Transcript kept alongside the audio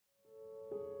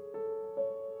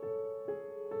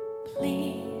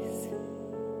Please,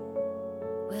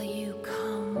 will you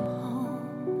come home?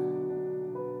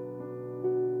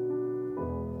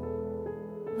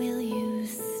 Will you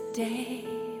stay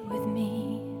with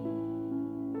me?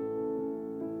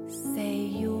 Say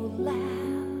you'll laugh,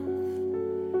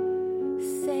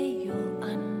 say you'll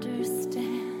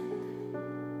understand,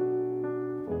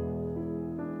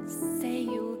 say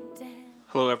you'll dance.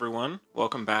 Hello, everyone.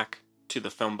 Welcome back to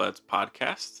the Film Buds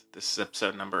podcast. This is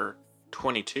episode number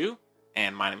 22,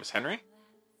 and my name is Henry.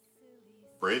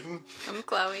 Braden? I'm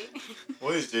Chloe.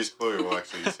 One of these days, Chloe will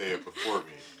actually say it before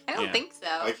me. I don't think so.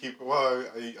 I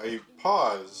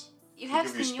pause. You to have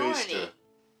give you seniority. space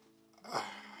to,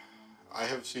 I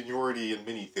have seniority in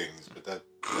many things, but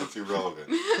that's irrelevant.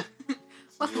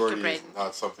 Welcome Seniority to is Braden.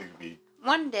 not something to be...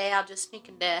 One day I'll just sneak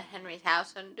into Henry's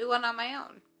house and do one on my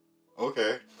own.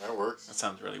 Okay, that works. That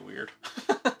sounds really weird.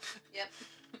 Yep.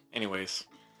 Anyways.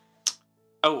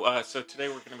 So today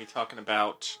we're going to be talking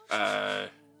about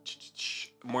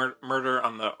Murder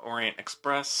on the Orient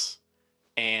Express,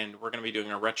 and we're going to be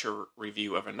doing a retro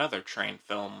review of another train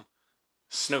film,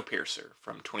 Snowpiercer,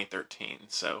 from 2013.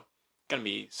 So, going to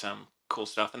be some cool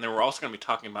stuff. And then we're also going to be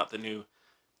talking about the new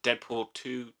Deadpool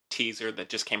 2 teaser that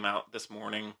just came out this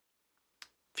morning.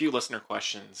 A few listener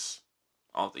questions,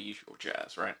 all the usual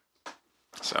jazz, right?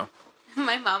 So...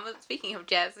 My mom was, speaking of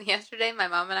jazz, yesterday my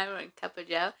mom and I were in Cup of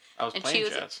Joe. I was and playing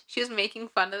jazz. She was making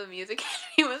fun of the music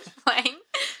Henry was playing.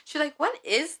 She was like, "What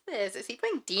is this? Is he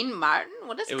playing Dean Martin?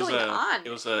 What is going on?" It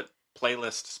was a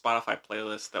playlist, Spotify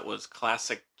playlist that was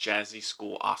classic jazzy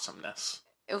school awesomeness.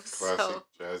 It was Classic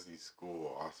jazzy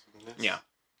school awesomeness. Yeah.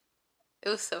 It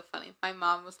was so funny. My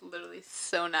mom was literally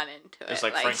so not into it. It was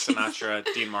like Frank Sinatra,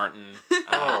 Dean Martin.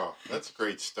 Oh, that's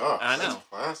great stuff. I know. That's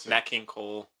classic. Nat King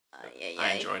Cole. Yeah.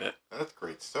 I enjoyed it. That's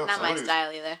great stuff. Not my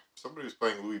style either. Somebody was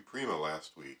playing Louis Prima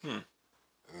last week. And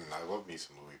I love me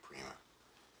some Louis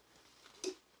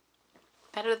Prima.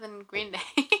 Better than Green Day.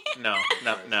 No.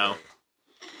 Right.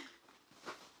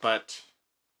 But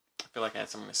I feel like I had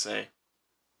something to say.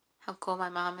 How cool my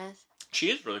mom is. She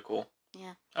is really cool.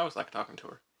 Yeah. I always like talking to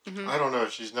her. Mm-hmm. I don't know.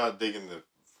 She's not digging the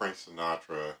Frank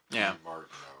Sinatra, Yeah. Dean Martin,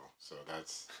 though. So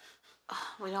that's...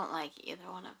 We don't like either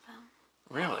one of them.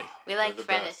 Really? We like the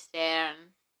Fred best. Astaire and,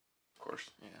 Of course,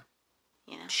 yeah.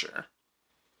 you know. Sure.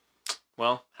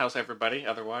 Well, how's everybody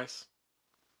otherwise?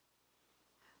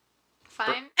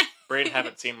 Fine. Braden,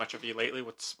 haven't seen much of you lately.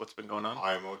 What's been going on?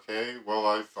 I'm okay. Well,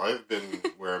 I've been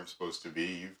where I'm supposed to be.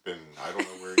 You've been... I don't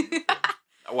know where you've been.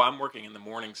 Well, I'm working in the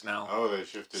mornings now. Oh, they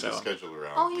shifted the So- schedule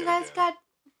around. Oh, you yet guys again. got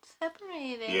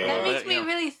separated. Yeah. That makes me Yeah.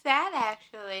 really sad,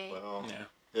 actually. Well,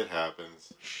 Yeah. it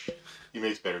happens. He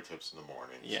makes better tips in the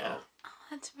morning. Yeah. So. Oh,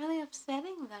 that's really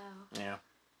upsetting, though. Yeah.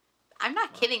 I'm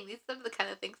not kidding. These are the kind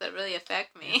of things that really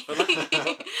affect me. But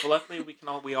luckily,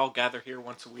 we all gather here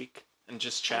once a week and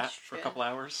just chat That's for a true. couple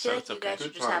hours, I so feel it's like you okay. guys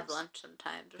should Good just have times. lunch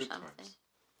sometimes or Good something. times.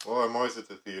 Well, I'm always at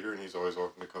the theater, and he's always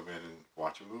welcome to come in and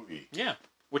watch a movie. Yeah.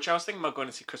 Which I was thinking about going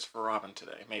to see Christopher Robin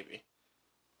today, maybe.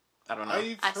 I don't know.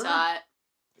 I saw it.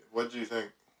 What did you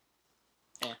think?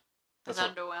 I was That's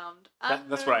what- underwhelmed.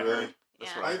 That's what I Really? heard.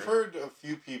 That's Yeah. what I I've heard a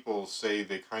few people say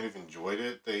they kind of enjoyed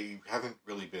it. They haven't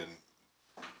really been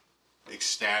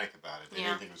ecstatic about it. They Yeah.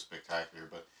 didn't think it was spectacular,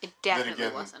 but It definitely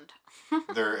again, wasn't.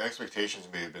 their expectations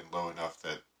may have been low enough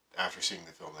that after seeing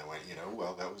the film, they went,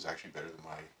 well, that was actually better than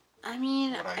I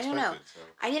mean, what I I expected. don't know. So.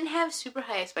 I didn't have super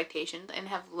high expectations. I didn't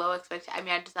have low expectations. I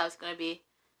mean, I just thought it was going to be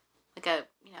like a,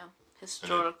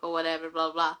 historical whatever,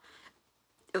 blah, blah.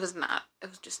 It was not. It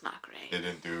was just not great. It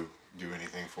didn't do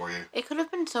anything for you. It could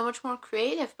have been so much more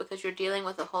creative because you're dealing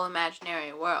with a whole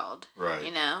imaginary world.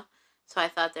 Right. So I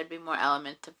thought there'd be more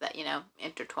elements of that,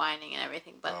 intertwining and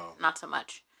everything, but Oh. not so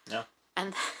much. Yeah.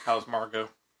 And How's Margot?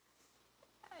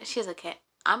 she's okay.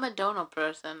 I'm a Donald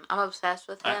person. I'm obsessed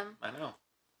with him. I know.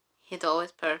 He's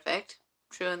always perfect.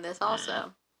 True in this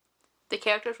also. The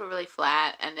characters were really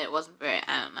flat, and it wasn't very,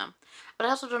 I don't know. But I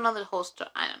also don't know the whole story.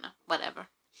 I don't know. Whatever.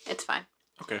 It's fine.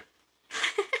 Okay.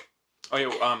 Oh,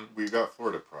 yeah, We got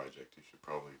Florida Project. You should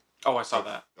probably... oh, I saw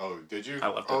that. Oh, did you? I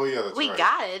loved it. Oh, yeah, that's We right.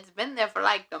 got it. It's been there for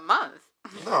like a month.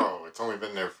 No, it's only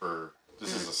been there for...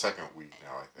 This is the second week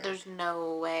now, I think. There's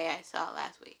no way I saw it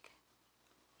last week.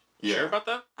 Yeah. Sure about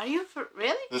that? Are you for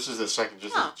really? This is the second,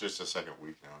 Oh. just the second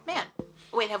week now. Man.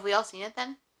 Wait, have we all seen it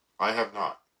then? I have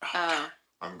not. Oh.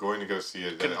 I'm going to go see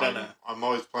it. Could've done a- I'm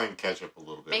always playing catch up a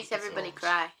little bit. Makes with the everybody films.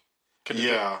 cry. Could've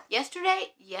Yeah.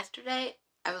 Yesterday,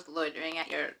 I was loitering at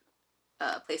your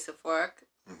place of work.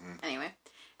 hmm Anyway,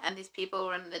 and these people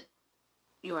were in the...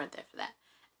 You weren't there for that.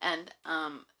 And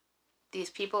these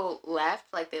people left,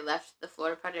 like they left the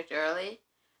Florida Project early,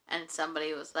 and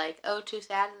somebody was like, oh, too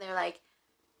sad, and they were like,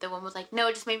 the one was like, no,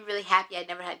 it just made me really happy I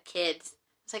never had kids.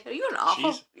 It's like, are you an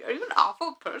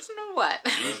awful person or what?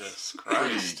 Jesus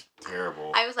Christ. Pretty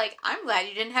terrible. I was like, I'm glad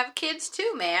you didn't have kids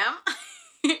too, ma'am.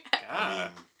 God. I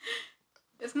mean,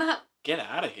 It's not. Get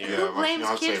out of here. Yeah, Who my blames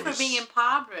fiance kids for being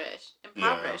impoverished?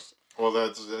 Yeah. Well,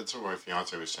 that's what my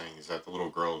fiance was saying, is that the little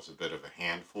girl is a bit of a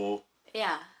handful.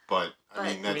 Yeah. But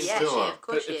I mean, that's yeah, still of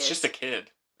course she It's is. just a kid.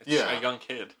 It's Yeah. a young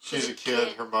kid. she's a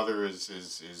kid. Her mother is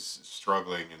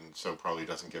struggling, and so probably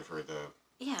doesn't give her the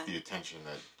attention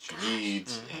that she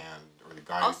needs, or the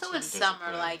guidance. Also, and it's the summer.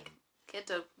 discipline, Like,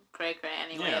 kids are cray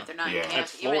anyway Yeah. if they're not Yeah. in camp.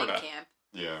 It's Even in Florida. camp.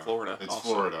 yeah, Florida It's also.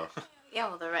 Florida. Yeah,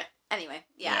 well, they're right. Anyway,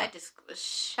 Yeah. I just was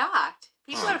shocked.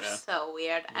 People are Yeah. so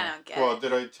weird. I Yeah. don't get Well, it.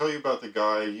 did I tell you about the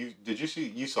guy?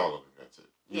 You saw Living Vincent?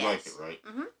 You Yes. liked it, right?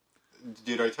 Mm-hmm.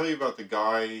 Did I tell you about the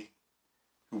guy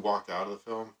who walked out of the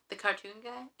film? The cartoon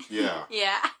guy? Yeah.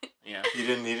 Yeah. Yeah. He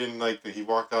didn't like that. He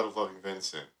walked out of Loving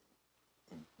Vincent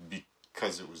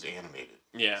because it was animated.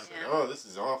 Yeah. He said, "Oh, this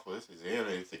is awful. This is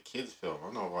animated. It's a kids' film.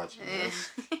 I'm not watching this.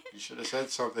 You should have said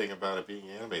something about it being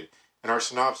animated." And our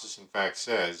synopsis, in fact,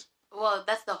 says Well,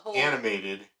 that's the whole...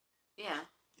 animated, Yeah.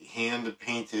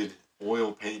 hand-painted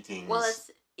oil paintings. Well, it's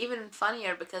even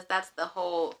funnier because that's the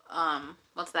whole,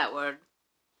 what's that word?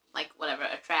 Like, whatever,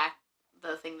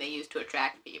 the thing they use to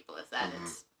attract people is that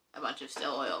it's a bunch of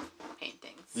still oil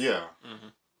paintings. Yeah. Mm-hmm.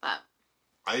 But,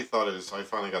 I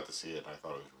finally got to see it, and I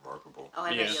thought it was remarkable. oh, I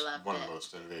bet Yeah. you loved One it. of the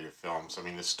most innovative films. I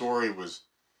mean, the story was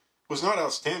not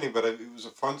outstanding, but it was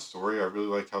a fun story. I really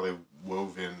liked how they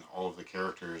wove in all of the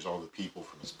characters, all the people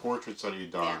from his portraits that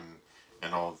he'd done,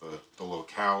 and all the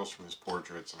locales from his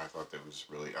portraits, and I thought that was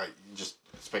really just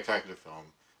a spectacular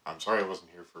film. I'm sorry I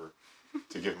wasn't here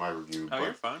to give my review. Oh, but,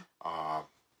 you're fine.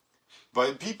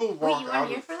 But people Wait, walk you out weren't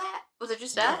here of... for that? Was it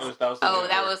just No. us? That was the Oh,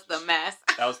 that was the mess.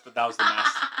 That was the mess.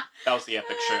 That was the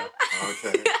epic show.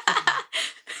 Okay.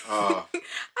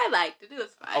 I liked it. It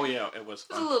was fun. Oh yeah, it was It was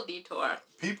a fun. little detour.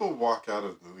 People walk out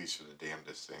of movies for the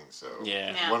damnedest thing, so...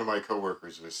 Yeah. Yeah. One of my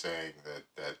coworkers was saying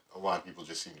that a lot of people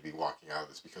just seem to be walking out of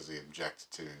this because they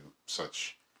object to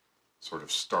such sort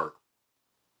of stark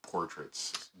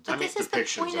portraits, But this is the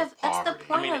depictions point of of- that's the poverty.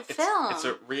 point I mean, of film.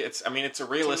 it's a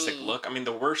realistic me. look. I mean,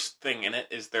 the worst thing in it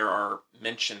is there are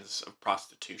mentions of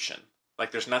prostitution. Like,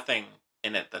 there's nothing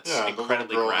in it that's Yeah, the little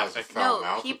incredibly girl has a graphic. foul No,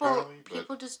 mouth, people apparently, but-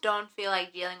 people just don't feel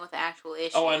like dealing with actual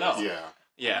issues. Oh, I know. Yeah,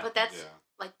 Yeah. But that's yeah.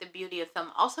 like the beauty of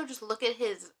film. Also, just look at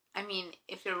his. I mean,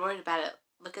 if you're worried about it,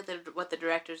 look at what the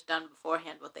director's done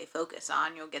beforehand. What they focus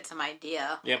on, you'll get some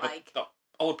idea. Yeah, but like, the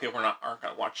old people aren't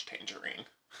going to watch Tangerine.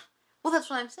 well, that's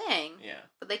what I'm saying. Yeah.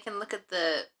 But they can look at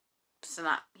the,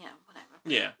 whatever.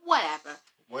 Yeah. Whatever.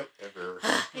 Whatever.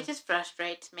 It just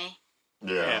frustrates me.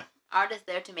 Yeah, Art is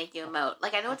there to make you emote.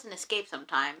 Like, I know it's an escape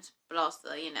sometimes, but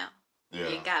also, you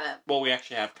yeah. gotta. Well, we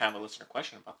actually have kind of a listener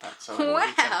question about that, so Wow. it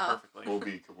fits in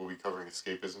perfectly. We'll be covering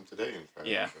escapism today. In fact.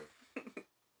 Yeah.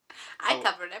 I Oh,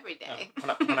 cover it every day.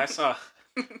 When I saw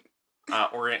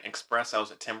Orient Express, I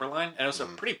was at Timberline, and it was a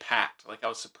pretty packed. Like, I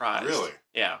was surprised. Really?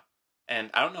 Yeah. And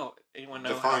I don't know, anyone know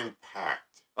Define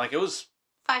packed. like, it was,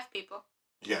 5 people.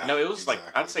 Yeah. no, it was like,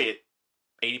 exactly. I'd say it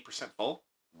 80% full.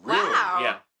 Really. Wow.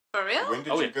 Yeah. For real? When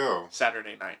did Oh, you yeah. go?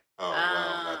 Saturday night. Oh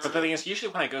wow, that's But the thing is,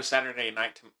 usually when I go Saturday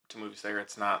night to movies there,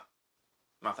 it's not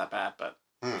that bad. But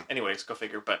anyways, go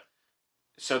figure. But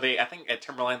so I think at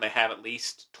Timberline they have at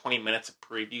least 20 minutes of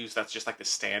previews. That's just like the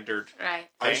standard. Right.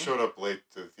 I thing. showed up late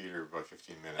to the theater by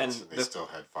 15 minutes, and they still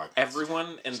had 5 minutes.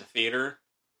 Everyone in the theater,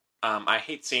 I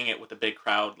hate seeing it with a big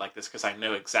crowd like this because I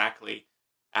know exactly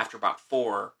after about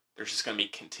 4, there's just going to be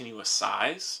continuous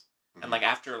sighs. And like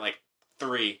after like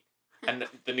 3, and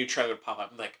the new trailer would pop up,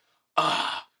 I'm like,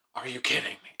 are you kidding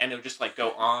me? And it would just like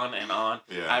go on and on.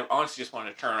 Yeah. I honestly just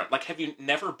wanted to turn it. Like, have you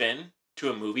never been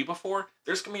to a movie before?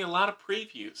 There's going to be a lot of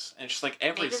previews. And it's just like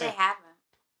every Maybe they single...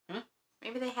 haven't.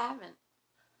 Maybe they haven't.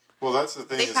 Well, that's the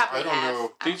thing. They Is probably I don't have.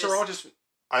 know. These are all just...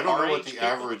 I don't our know what age the people?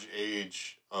 average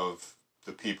age of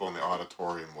the people in the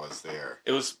auditorium was there,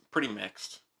 It was pretty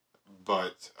mixed.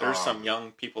 but There's some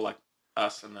young people like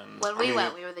us, and then... When we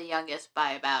went, we were the youngest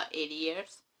by about 80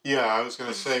 years. Yeah, I was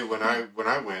going to say when I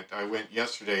went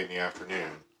yesterday in the afternoon,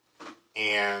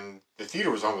 and the theater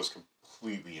was almost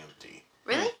completely empty.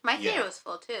 Really? My Yeah. theater was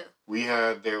full too.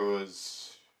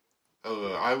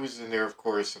 I was in there, of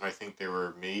course, and I think there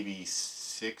were maybe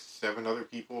 6, 7 other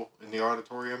people in the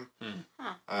auditorium.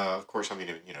 Huh. Of course, I mean,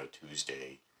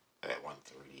 Tuesday at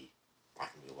 1:30,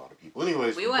 not going to be a lot of people.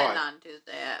 Anyways, We went on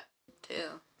Tuesday at 2.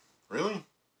 Really?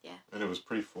 Yeah. And it was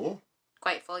pretty full?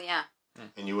 Quite full, yeah.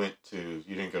 And you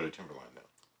didn't go to Timberline,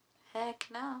 though? Heck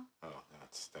no. Oh,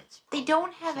 that's They probably-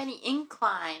 don't have any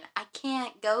incline. I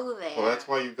can't go there. Well, that's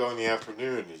why you go in the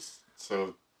afternoon, is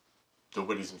so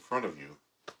nobody's in front of you.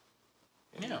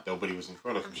 And Yeah. nobody was in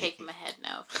front of I'm me. shaking my head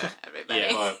no for everybody.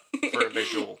 Yeah, for a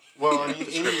visual Well, I mean,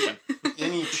 description.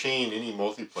 any chain, any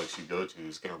multiplex you go to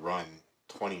is going to run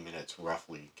 20 minutes,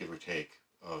 roughly, give or take,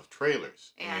 of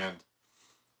trailers. Yeah. And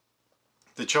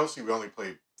the Chelsea, we only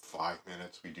play 5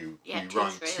 minutes. We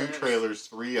run 2 trailers,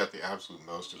 3 at the absolute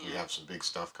most if we have some big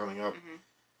stuff coming up. Mm-hmm.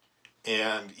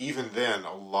 And even then,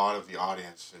 a lot of the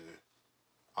audience,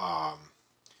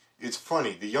 it's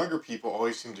funny, the younger people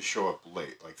always seem to show up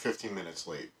late, like 15 minutes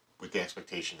late, with the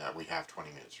expectation that we have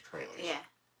 20 minutes of trailers. Yeah.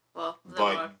 Well,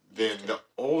 But then the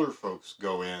older folks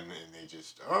go in and they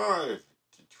just, the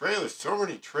trailers, so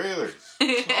many trailers.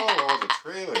 All the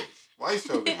trailers. Why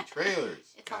so many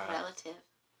trailers? It's all relative.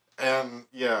 And,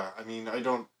 yeah, I mean, I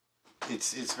don't,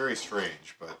 it's very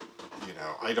strange, but, you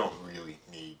know, I don't really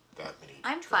need that many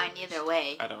I'm trailers. fine either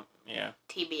way. I don't, yeah.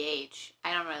 TBH.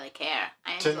 I don't really care.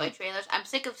 I enjoy trailers. I'm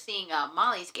sick of seeing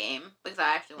Molly's Game because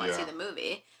I actually want to see the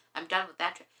movie. I'm done with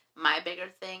that. My bigger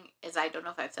thing is, I don't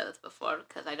know if I've said this before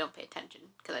because I don't pay attention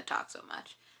because I talk so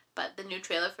much, but the new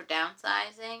trailer for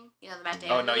Downsizing, you know, the Matt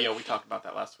Damon movie? Yeah, we talked about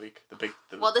that last week.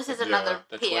 Well, this is another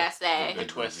PSA. The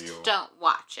twist. Don't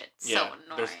watch it. It's so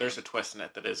annoying. There's a twist in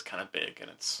it that is kind of big,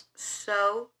 and it's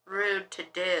so rude to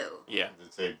do. Yeah.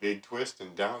 It's a big twist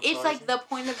and Downsizing. It's like the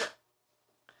point of the...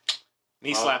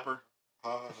 Knee slapper.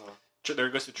 There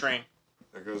goes the train.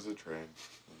 There goes the train.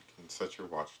 You can set your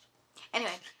watch.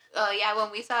 Anyway,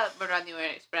 when we saw Murder on the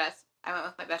Orient Express, I went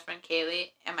with my best friend Kaylee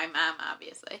and my mom,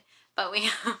 obviously. But we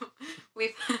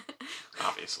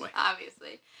obviously,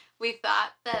 we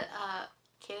thought that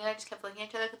Kaylee and I just kept looking at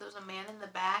each other because there was a man in the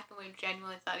back, and we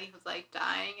genuinely thought he was like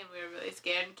dying, and we were really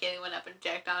scared. And Kaylee went up and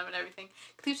checked on him and everything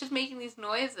because he was just making these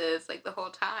noises like the whole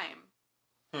time.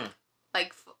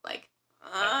 Like.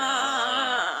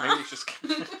 Maybe it's just.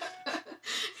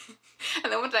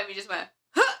 And then one time he just went.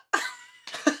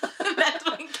 That's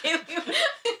when Kaylee.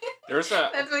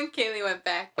 That's when Kaylee went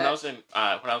back. When I was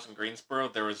in Greensboro,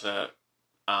 there was a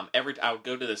I would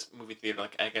go to this movie theater,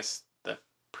 like I guess the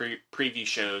preview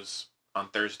shows on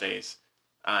Thursdays,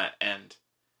 and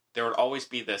there would always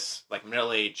be this like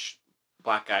middle-aged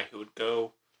black guy who would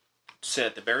go sit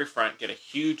at the very front, get a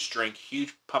huge drink,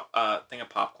 huge thing of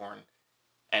popcorn,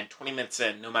 and 20 minutes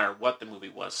in, no matter what the movie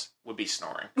was, would be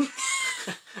snoring.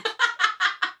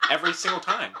 Every single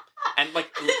time. And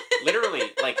like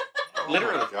literally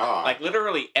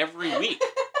every week.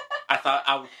 I thought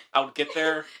I would get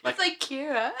there like, it's like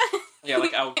Kira. Yeah,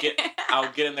 like I would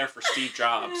get in there for Steve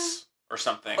Jobs or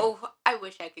something. Oh, I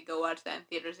wish I could go watch that in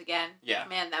theaters again. Yeah.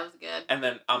 Man, that was good. And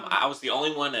then I was the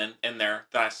only one in there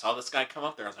that I saw this guy come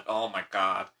up there. I was like, oh my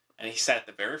god. And he sat at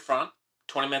the very front,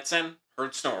 20 minutes in,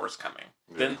 heard snores coming.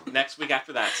 Yeah. Then next week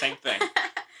after that, same thing.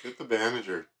 Get the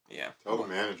manager. Yeah. Tell the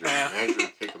manager. The manager to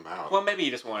kick him out. Well, maybe he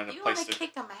just wanted a place to... You want to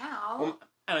kick him out? Well,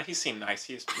 I don't know, he seemed nice.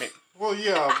 Well,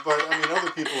 yeah, but I mean,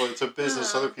 other people, it's a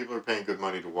business. Other people are paying good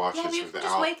money to watch this you without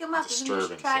just wake him up. You can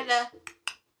just try to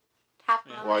tap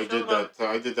him on the shoulder.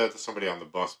 I did that to somebody on the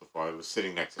bus before. I was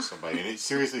sitting next to somebody, and it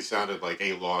seriously sounded like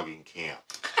a logging camp.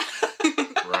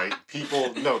 Right?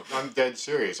 People, no, I'm dead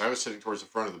serious. I was sitting towards the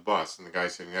front of the bus, and the guy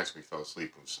sitting next to me fell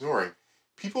asleep and was snoring.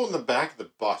 People in the back of the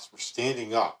bus were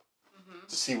standing up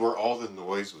to see where all the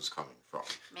noise was coming from.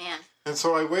 Man. And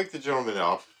so I wake the gentleman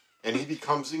up, and he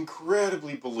becomes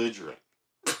incredibly belligerent.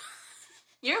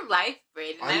 Your life,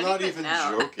 Braden. I'm not even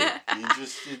joking.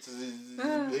 It's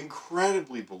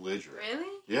incredibly belligerent.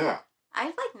 Really? Yeah.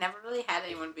 I've never really had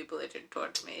anyone be belligerent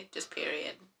towards me. Just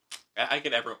period. I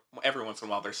get every once in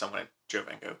a while there's someone at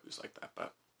Jovengo who's like that,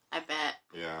 but I bet.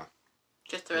 Yeah.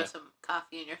 Just throw some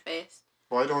coffee in your face.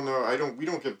 Well, I don't know. We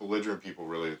don't get belligerent people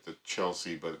really at the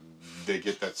Chelsea, but they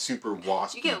get that super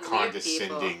waspy,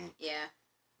 condescending,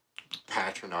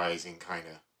 patronizing kind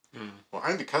of. Well,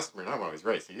 I'm the customer and I'm always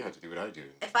right, so you have to do what I do.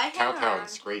 If I had kowtow and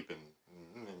scrape and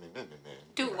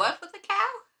do what with a cow?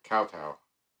 Kowtow.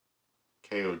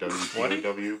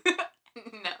 KOWTOW.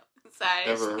 No, sorry.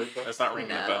 Never heard that? That's not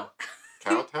ringing a bell.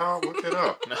 Kowtow? Look it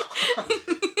up. No.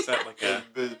 Is that like a...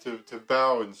 To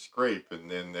bow and scrape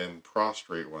and then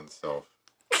prostrate oneself.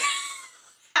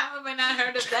 How have I not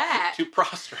heard of that? To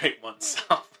prostrate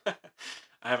oneself.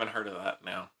 I haven't heard of that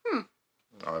now.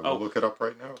 I will look it up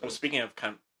right now. Well, speaking of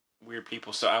kind of weird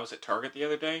people, so I was at Target the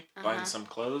other day buying some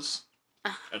clothes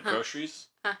and groceries.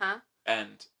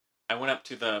 And I went up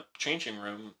to the changing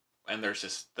room, and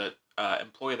there's the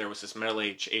employee there was this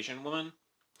middle-aged Asian woman,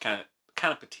 kind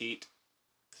of petite,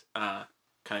 kind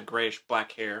of grayish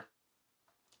black hair,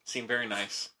 seemed very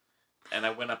nice. And I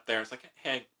went up there. I was like,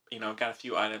 "Hey, got a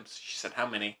few items." She said, "How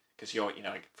many?" Because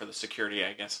for the security,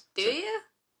 I guess. Do you?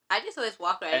 I just always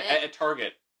walk right in. At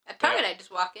Target. At Target, I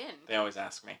just walk in. They always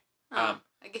ask me. Oh,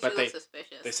 I guess you look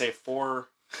suspicious. They say 4.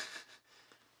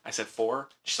 I said 4.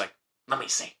 She's like, let me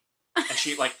see. And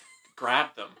she like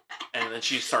grabbed them, and then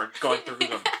she started going through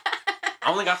them.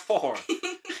 I only got 4.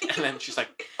 And then she's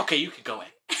like, okay, you can go in.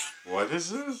 What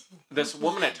is this? This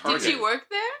woman at Target. Did she work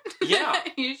there? Yeah.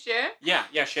 You sure? Yeah,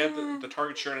 she had the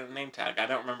Target shirt and the name tag. I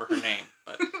don't remember her name,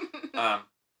 but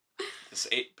this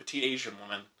petite Asian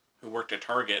woman who worked at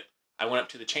Target, I went up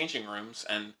to the changing rooms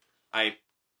and I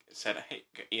said, hey,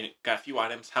 you got a few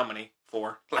items. How many?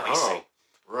 4. Let me see.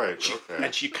 Right, okay.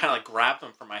 And she kind of like grabbed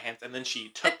them from my hands, and then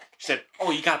she said,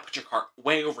 oh, you got to put your cart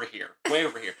way over here. And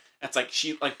it's like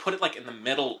she like put it like in the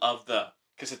middle of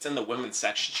because it's in the women's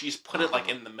section. She's put it like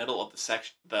in the middle of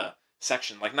the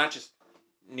section, like not just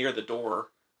near the door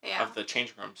of the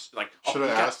changing rooms. Like, should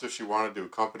have asked if she wanted to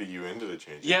accompany you into the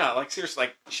changing room. Yeah, like seriously,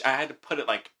 like I had to put it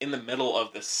like in the middle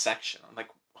of this section. I'm like,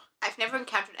 I've never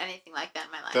encountered anything like that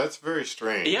in my life. That's very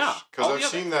strange. Yeah. Because I've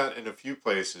seen that in a few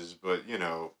places, but, you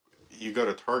know, you go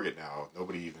to Target now,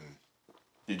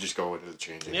 you just go into the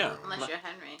changing room. Unless you're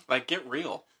Henry. Like, get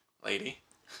real, lady.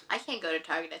 I can't go to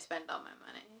Target. I spend all my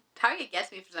money. Target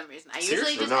gets me for some reason. I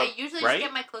Seriously? usually just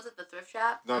get my clothes at the thrift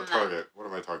shop. Not Target. What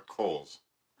am I talking? Kohl's.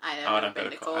 I don't go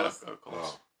to Kohl's.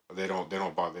 No, they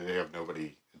don't bother. They have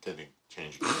nobody attending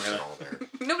changing rooms at all there.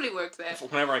 Nobody works there.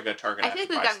 Whenever I go to Target, I think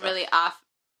we've gotten really off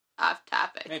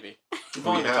topic. Maybe. We've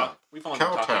only been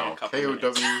talking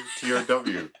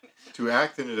K-O-W-T-R-W. To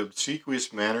act in an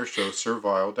obsequious manner shows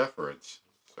servile deference.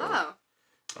 So,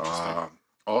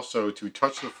 also, to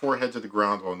touch the forehead to the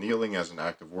ground while kneeling as an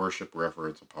act of worship,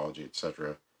 reverence, apology,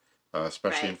 etc.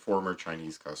 Especially in former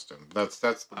Chinese custom. That's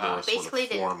the more basically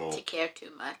sort of formal. To care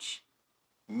too much.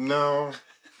 No.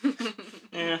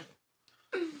 Yeah.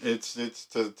 It's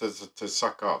to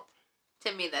suck up.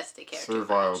 To me, that's to care too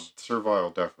much. Servile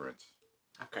deference.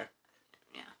 Okay.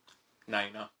 Yeah. Now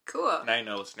you know. Cool. Now you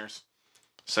know, listeners.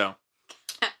 So,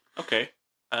 okay.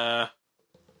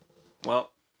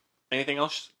 Well, anything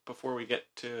else before we get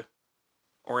to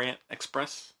Orient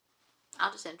Express?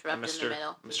 I'll just interrupt in the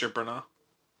middle. Mr. Bernard?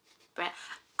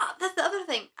 That's the other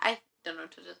thing. I don't know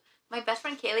what to do. My best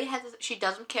friend Kaylee has this. She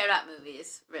doesn't care about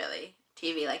movies, really.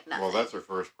 TV, like nothing. Well, that's her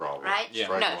first problem. Right? Yeah.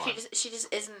 No, she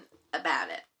just isn't about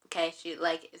it. Okay? She,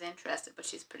 is interested, but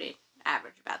she's pretty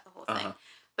average about the whole thing. Uh-huh.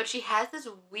 But she has this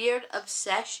weird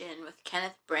obsession with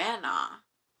Kenneth Branagh.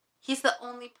 He's the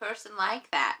only person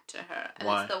like that to her. And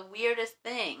Why? It's the weirdest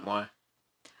thing. Why?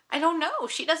 I don't know.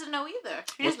 She doesn't know either.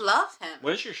 She just loves him.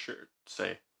 What does your shirt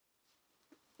say?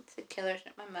 It's a killer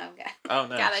shirt my mom got. Oh,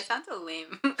 nice. God, I sound so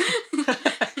lame.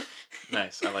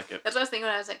 Nice. I like it. That's what I was thinking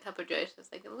when I was at Cupper Joyce. I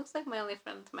was like, it looks like my only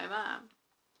friend's my mom.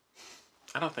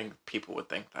 I don't think people would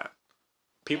think that.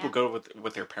 People go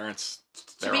with their parents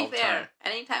there all the time. To be fair,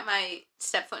 anytime I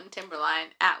step foot in Timberline,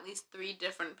 at least 3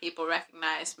 different people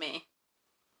recognize me.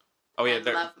 Oh yeah,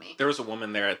 love me. There was a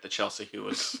woman there at the Chelsea who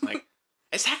was like,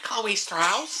 "Is that Chloe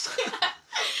Strauss?"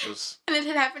 And it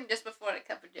had happened just before at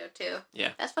Cupper Joe too.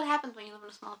 Yeah. That's what happens when you live in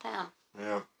a small town.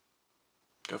 Yeah.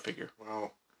 Go figure.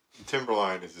 Well,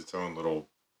 Timberline is its own little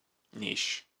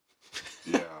niche.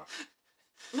 Yeah.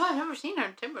 No, I've never seen her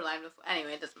in Timberline before.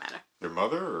 Anyway, it doesn't matter. Your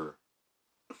mother or?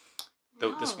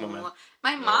 No, this woman.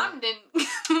 My mom didn't.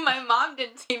 My mom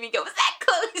didn't see me go. Was that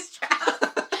Chloe Strauss?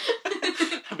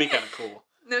 That'd be kind of cool.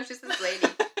 No, it's just this lady.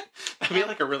 That'd be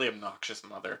like a really obnoxious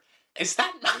mother. Is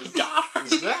that my daughter?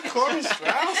 Is that Chloe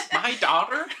Strauss? My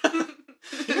daughter?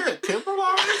 You're at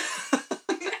Timberline?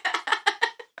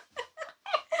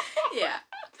 Yeah.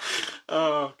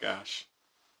 Oh, gosh.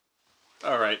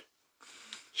 All right.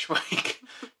 Should we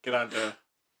get on to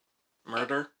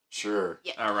murder? Sure.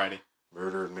 Yeah. Alrighty.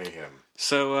 Murder and mayhem.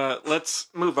 So let's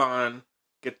move on,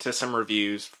 get to some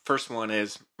reviews. First one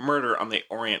is Murder on the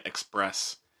Orient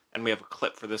Express. And we have a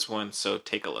clip for this one, so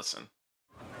take a listen.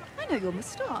 I know your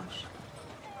moustache.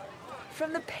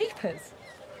 From the papers.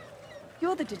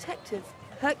 You're the detective,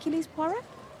 Hercules Poirot?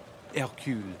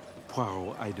 Hercule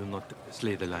Poirot, I do not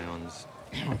slay the lions,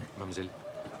 mademoiselle.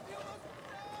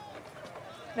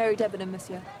 Mary Debenham,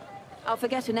 monsieur. I'll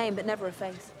forget a name, but never a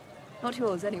face. Not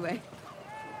yours, anyway.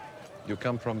 You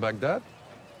come from Baghdad?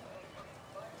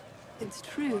 It's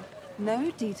true. No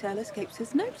detail escapes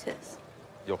his notice.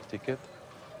 Your ticket?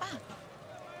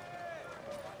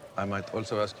 I might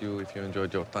also ask you if you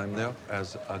enjoyed your time there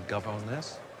as a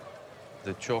governess.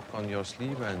 The chalk on your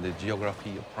sleeve and the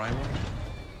geography primer.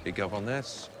 A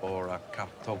governess or a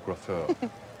cartographer?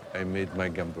 I made my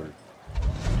gamble.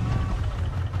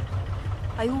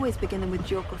 I always begin them with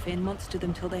geography and monster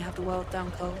them till they have the world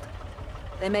down cold.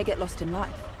 They may get lost in life,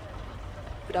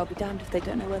 but I'll be damned if they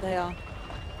don't know where they are.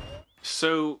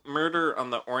 So, Murder on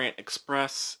the Orient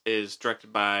Express is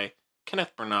directed by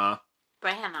Kenneth Branagh.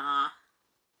 Branagh.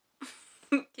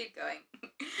 Keep going.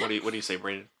 What do you say,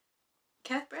 Braden?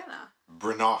 Kenneth Branagh.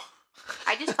 Branagh.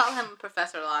 I just call him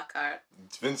Professor Lockhart.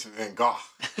 It's Vincent Van Gogh.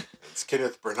 It's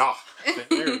Kenneth Branagh.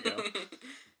 There we go.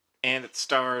 And it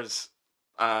stars.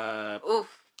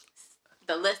 Oof.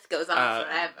 The list goes on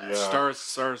forever. Yeah.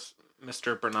 Stars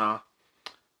Mr. Branagh.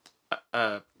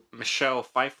 Michelle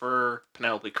Pfeiffer,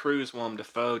 Penelope Cruz, Willem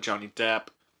Dafoe, Johnny Depp,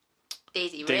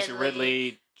 Daisy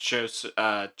Ridley, Josh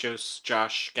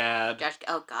Gad.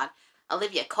 Oh God,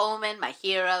 Olivia Colman, my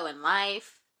hero in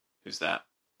life. Who's that?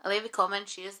 Olivia Colman,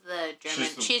 she is the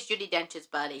German. She's Judi Dench's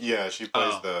buddy. Yeah, she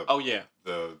plays the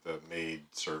maid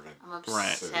servant. I'm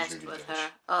obsessed with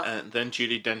her. Oh. And then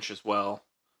Judi Dench as well.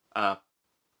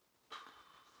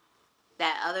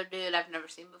 That other dude I've never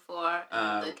seen before.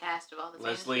 The cast of all the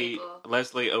famous people.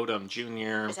 Leslie Odom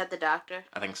Jr. Is that the doctor?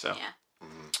 I think so. Yeah.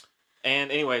 Mm-hmm.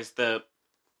 And anyways, the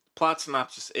plot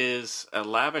synopsis is a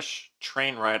lavish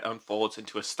train ride unfolds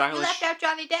into a stylish... You left out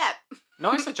Johnny Depp.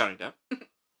 No, I said Johnny Depp.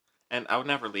 And I would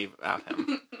never leave out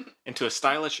him. Into a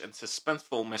stylish and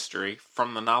suspenseful mystery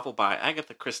from the novel by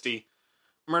Agatha Christie.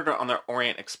 Murder on the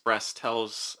Orient Express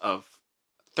tells of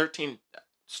 13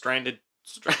 stranded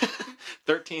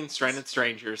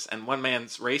strangers and one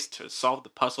man's race to solve the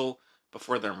puzzle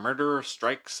before their murderer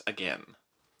strikes again.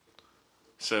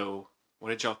 So, what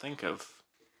did y'all think of?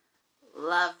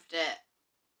 Loved it.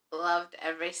 Loved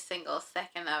every single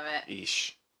second of it.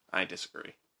 Eesh. I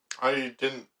disagree. I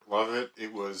didn't love it.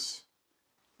 It was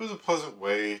a pleasant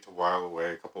way to while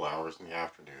away a couple hours in the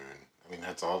afternoon. I mean,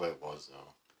 that's all that was,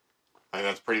 though. I mean,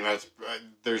 that's pretty much...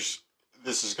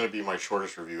 This is going to be my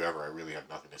shortest review ever. I really have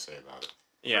nothing to say about it.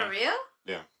 Yeah. For real?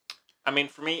 Yeah. I mean,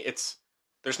 for me,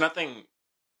 there's nothing,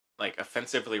 like,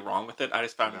 offensively wrong with it. I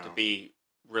just found it to be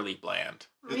really bland.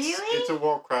 Really? It's a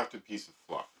well-crafted piece of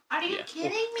fluff. Are you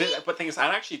kidding me? But the thing is,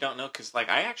 I actually don't know, because, like,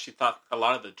 I actually thought a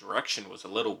lot of the direction was a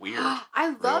little weird.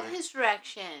 I love Really? his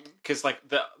direction. Because, like,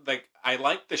 I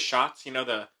like the shots, you know,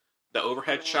 the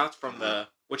overhead shots from the...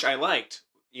 Which I liked,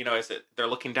 you know, as they're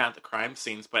looking down at the crime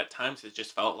scenes, but at times it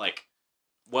just felt like,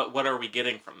 what are we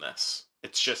getting from this?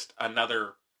 It's just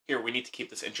another... Here, we need to keep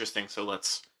this interesting, so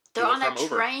let's... They're on a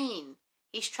train.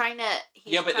 He's trying to...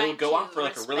 but it would go on for,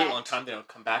 like, a really long time, then it would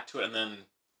come back to it, and then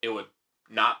it would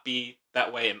not be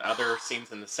that way in other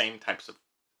scenes in the same types of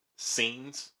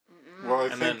scenes. Well, I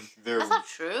think they're... That's not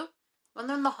true. When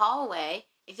they're in the hallway,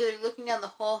 it's either looking down the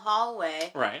whole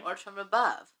hallway, right, or it's from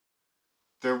above.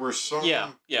 There were some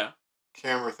yeah.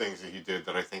 camera things that he did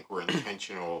that I think were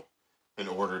intentional in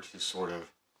order to sort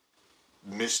of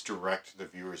misdirect the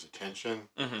viewer's attention.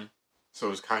 Mm-hmm. So it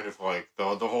was kind of like, the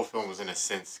whole film was in a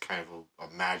sense kind of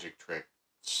a magic trick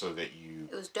so that you...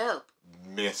 It was dope.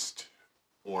 ...missed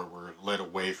or were led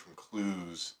away from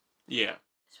clues. Yeah.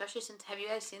 Especially since, have you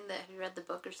read the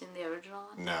book or seen the original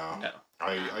one? No.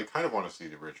 I kind of want to see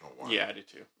the original one. Yeah, I do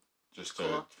too. Just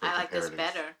cool. I like this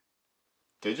better.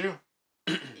 Did you?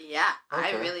 Yeah,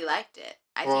 okay. I really liked it.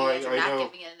 I think you guys are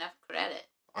not giving it enough credit.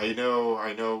 I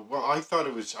know. Well, I thought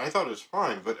it was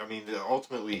fine, but I mean,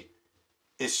 ultimately,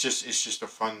 it's just a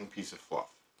fun piece of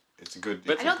fluff. It's a good.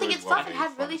 I don't think it's fluff. It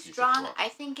had really strong. I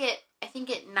think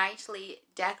it nicely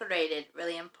decorated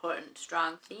really important,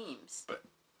 strong themes.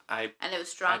 And it was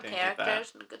strong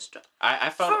characters and a good story. I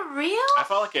felt for real. I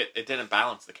felt like it didn't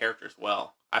balance the characters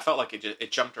well. I felt like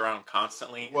it jumped around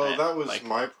constantly. Well, that was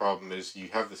my problem. Is you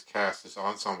have this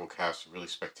ensemble cast of really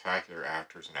spectacular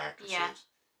actors and actresses,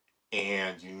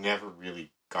 and you never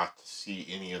really got to see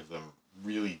any of them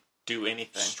really do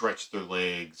anything, stretch their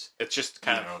legs. It's just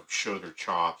kind of show their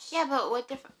chops. Yeah, but what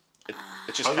different?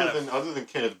 It's just other than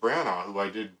Kenneth Branagh, who I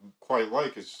did quite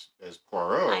like as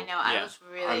Poirot. I know. I was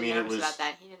really nervous about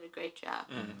that. He did a great job.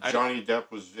 Johnny Depp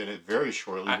was in it very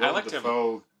shortly. I liked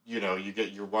Dafoe, him. You know, you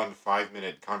get your 1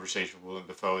 5-minute conversation with Willem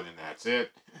Dafoe, and then that's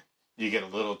it. You get a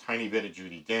little tiny bit of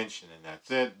Judi Dench, and then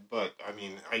that's it. But I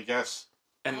mean, I guess.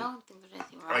 I don't think there's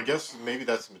anything wrong. I guess maybe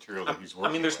that's the material that he's working.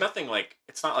 I mean, there's with. nothing like.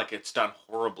 It's not like it's done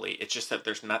horribly. It's just that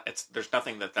there's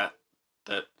nothing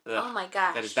that oh my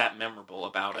gosh, that is that memorable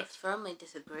about it. I firmly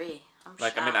disagree. I'm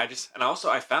like, shocked. I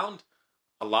mean, I found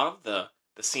a lot of the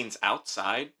scenes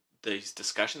outside these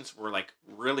discussions were like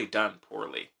really done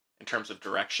poorly in terms of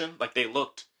direction. Like they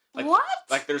looked like what?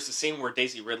 Like there's a scene where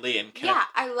Daisy Ridley and Kenneth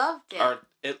I loved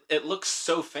it. It looks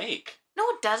so fake. No,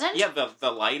 it doesn't. Yeah,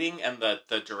 the lighting and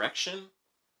the direction.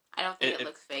 I don't think it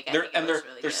looks fake. I think it looks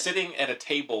really they're good. sitting at a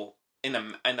table in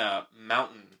a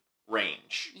mountain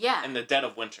range. Yeah. In the dead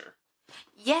of winter.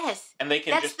 Yes. And they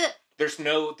can there's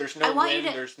no I want wind, you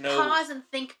to there's no pause and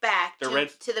think back to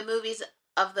the movies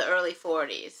of the early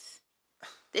 40s.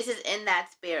 This is in that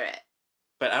spirit.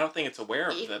 But I don't think it's aware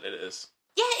of that it is.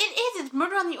 Yeah, it is. It's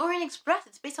Murder on the Orient Express.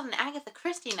 It's based on an Agatha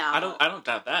Christie novel. I don't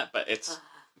doubt that, but it's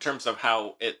in terms of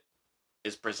how it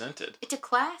is presented. It's a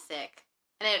classic.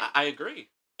 And I agree.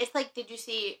 It's like, did you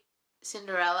see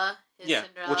Cinderella?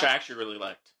 Cinderella? Which I actually really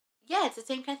liked. Yeah, it's the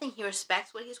same kind of thing. He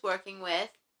respects what he's working with.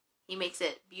 He makes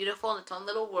it beautiful in its own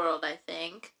little world, I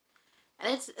think.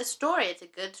 And it's a story. It's a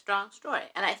good, strong story.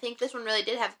 And I think this one really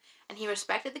did have... And he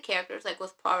respected the characters. Like,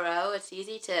 with Poirot, it's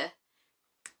easy to...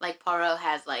 Like, Poirot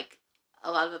has, like,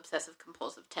 a lot of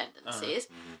obsessive-compulsive tendencies.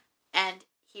 And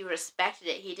he respected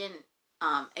it. He didn't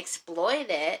exploit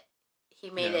it. He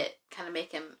made it kind of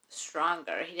make him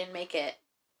stronger. He didn't make it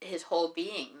his whole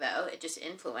being, though. It just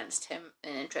influenced him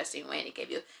in an interesting way, and it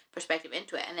gave you perspective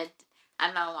into it. And I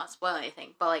don't want to spoil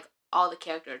anything, but, like, all the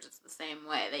characters, it's the same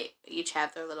way. They each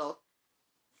have their little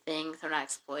things. They're not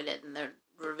exploited, and they're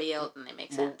revealed, and they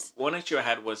make sense. One issue I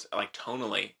had was, like,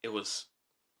 tonally, it was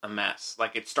a mess.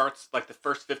 Like, it starts, like, the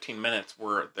first 15 minutes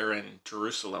where they're in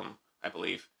Jerusalem, I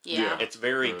believe. Yeah. It's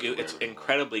very it's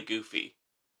incredibly goofy.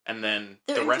 And then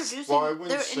the rest... Well, I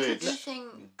wouldn't say it's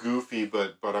goofy,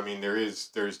 but I mean, there's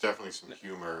definitely some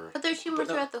humor. But there's humor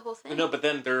throughout the whole thing. No, but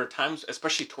then there are times,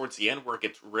 especially towards the end, where it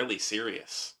gets really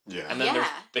serious. Yeah. And then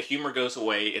the humor goes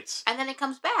away. And then it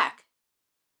comes back.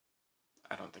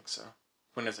 I don't think so.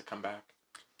 When does it come back?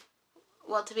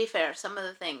 Well, to be fair, some of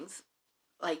the things,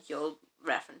 like, you'll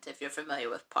reference if you're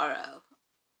familiar with Poirot.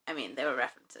 I mean, there were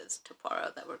references to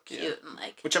Poirot that were cute and,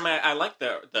 like... Which, I mean, I like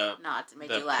the nods that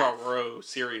made you laugh. Poirot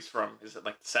series from, is it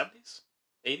like the 70s?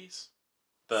 80s?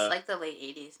 It's like the late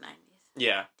 80s, 90s.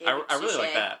 Yeah, I really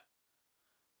like that.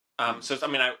 So, I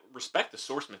mean, I respect the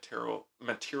source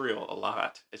material a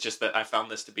lot. It's just that I found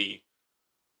this to be,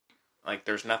 like,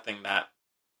 there's nothing that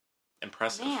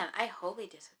impressive. Man, I wholly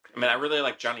disagree. I mean, I really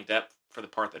like Johnny Depp for the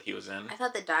part that he was in. I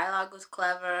thought the dialogue was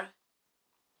clever.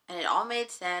 And it all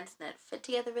made sense, and it fit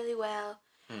together really well.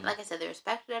 Like I said, they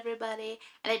respected everybody.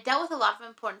 And it dealt with a lot of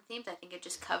important themes. I think it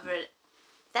just covered...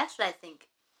 That's what I think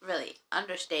really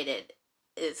understated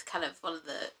is kind of one of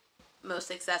the most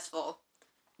successful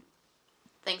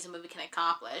things a movie can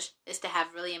accomplish, is to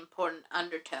have really important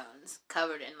undertones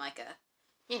covered in, like, a,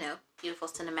 beautiful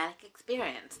cinematic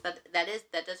experience. That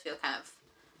does feel kind of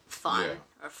fun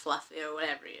or fluffy or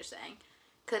whatever you're saying.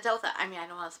 Because it dealt with... I mean, I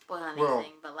don't want to spoil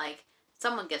anything, but, like...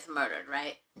 Someone gets murdered,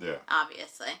 right? Yeah.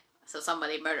 Obviously. So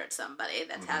somebody murdered somebody.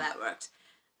 That's how that works.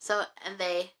 So, and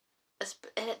it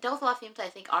dealt with a lot of themes I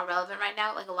think are relevant right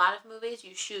now. Like, a lot of movies, they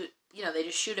just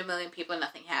shoot a million people and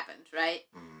nothing happens, right?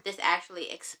 This actually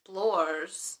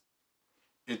explores...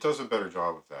 It does a better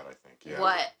job of that, I think,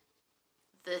 yeah.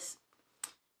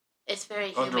 It's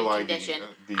very human condition.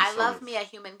 I love me a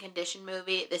human condition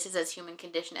movie. This is as human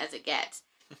condition as it gets.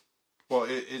 Well,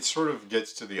 it sort of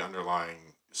gets to the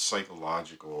underlying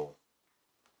psychological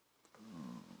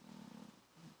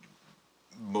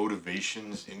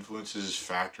motivations, influences,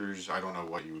 factors. I don't know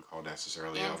what you would call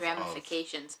necessarily. And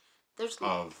ramifications.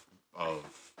 Of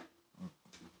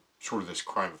sort of this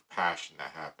crime of passion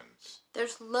that happens.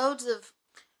 There's loads of...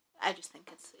 I just think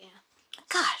it's... Yeah.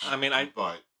 Gosh. I mean,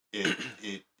 But it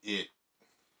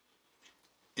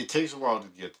takes a while to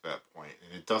get to that point,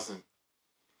 and it doesn't...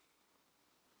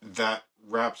 That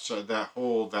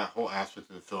whole aspect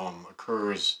of the film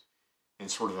occurs in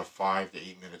sort of a 5 to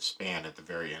 8 minute span at the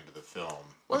very end of the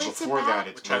film. Well, before that,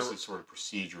 it's mostly sort of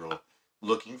procedural,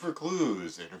 looking for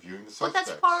clues, interviewing the suspects. Well,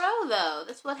 that's Poirot, though.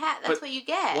 That's what you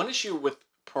get. One issue with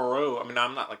Poirot, I mean,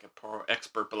 I'm not like a Poirot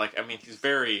expert, but, like, I mean, he's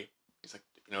like,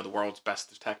 the world's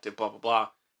best detective, blah, blah, blah.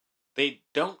 They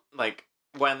don't, like,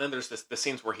 well, and then there's the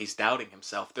scenes where he's doubting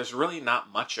himself. There's really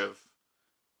not much of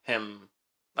him,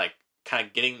 like, kind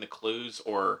of getting the clues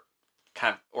or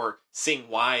seeing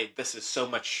why this is so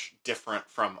much different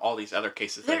from all these other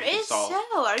cases that he solved.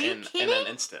 Are you kidding? In an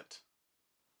instant.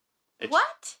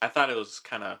 What? I thought it was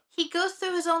kind of... He goes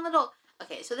through his own little...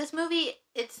 Okay, so this movie,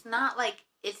 it's not like...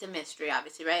 It's a mystery,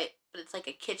 obviously, right? But it's like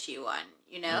a kitschy one,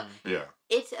 Yeah.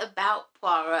 It's about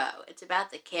Poirot. It's about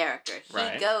the character.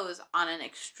 Right. He goes on an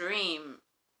extreme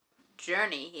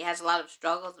journey. He has a lot of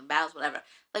struggles and battles, whatever.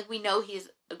 Like, we know he's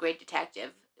a great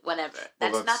detective. Whatever.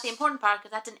 That's not the important part, because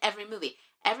that's in every movie.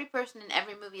 Every person in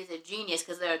every movie is a genius,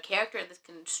 because they're a character in this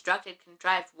constructed,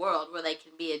 contrived world where they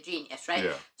can be a genius, right?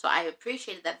 Yeah. So I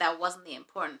appreciated that wasn't the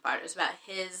important part. It was about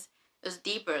it was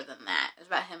deeper than that. It was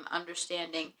about him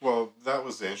understanding. Well, that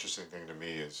was the interesting thing to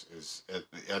me is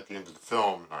at the end of the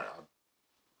film,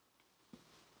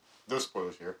 no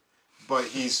spoilers here, but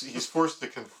he's forced to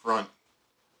confront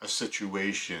a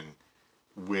situation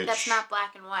which... That's not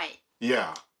black and white.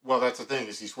 Yeah. Well, that's the thing,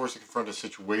 is he's forced to confront a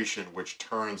situation which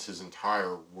turns his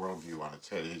entire worldview on its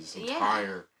head, his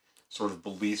entire sort of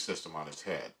belief system on its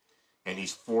head. And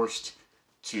he's forced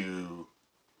to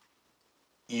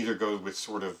either go with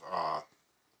sort of,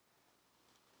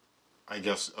 I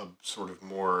guess, a sort of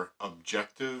more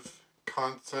objective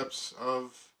concepts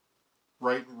of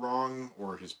right and wrong,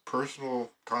 or his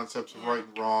personal concepts of right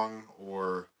and wrong,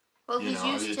 or... Well,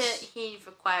 he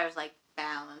requires, like,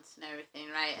 balance and everything,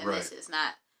 right? And this is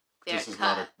not clear cut. This is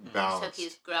not a balance. So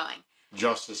he's growing.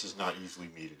 Justice is not easily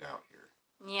meted out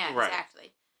here. Yeah,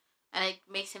 exactly. And it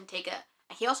makes him take a...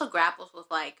 He also grapples with,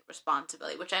 like,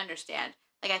 responsibility, which I understand.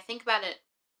 Like, I think about it,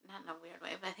 not in a weird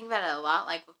way, but I think about it a lot,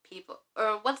 like, with people...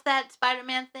 Or what's that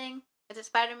Spider-Man thing? Is it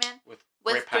Spider-Man? With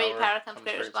great power comes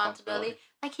great responsibility.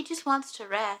 Like, he just wants to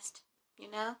rest,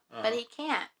 you know? But he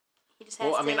can't. He just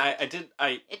has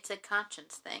to... It's a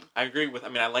conscience thing. I agree with... I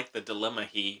mean, I like the dilemma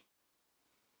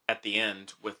at the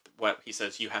end, with what he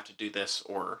says, you have to do this,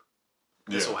 or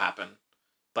this will happen.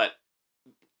 But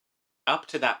up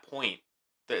to that point,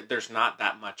 there's not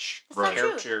that much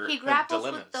character he grapples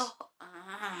dilemmas. With the...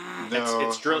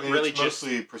 It's really it's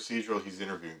mostly procedural. He's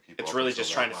interviewing people. It's really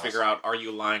just trying to figure out, are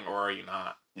you lying or are you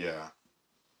not? Yeah.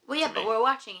 Well, yeah, but we're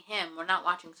watching him. We're not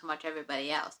watching so much everybody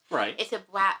else. Right. It's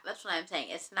that's what I'm saying.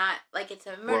 It's not, like, it's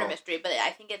a murder mystery, but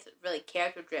I think it's really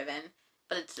character-driven.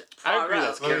 But it's Poirot. I agree,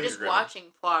 that's You're just watching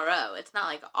Poirot. It's not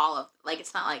like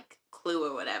it's not like Clue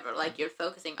or whatever. Like, you're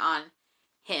focusing on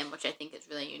him, which I think is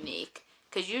really unique.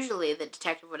 Because usually the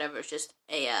detective or whatever is just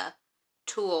a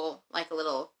tool, like a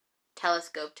little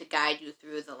telescope to guide you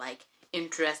through the, like,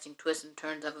 interesting twists and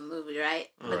turns of a movie, right?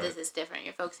 But this is different.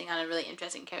 You're focusing on a really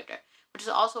interesting character. Which is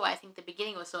also why I think the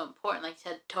beginning was so important. Like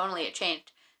you said, tonally it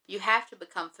changed. You have to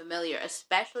become familiar,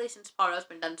 especially since Poirot's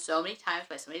been done so many times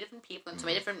by so many different people in so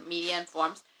many different media and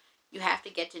forms. You have to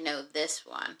get to know this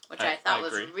one, which I thought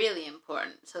was really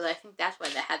important. So I think that's why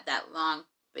they had that long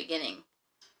beginning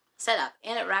setup.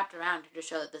 And it wrapped around to just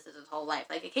show that this is his whole life.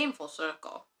 Like, it came full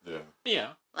circle. Yeah.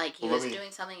 Yeah. Like, he was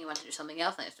doing something, he wanted to do something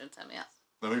else, and he was doing something else.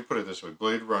 Let me put it this way.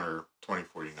 Blade Runner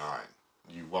 2049.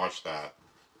 You watch that,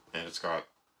 and it's got...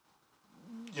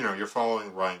 You know, you're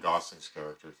following Ryan Gosling's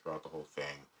character throughout the whole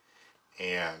thing.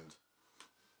 And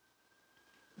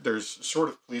there's sort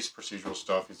of police procedural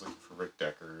stuff. He's looking for Rick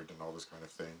Deckard and all this kind of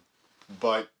thing.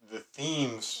 But the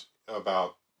themes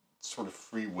about sort of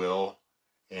free will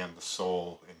and the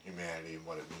soul and humanity and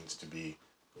what it means to be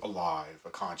alive, a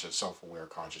conscious, self-aware,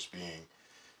 conscious being,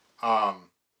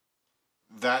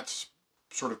 that's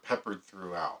sort of peppered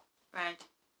throughout. Right.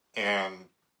 And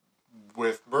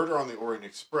with Murder on the Orient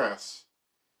Express...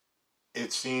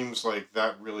 It seems like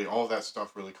that really, all that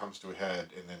stuff really comes to a head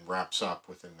and then wraps up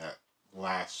within that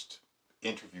last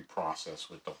interview process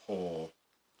with the whole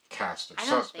cast of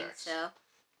suspects. I don't think so.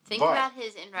 Think about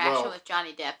his interaction with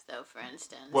Johnny Depp, though, for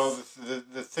instance. Well,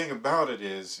 the thing about it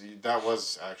is, that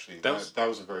was actually, that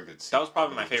was a very good scene. That was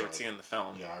probably my favorite scene in the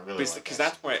film. Yeah, I really liked that. Because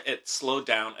that's where it slowed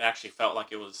down. It actually felt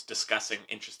like it was discussing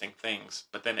interesting things.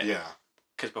 But then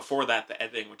because before that, the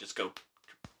editing would just go...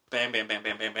 bam, bam, bam,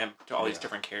 bam, bam, bam, to all these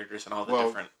different characters and all the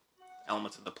different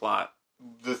elements of the plot.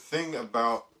 The thing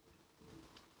about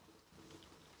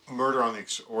Murder on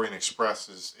the Orient Express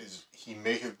is he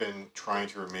may have been trying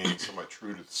to remain somewhat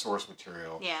true to the source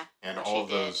material. Yeah. And all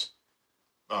those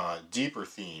deeper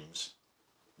themes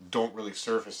don't really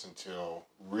surface until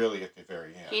really at the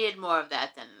very end. He did more of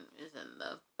that than is in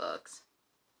the books.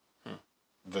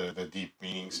 The deep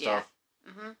meaning stuff?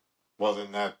 Yeah. Mm-hmm. Well,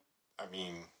 then that, I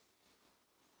mean...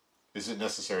 Is it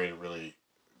necessary to really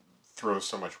throw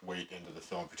so much weight into the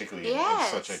film, particularly in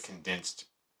such a condensed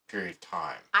period of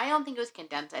time? I don't think it was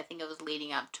condensed. I think it was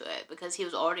leading up to it, because he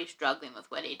was already struggling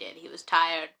with what he did. He was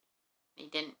tired. He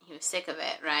was sick of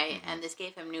it, right? Mm-hmm. And this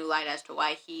gave him new light as to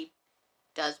why he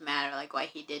does matter, like why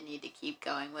he did need to keep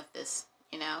going with this,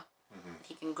 you know? Mm-hmm.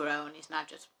 He can grow and he's not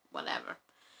just whatever.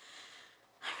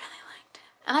 I really liked it.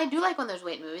 And I do like when there's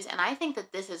weight in movies, and I think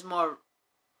that this is more...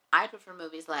 I prefer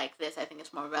movies like this. I think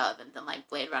it's more relevant than, like,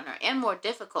 Blade Runner, and more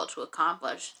difficult to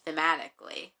accomplish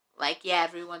thematically. Like, yeah,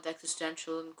 everyone's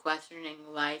existential and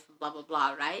questioning life and blah, blah,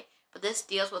 blah, right? But this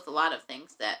deals with a lot of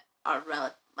things that are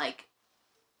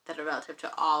relative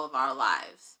to all of our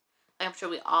lives. Like, I'm sure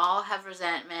we all have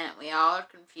resentment. We all are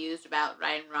confused about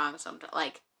right and wrong. Sometimes,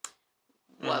 like,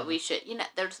 what we should, you know,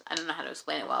 I don't know how to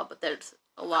explain it well, but there's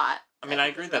a lot. I mean, I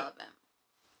agree that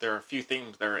there are a few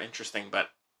themes that are interesting, but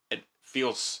it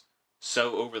feels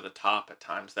so over the top at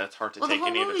times that it's hard to take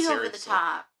any of it seriously. Well, the whole movie's over the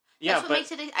top. Yeah, that's what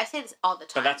makes it... I say this all the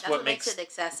time. That's what makes it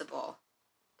accessible.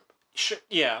 Sure,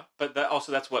 yeah, but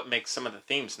that's what makes some of the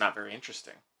themes not very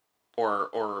interesting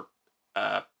or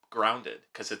grounded,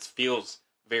 because it feels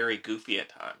very goofy at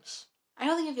times. I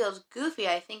don't think it feels goofy.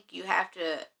 I think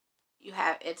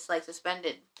it's like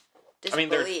suspended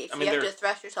disbelief. You have to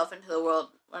thrust yourself into the world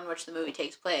in which the movie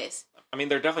takes place. I mean,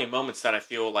 there are definitely moments that I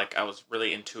feel like I was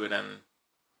really into it and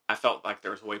I felt like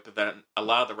there was a weight, but then a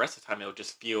lot of the rest of the time it would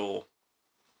just feel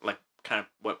like kind of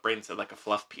what Braden said, like a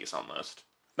fluff piece almost.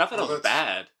 Not that it was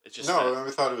bad. It's just I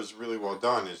thought it was really well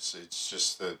done. It's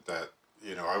just that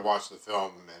I watched the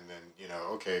film and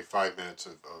then 5 minutes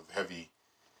of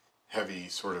heavy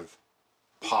sort of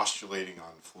postulating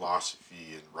on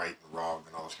philosophy and right and wrong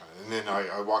and all this kind of, and then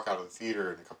I walk out of the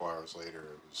theater and a couple hours later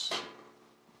it was,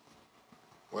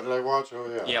 what did I watch? Oh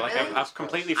yeah. Yeah, like really? I've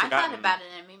completely forgotten. I thought about it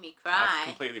and it made me cry. I've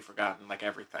completely forgotten like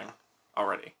everything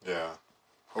already. Yeah.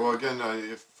 Well, again,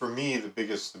 for me, the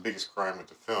biggest crime with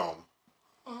the film,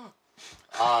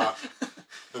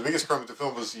 the biggest crime with the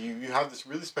film was you have this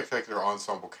really spectacular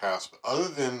ensemble cast, but other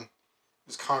than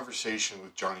this conversation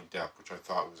with Johnny Depp, which I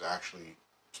thought was actually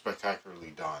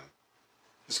spectacularly done,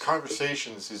 his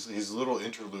conversations, his little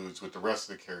interludes with the rest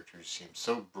of the characters seemed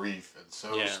so brief and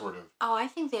so sort of... Oh, I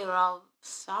think they were all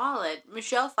solid.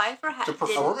 Michelle Pfeiffer had... The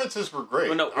performances were great.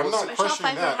 Well, no, I'm not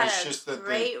questioning that. It's just that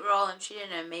great role, and she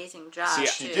did an amazing job. See,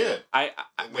 she did.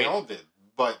 They all did.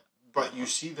 But you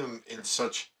see them in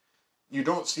such... You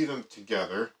don't see them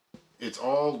together. It's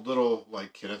all little,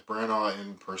 like Kenneth Branagh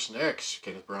in Person X,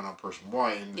 Kenneth Branagh in Person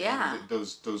Y, and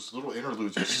those little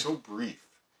interludes are so brief.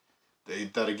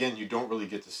 That again, you don't really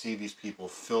get to see these people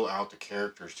fill out the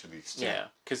characters to the extent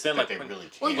because then that they really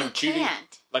can. Well, when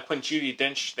Judi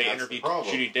Dench, they interviewed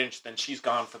Judi Dench, then she's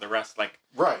gone for the rest. Like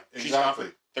she's gone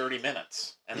for 30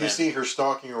 minutes, and you see her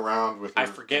stalking around with. I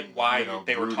forget why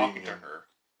they were talking to her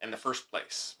in the first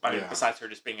place. Besides her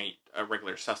just being a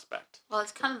regular suspect. Well,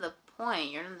 it's kind of the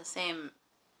point. You're in the same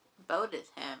boat as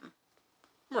him,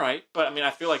 right? But I mean, I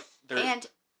feel like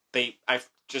they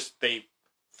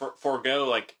forego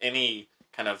like any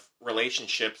kind of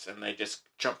relationships and they just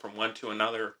jump from one to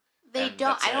another. They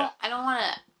don't. I don't want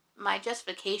to. My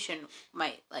justification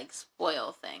might like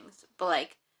spoil things, but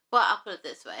like, well, I'll put it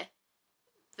this way: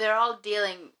 they're all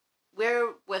dealing.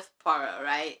 We're with Poirot,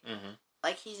 right? Mm-hmm.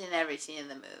 Like he's in every scene in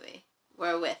the movie.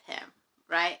 We're with him,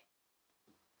 right?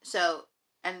 So,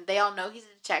 and they all know he's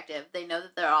a detective. They know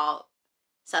that they're all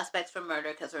suspects for murder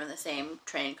because they're in the same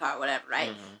train car, whatever, right?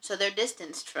 Mm-hmm. So they're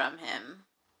distanced from him.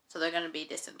 So they're going to be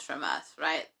distant from us,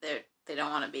 right? They don't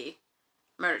want to be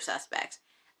murder suspects.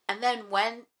 And then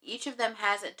when each of them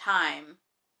has a time,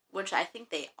 which I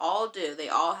think they all do, they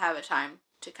all have a time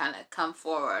to kind of come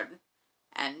forward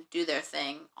and do their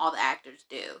thing. All the actors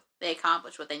do. They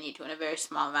accomplish what they need to in a very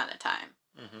small amount of time.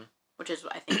 Mm-hmm. Which is,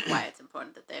 I think, why it's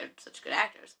important that they're such good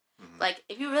actors. Mm-hmm. Like,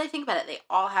 if you really think about it, they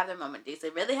all have their moment. Daisy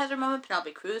Ridley has her moment.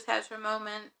 Penelope Cruz has her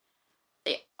moment.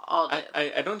 They all do.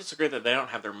 I don't disagree that they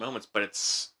don't have their moments, but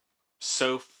it's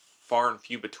so far and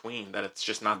few between that it's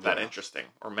just not that interesting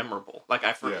or memorable. Like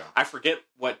I forget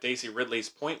what Daisy Ridley's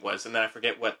point was, and then I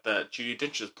forget what the Judi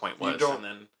Dench's point was, and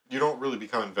then you don't really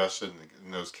become invested in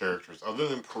those characters, other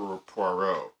than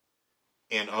Poirot,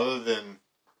 and other than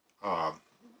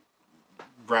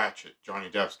Ratchet, Johnny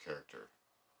Depp's character.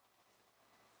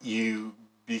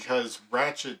 Because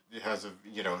Ratchet has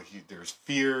there's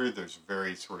fear, there's a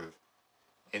very sort of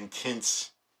intense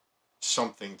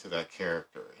something to that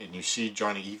character, and you see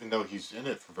Johnny, even though he's in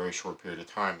it for a very short period of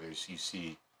time, you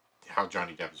see how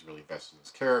Johnny Depp is really invested in his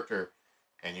character,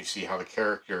 and you see how the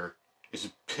character is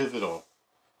pivotal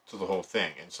to the whole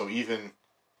thing. And so even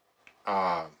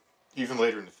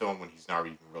later in the film, when he's not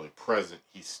even really present,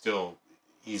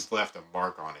 he's left a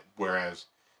mark on it. Whereas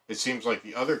it seems like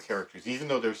the other characters, even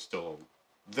though they're still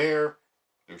there,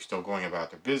 they're still going about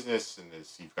their business, and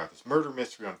you've got this murder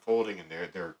mystery unfolding, and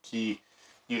they're key.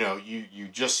 You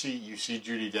see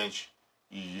Judi Dench,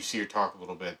 you see her talk a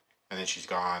little bit, and then she's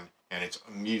gone, and it's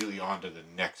immediately on to the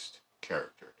next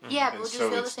character. Yeah, but would you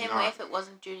feel the same way if it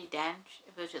wasn't Judi Dench?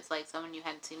 If it was just like someone you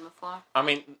hadn't seen before? I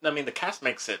mean, the cast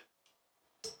makes it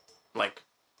like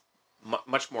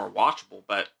much more watchable,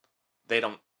 but they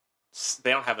don't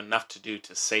have enough to do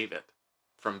to save it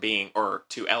from being, or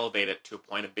to elevate it to a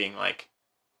point of being like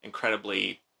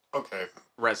incredibly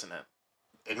resonant.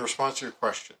 In response to your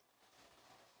question,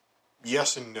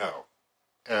 yes and no.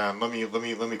 Let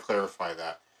me clarify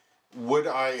that. Would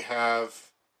I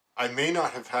may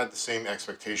not have had the same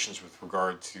expectations with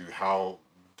regard to how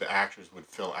the actors would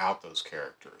fill out those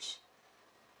characters.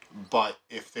 But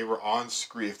if they were on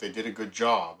screen, if they did a good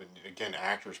job, and again,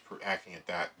 actors acting at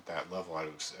that level, I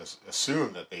would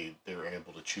assume that they were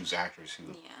able to choose actors who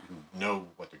know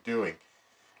what they're doing.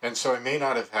 And so I may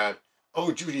not have had,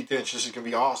 Judi Dench, this is going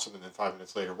to be awesome, and then 5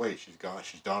 minutes later, wait, she's gone,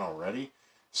 she's done already.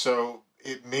 So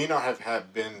it may not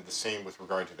have been the same with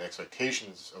regard to the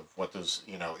expectations of what those,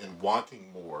 in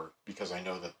wanting more, because I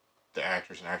know that the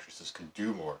actors and actresses could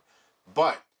do more.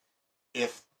 But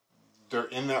if they're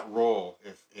in that role,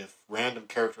 if random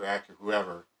character actor,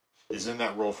 whoever, is in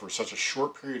that role for such a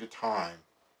short period of time,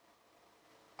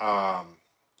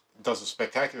 does a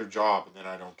spectacular job, and then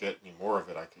I don't get any more of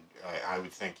it, I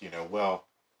would think, well,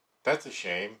 that's a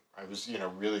shame. I was,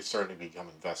 really starting to become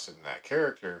invested in that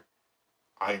character.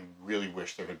 I really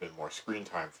wish there had been more screen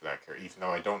time for that character, even though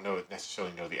I don't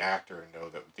necessarily know the actor and know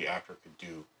that the actor could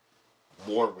do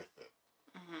more with it.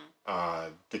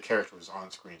 Mm-hmm. The character was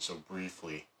on screen so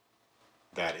briefly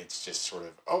that it's just sort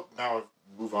of, now I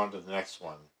move on to the next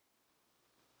one.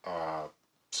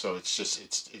 So it's just,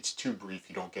 it's too brief,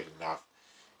 you don't get enough.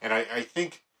 And I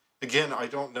think, again, I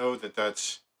don't know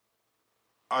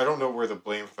I don't know where the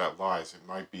blame for that lies. It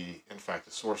might be, in fact,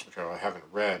 the source material. I haven't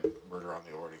read Murder on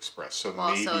the Orient Express, so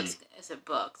maybe... so it's a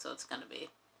book, so it's going to be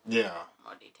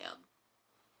more detailed,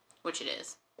 which it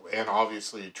is. And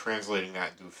obviously, translating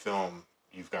that into a film,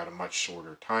 you've got a much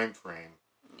shorter time frame.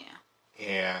 Yeah.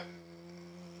 And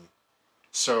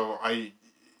so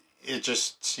it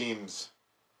just seems...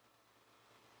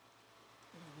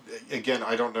 Again,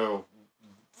 I don't know...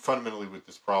 Fundamentally, with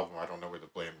this problem, I don't know where the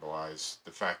blame lies.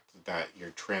 The fact that you're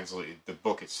translating the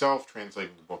book itself,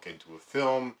 translating the book into a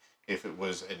film, if it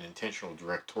was an intentional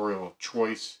directorial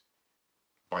choice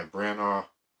by Branagh,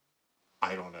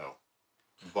 I don't know.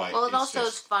 But it also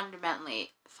is fundamentally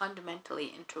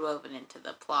interwoven into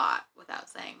the plot without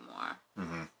saying more.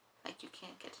 Mm-hmm. Like, you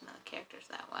can't get to know the characters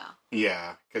that well.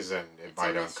 Yeah, because then it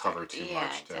might uncover too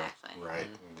much. Exactly. Right?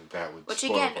 Mm-hmm. And that would Which,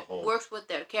 spoil again, the whole... works with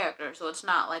their character, so it's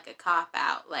not like a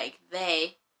cop-out. Like,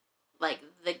 the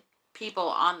people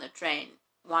on the train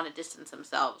want to distance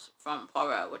themselves from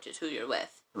Poirot, which is who you're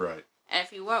with. Right. And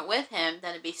if you weren't with him,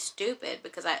 then it'd be stupid,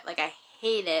 because I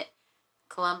hate it,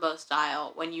 Columbo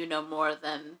style, when you know more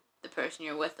than the person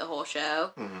you're with the whole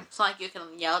show. Mm-hmm. It's not like you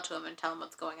can yell to him and tell him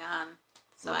what's going on.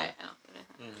 So I don't get it.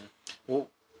 Mm-hmm. Well,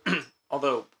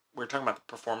 although we're talking about the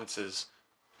performances,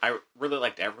 I really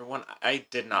liked everyone. I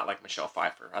did not like Michelle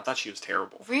Pfeiffer. I thought she was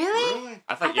terrible. Really?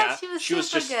 I thought she was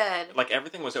super good. Like,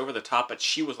 everything was over the top, but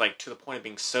she was like to the point of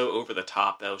being so over the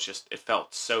top that it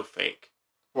felt so fake.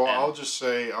 Well, I'll just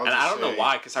say, I don't know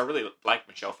why, because I really like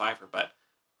Michelle Pfeiffer, but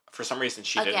for some reason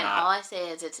she did not. Again, all I say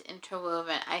is it's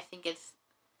interwoven. I think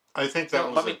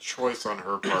that was a choice on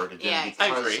her part again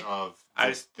because of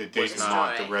the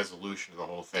denouement, the resolution of the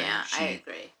whole thing. Yeah, I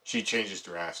agree. She changes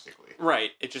drastically.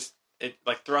 Right. It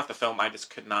like throughout the film, I just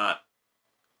could not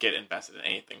get invested in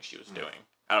anything she was doing.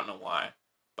 I don't know why,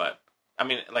 but I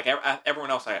mean, like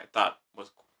everyone else, I thought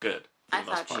was good. I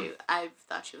thought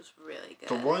she was really good.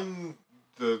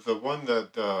 The one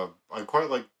that I quite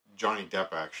like. Johnny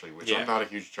Depp, actually, which I'm not a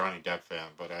huge Johnny Depp fan,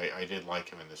 but I did like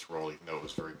him in this role, even though it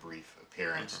was a very brief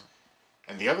appearance.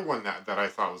 Mm-hmm. And the other one that I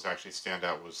thought was actually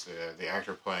standout was the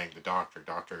actor playing the doctor,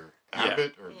 Dr.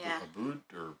 Abbott, or Abood,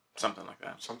 or something like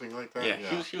that. Something like that.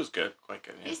 Yeah. He was good, quite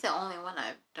good. Yeah. He's the only one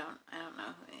I don't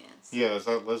know who he is. Yeah, is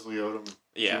that Leslie Odom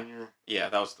Jr.? Yeah,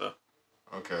 that was the.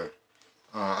 Okay,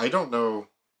 I don't know.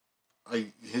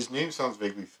 His name sounds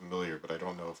vaguely familiar, but I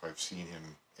don't know if I've seen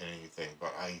him in anything.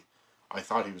 But I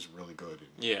thought he was really good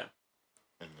in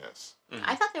this. Mm-hmm.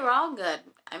 I thought they were all good.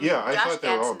 I mean, I thought they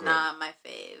were all good. Not my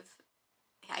fave.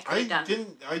 I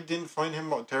didn't find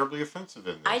him terribly offensive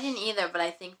in this. I didn't either, but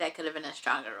I think that could have been a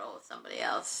stronger role with somebody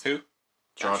else. Who?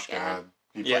 Josh Gad.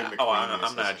 I'm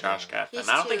not a Josh Gad fan.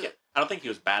 I don't think he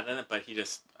was bad in it, but he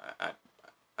just I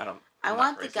don't. I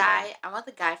want the guy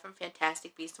from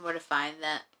Fantastic Beasts and Where to Find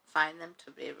Them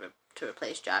to be able to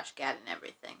replace Josh Gad in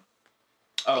everything.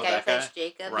 Oh, the guy who plays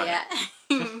Jacob, right.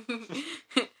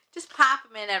 Yeah. Just pop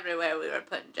him in everywhere we were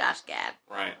putting Josh Gad.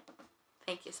 Right.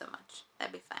 Thank you so much.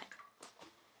 That'd be fine.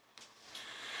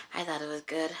 I thought it was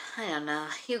good. I don't know.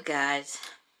 You guys.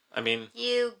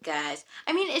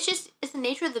 It's the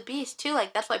nature of the beast, too.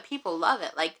 Like, that's why people love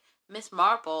it. Like, Miss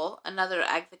Marple, another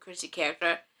Agatha Christie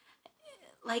character,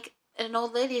 like, an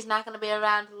old lady is not going to be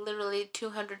around literally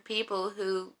 200 people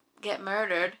who get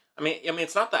murdered. I mean,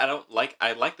 it's not that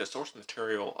I like the source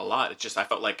material a lot. It's just I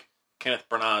felt like Kenneth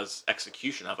Branagh's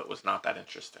execution of it was not that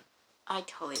interesting. I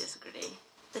totally disagree.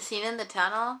 The scene in the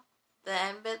tunnel, the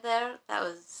end bit there, that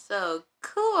was so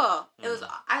cool. It was.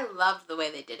 I loved the way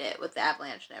they did it with the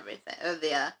avalanche and everything, or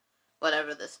the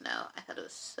the snow. I thought it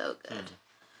was so good.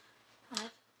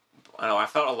 I know. I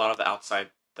felt a lot of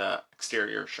the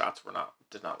exterior shots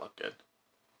did not look good,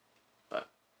 but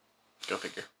go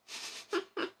figure.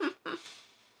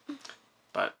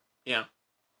 But yeah,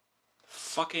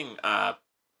 fucking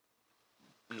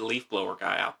leaf blower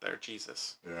guy out there.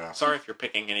 Jesus. Yeah. Sorry if you're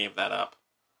picking any of that up,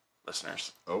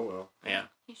 listeners. Oh, well. Yeah.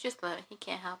 He's just little. He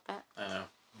can't help it. I know.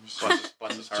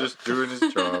 Bless his heart. Just doing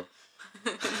his job.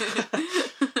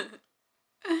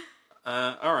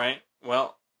 All right.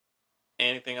 Well,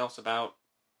 anything else about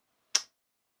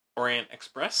Orient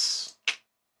Express?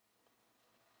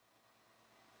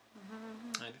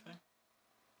 Anything?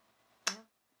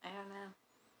 I don't know.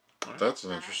 That's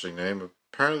an interesting name.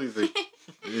 Apparently,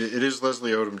 it is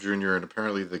Leslie Odom Jr., and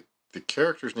apparently the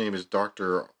character's name is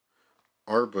Dr.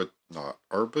 Arbuthnot.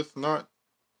 Arbuthnot?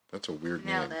 That's a weird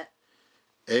name. Nailed it.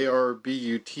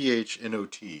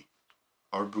 Arbuthnot.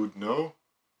 Arbuthnot?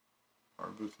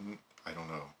 Arbuthnot? I don't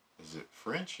know. Is it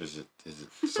French? Is it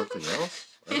something else?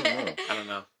 I don't know. I don't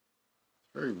know. It's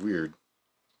very weird.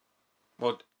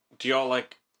 Well, do y'all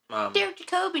like... Derek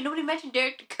Jacobi. Nobody mentioned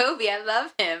Derek Jacobi. I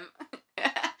love him.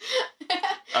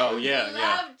 Oh, yeah, I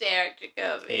love Derek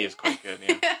Jacobi. He is quite good,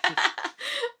 yeah.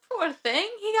 Poor thing.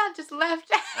 He got just left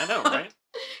out. I know, right?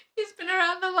 He's been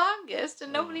around the longest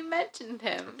and nobody mentioned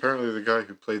him. Apparently, the guy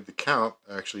who played the Count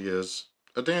actually is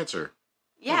a dancer.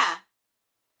 Yeah.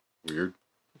 Weird.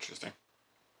 Interesting.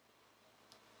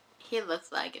 He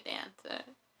looks like a dancer.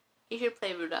 He should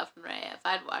play Rudolph and Raya. If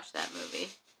I'd watch that movie.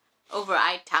 Over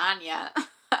I, Tanya.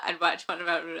 I'd watch one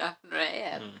about Rudolph and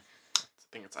Raya. I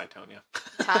think it's Itonia.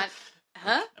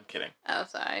 Huh? I'm kidding. Oh,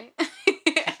 sorry.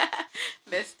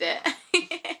 Missed it.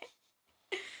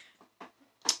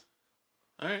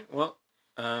 All right. Well,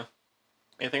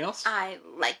 anything else? I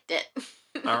liked it.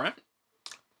 All right.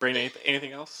 Brady,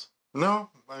 anything else? No,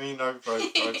 I mean I've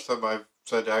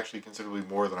said actually considerably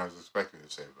more than I was expecting to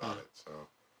say about it. So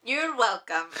You're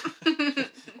welcome.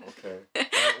 okay. All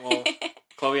right, well,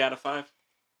 Chloe out of 5.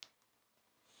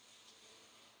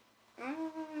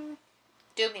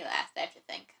 Do me last, I have to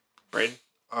think. Braden?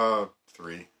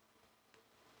 3.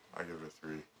 I give it a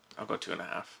 3. I'll go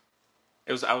 2.5.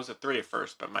 I was at 3 at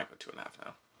first, but might go 2.5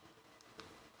 now.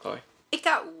 Chloe? It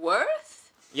got worse?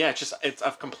 Yeah,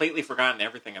 I've completely forgotten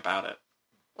everything about it.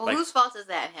 Well, Like- whose fault is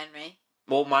that, Henry?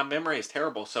 Well, my memory is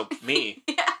terrible, so me.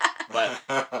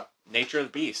 But nature of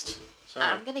the beast. Sorry.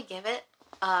 I'm gonna give it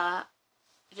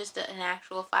just an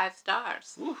actual 5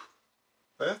 stars. Ooh.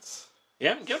 That's You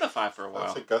haven't given a 5 for a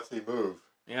while. a gutsy move.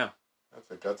 Yeah. That's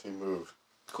a gutsy move.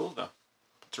 Cool, though.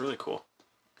 It's really cool.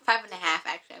 5.5,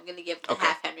 actually. I'm gonna give the Okay.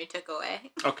 half Henry took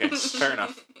away. Okay, fair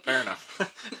enough. Fair enough.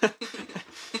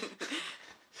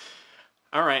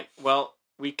 All right. Well,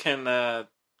 we can,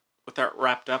 with that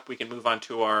wrapped up, we can move on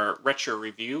to our retro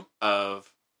review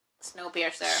of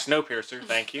Snowpiercer. Snowpiercer.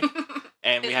 Thank you.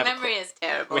 And His we have memory is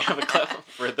terrible. we have a clip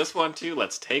for this one too.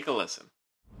 Let's take a listen.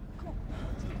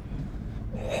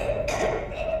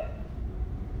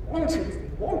 1, 2, 3,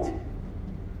 1, 2.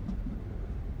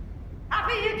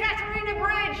 Happy Ekaterina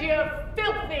Bridge, you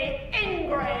filthy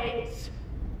ingrates!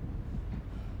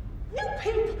 You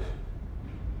people,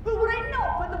 who were it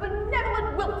not for the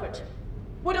benevolent Wilfred,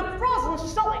 would have frozen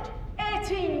solid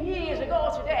 18 years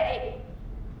ago today.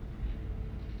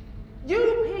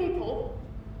 You people,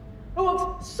 who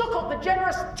have suckled the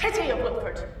generous titty of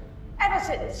Wilfred ever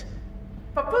since,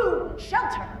 for food and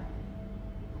shelter.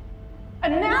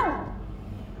 And now,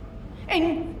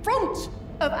 in front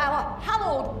of our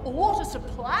hallowed water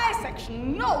supply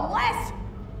section, no less,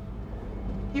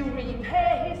 you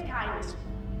repay his kindness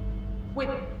with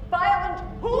violent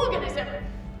hooliganism.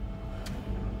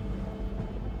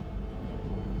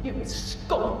 You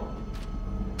scum.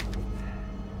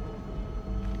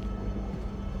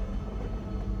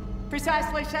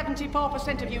 Precisely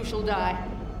 74% of you shall die.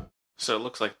 So it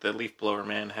looks like the leaf blower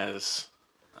man has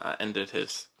ended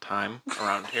his time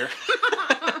around here.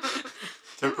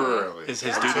 Temporarily. His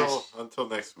until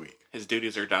next week. His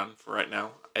duties are done for right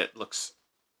now. It looks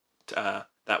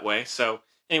that way. So,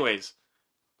 anyways,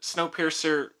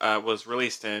 Snowpiercer was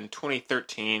released in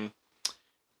 2013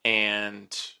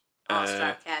 and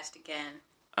All-star cast again.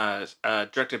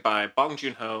 directed by Bong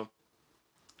Joon-ho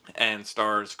and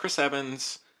stars Chris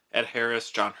Evans, Ed Harris,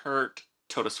 John Hurt,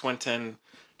 Tilda Swinton,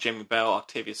 Jamie Bell,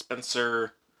 Octavia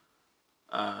Spencer,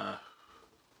 Song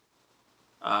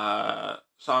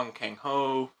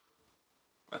Kang-ho.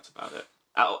 That's about it.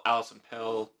 Alison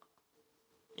Pill.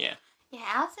 Yeah, Yeah,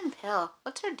 Alison Pill.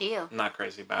 What's her deal? I'm not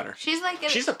crazy about her. She's like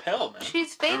She's a pill, man.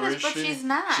 She's famous, is but she? she's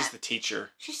not. She's the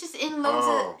teacher. She's just in loads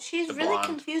Oh, of. She's the really blonde.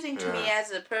 confusing to me Yeah.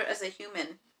 as a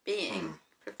human being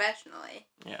professionally.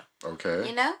 Yeah. Okay.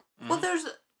 You know. Well, there's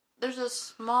a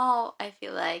small, I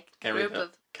feel like, Can group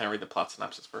of. I read the plot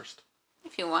synopsis first?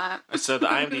 If you want. So the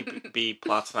IMDb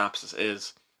plot synopsis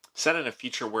is set in a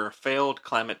future where a failed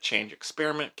climate change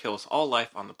experiment kills all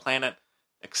life on the planet,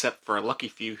 except for a lucky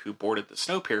few who boarded the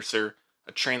Snowpiercer.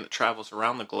 a train that travels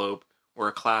around the globe where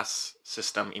a class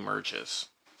system emerges.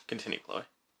 Continue, Chloe.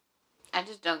 I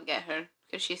just don't get her,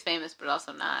 because she's famous, but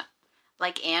also not.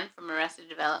 Like Anne from Arrested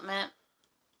Development.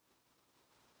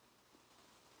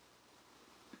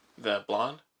 The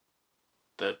blonde?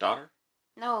 The daughter?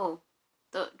 No.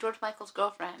 The George Michael's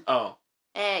girlfriend. Oh.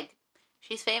 Egg.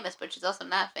 She's famous, but she's also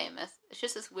not famous. It's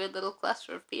just this weird little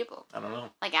cluster of people. I don't know.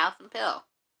 Like Alison Pill.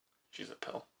 She's a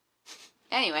pill.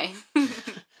 Anyway.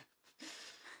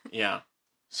 Yeah.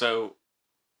 So,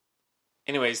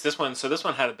 anyways, this one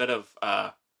had a bit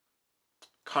of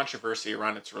controversy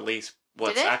around its release.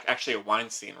 Well, it's actually a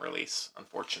Weinstein release,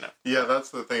 unfortunate. Yeah, that's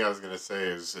the thing I was going to say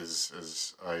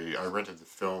is I rented the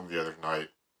film the other night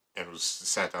and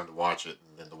sat down to watch it,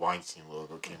 and then the Weinstein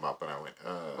logo came up, and I went,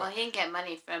 Well, he didn't get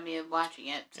money from you watching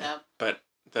it, so... Yeah, but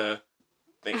the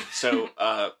thing... So,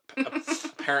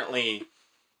 apparently,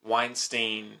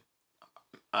 Weinstein,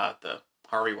 the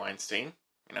Harvey Weinstein,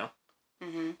 you know?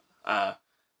 Mm-hmm.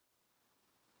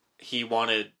 He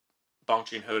wanted Bong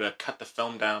Joon-ho to cut the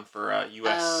film down for a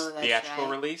U.S. theatrical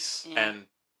release, and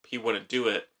he wouldn't do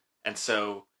it, and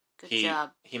so he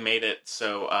made it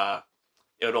so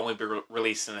it would only be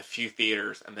released in a few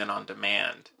theaters and then on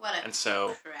demand. What a and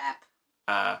so,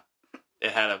 crap.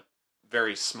 It had a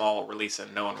very small release,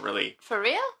 and no one really... For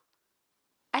real?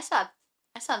 I saw it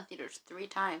in theaters 3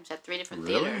 times at 3 different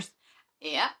theaters.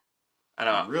 Yeah. I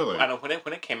know. Really? I know. When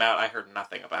it came out, I heard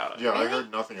nothing about it. Yeah, really? I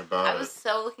heard nothing about it. I was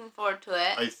so looking forward to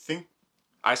it. I think...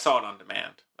 I saw it on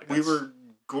demand. We were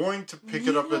going to pick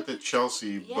it up at the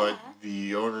Chelsea, but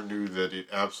the owner knew that it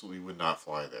absolutely would not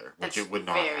fly there. Which it would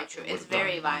not. Very true. It's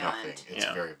very violent. Nothing. It's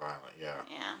very violent, yeah.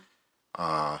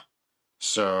 Yeah.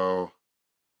 So...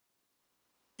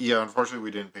 Yeah, unfortunately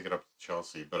we didn't pick it up at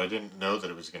Chelsea, but I didn't know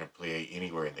that it was going to play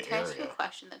anywhere in the area. Can I ask you a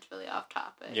question that's really off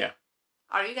topic? Yeah.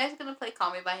 Are you guys going to play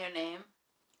Call Me By Your Name?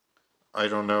 I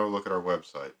don't know. Look at our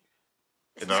website.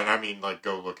 I mean, like,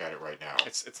 go look at it right now.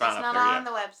 It's not up not there on yet.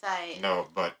 the website. No,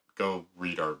 but go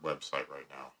read our website right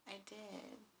now. I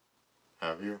did.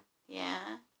 Have you?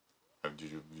 Yeah.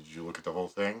 Did you look at the whole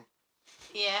thing?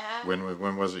 Yeah.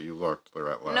 When was it you looked at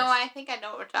last? No, I think I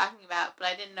know what we're talking about, but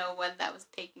I didn't know when that was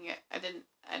taking it. I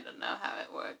don't know how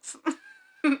it works.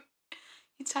 You're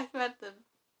talking about the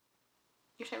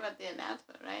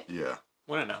announcement, right? Yeah.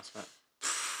 What announcement?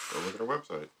 Go look at our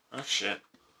website. Oh, shit.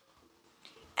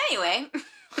 Anyway.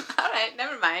 Alright,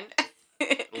 never mind.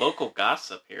 Local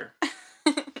gossip here.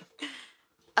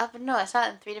 But no, I saw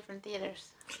it in 3 different theaters.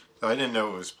 I didn't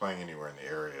know it was playing anywhere in the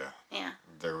area. Yeah.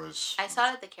 I saw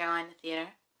it at the Carolina Theater.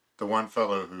 The one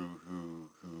fellow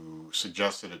who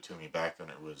suggested it to me back when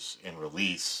it was in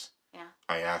release. Yeah.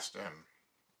 I asked him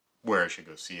where I should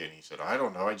go see it, and he said, "I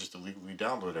don't know. I just illegally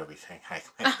download everything." I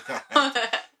went,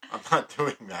 I'm not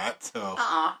doing that. So. No,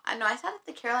 I saw it at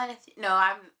the Carolina. No,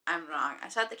 I'm wrong. I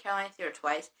saw it at the Carolina Theater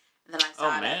twice, and then I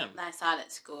saw it. Man. And then I saw it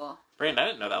at school. Brandon, I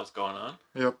didn't know that was going on.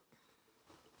 Yep.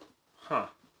 Huh.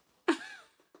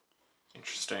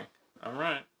 Interesting. All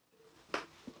right.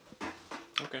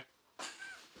 Okay.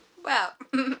 Well.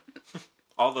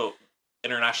 All the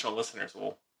international listeners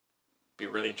will be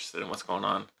really interested in what's going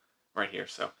on right here.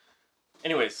 So,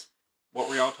 anyways, what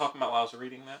were y'all talking about while I was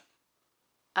reading that?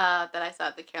 That I saw it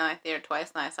at the Carolina Theater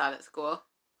twice, and I saw it at school.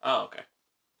 Oh, okay.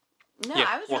 No, yeah,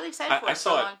 I was really excited for it for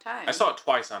a long time. I saw it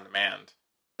twice on demand,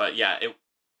 but yeah,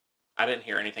 I didn't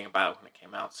hear anything about it when it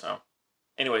came out. So,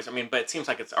 anyways, I mean, but it seems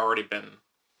like it's already been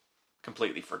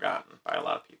completely forgotten by a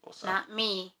lot of people. So. Not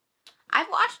me. I've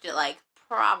watched it like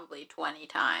probably 20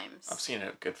 times. I've seen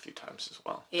it a good few times as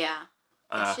well. Yeah.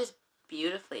 It's just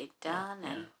beautifully done.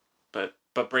 Yeah. And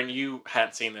But Bryn, you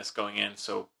hadn't seen this going in,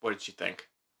 so what did you think?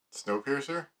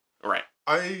 Snowpiercer? Right.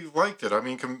 I liked it. I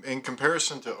mean, in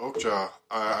comparison to Okja,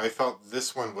 I felt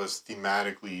this one was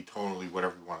thematically, tonally,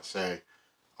 whatever you want to say,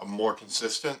 more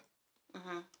consistent.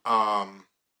 Mm-hmm.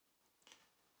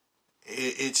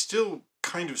 It's still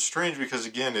kind of strange because,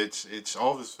 again, it's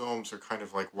all these films are kind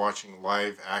of like watching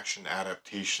live action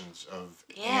adaptations of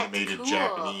animated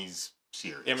Japanese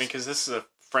series. Yeah, I mean, because this is a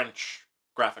French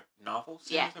graphic novel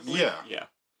series, I believe? Yeah.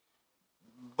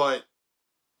 But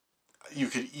you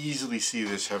could easily see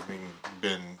this having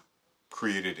been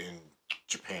created in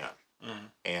Japan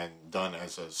and done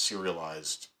as a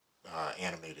serialized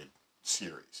animated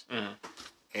series. Mm-hmm.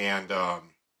 And,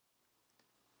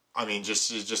 I mean,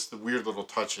 just the weird little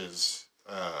touches,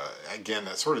 again,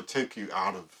 that sort of take you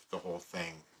out of the whole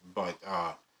thing. But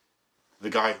the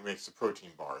guy who makes the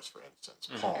protein bars, for instance,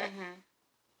 Paul,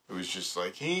 it was just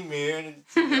like, hey, man,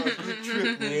 it's a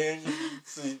trip, man.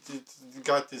 It's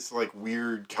got this, like,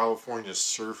 weird California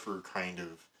surfer kind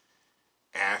of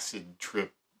acid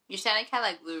trip. You sounded kind of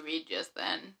like Lou Reed just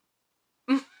then.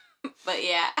 But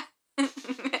yeah.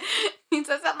 He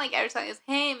says something like every song is,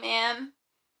 "Hey, man."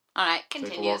 Alright, Take a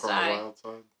continue, walk on the sorry. wild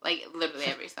side. Like, literally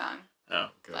every song. Oh.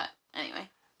 Okay. But, anyway.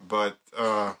 But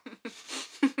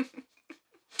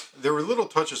there were little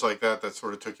touches like that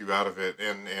sort of took you out of it.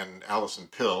 And Alison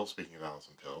Pill, speaking of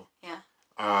Alison Pill,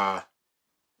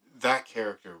 that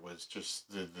character was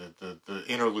just the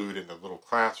interlude in the little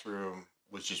classroom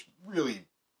was just really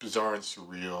bizarre and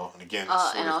surreal. And again, it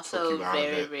sort of took you out of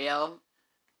it. Very real.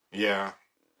 Yeah,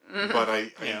 but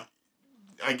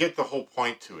I get the whole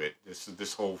point to it.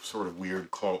 This whole sort of weird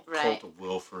cult of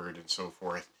Wilford and so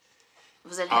forth.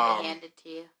 Was it heavy-handed to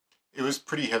you? It was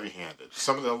pretty heavy-handed.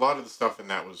 A lot of the stuff in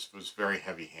that was very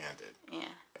heavy-handed. Yeah.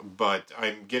 But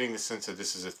I'm getting the sense that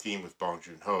this is a theme with Bong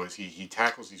Joon-ho. Is he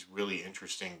tackles these really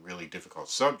interesting, really difficult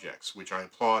subjects, which I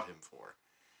applaud him for.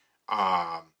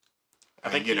 I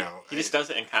think he just does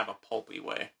it in kind of a pulpy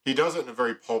way. He does it in a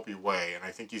very pulpy way, and I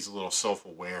think he's a little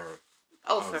self-aware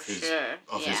of his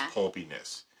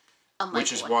pulpiness.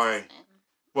 Which is why,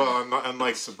 well,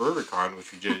 unlike Suburbicon,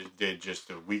 which we did just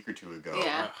a week or two ago,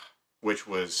 which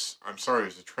was, I'm sorry, it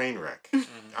was a train wreck.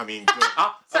 I mean,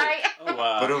 sorry.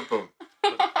 Boom.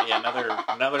 Yeah,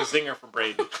 another zinger for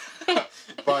Braden.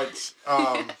 But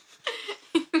I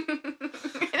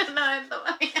don't know.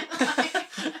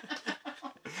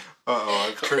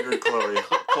 I've triggered Chloe.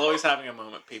 Chloe's having a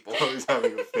moment, people. Chloe's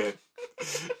having a fit.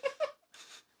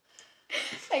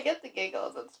 I get the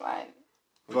giggles, it's fine.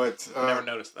 But I never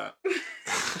noticed that.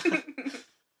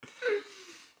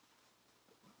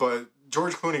 But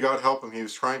George Clooney, God help him, he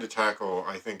was trying to tackle,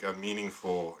 I think, a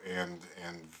meaningful and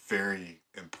very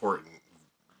important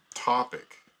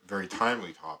topic, very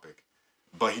timely topic,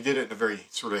 but he did it in a very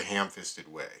sort of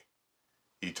ham-fisted way.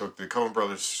 He took the Coen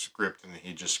Brothers script and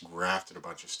he just grafted a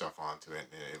bunch of stuff onto it.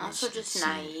 And it seemed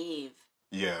naive.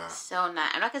 Yeah. So naive.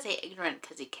 I'm not going to say ignorant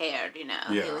because he cared, you know.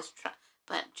 Yeah. He was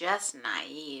but just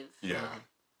naive. Yeah.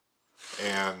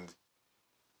 And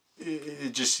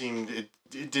it just seemed, it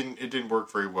didn't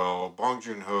work very well. Bong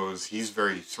Joon-ho's, he's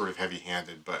very sort of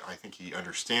heavy-handed, but I think he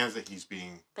understands that he's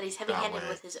being But he's heavy-handed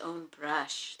with his own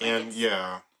brush. Like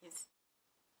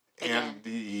and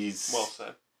he's... Well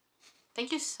said.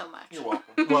 Thank you so much. You're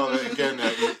welcome. Well, again,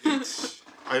 it's...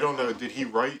 I don't know. Did he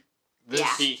write this?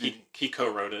 Yeah. He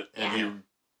co-wrote it. And he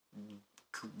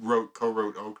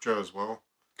co-wrote Okja as well?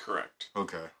 Correct.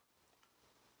 Okay.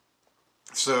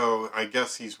 So, I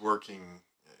guess he's working...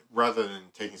 Rather than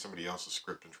taking somebody else's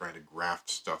script and trying to graft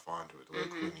stuff onto it the way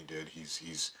Clooney did,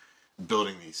 he's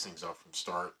building these things up from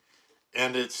start.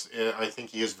 And I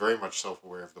think he is very much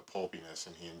self-aware of the pulpiness,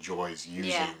 and he enjoys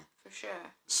using for sure.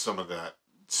 some of that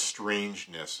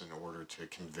strangeness in order to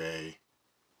convey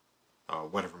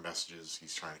whatever messages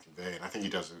he's trying to convey. And I think he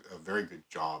does a very good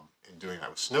job in doing that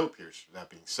with Snowpiercer. That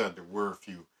being said, there were a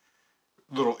few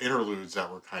little interludes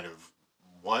that were kind of,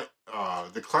 what?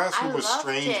 The classroom was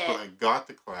strange, but I got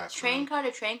the classroom. Train car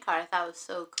to train car, I thought was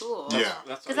so cool. Yeah.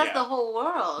 Because that's the whole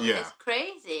world. Yeah. It's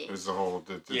crazy. It was the whole,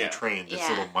 the train, this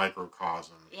little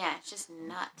microcosm. Yeah, it's just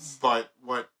nuts. But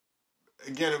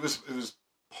again, it was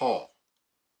Paul.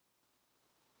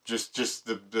 Just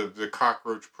the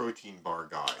cockroach protein bar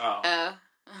guy. Oh.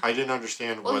 I didn't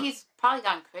understand what... Well, he's probably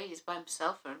gone crazy. He's by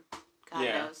himself for God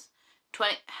knows.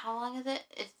 How long is it?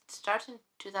 It starts in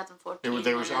 2014.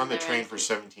 They were on the train for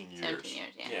 17 years. 17 years,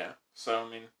 Yeah. So, I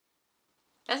mean...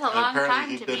 That's a long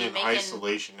time to be making Apparently he'd been in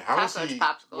isolation. How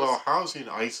is he in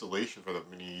isolation for that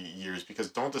many years?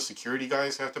 Because don't the security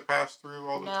guys have to pass through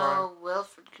all the time? No,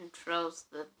 Wilford controls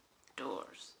the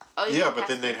doors. Oh, yeah, but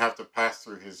then they'd have to pass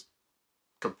through his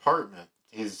compartment,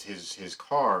 his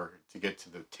car, to get to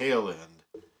the tail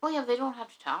end. Well, yeah, they don't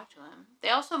have to talk to him. They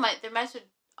also might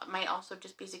also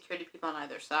just be security people on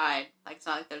either side. Like, it's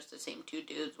not like there's the same two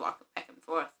dudes walking back and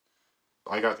forth.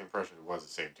 I got the impression it was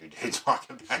the same two dudes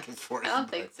walking back and forth. I don't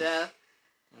think so.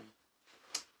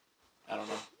 I don't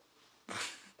know.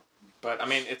 But, I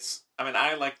mean,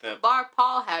 I like the... Bar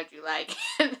Paul, how'd you like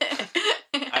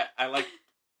it? I like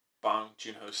Bong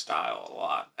Joon-ho's style a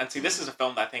lot. And see, this is a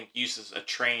film that I think uses a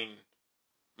train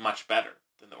much better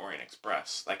than the Orient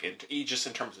Express. Like, just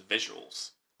in terms of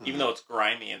visuals. Even though it's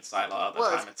grimy inside a lot of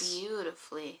the time. It's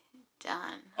beautifally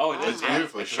done. Oh, it is. It's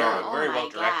beautifully shot. Very well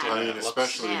directed. I mean,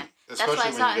 especially that's why I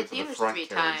saw when it you in get to the theaters front 3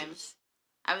 carriages.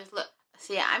 times.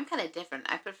 See, I'm kind of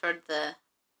different. I preferred the...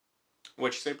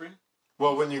 What'd you say, Breen?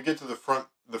 Well, when you get to the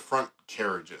front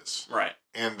carriages. Right.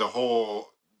 And the whole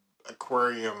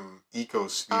aquarium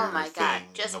ecosphere thing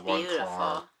just in the one beautiful.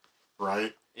 car.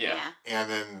 Right? Yeah. And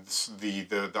then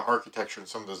the architecture and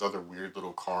some of those other weird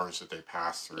little cars that they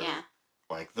pass through. Yeah.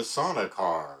 Like the sauna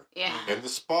car. Yeah. And the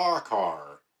spa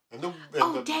car. And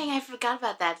the dang! I forgot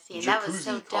about that scene. That was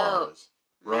so dope.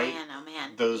 Right? Man, oh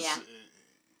man. Those,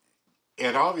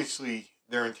 and obviously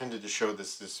they're intended to show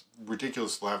this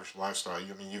ridiculous lavish lifestyle.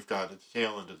 I mean, you've got at the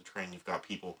tail end of the train, you've got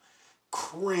people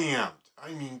crammed.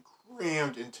 I mean,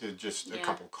 crammed into just a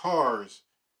couple cars,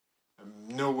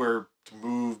 nowhere to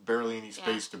move, barely any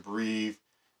space to breathe.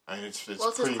 I mean, it's well,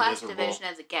 it's pretty as class miserable. division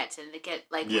as it gets, and it get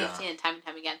like we've seen it time and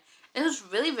time again. And it was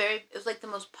really it was like the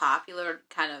most popular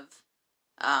kind of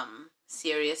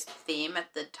serious theme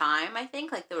at the time. I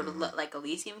think like there were like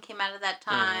Elysium came out of that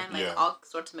time, like all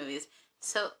sorts of movies.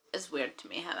 So it's weird to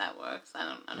me how that works. I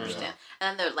don't understand. And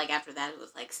then there, like after that, it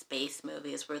was like space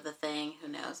movies were the thing. Who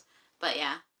knows? But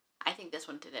yeah, I think this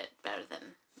one did it better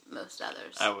than most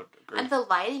others. I would agree. And the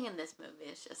lighting in this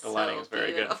movie is just lighting is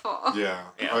very beautiful. good. Yeah.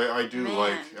 I do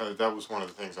like that was one of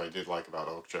the things I did like about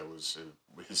Okja was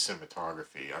his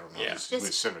cinematography. I don't know who his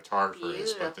cinematographer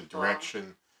is, but the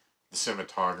direction, the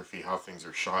cinematography, how things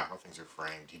are shot, how things are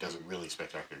framed. He does a really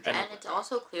spectacular job. And it's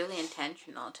also clearly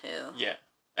intentional too. Yeah.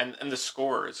 And the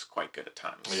score is quite good at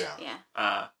times. Yeah.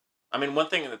 Yeah. I mean, one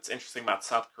thing that's interesting about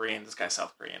South Korean, this guy's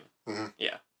South Korean. Mm-hmm.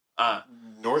 Yeah.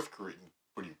 North Korean.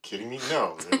 What are you kidding me?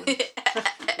 No.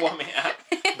 Well, I mean,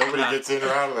 nobody gets in or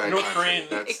out of that North country.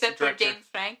 Korean, except for James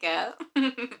Franco.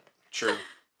 True.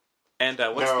 And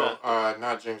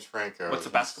not James Franco. What's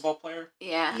the basketball player?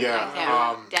 Yeah.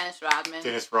 Dennis Rodman.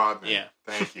 Dennis Rodman. Yeah.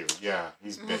 Thank you. Yeah,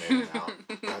 he's been in and out.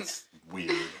 That's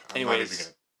weird. I'm not even going to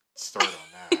start on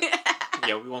that.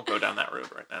 Yeah, we won't go down that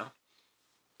road right now.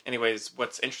 Anyways,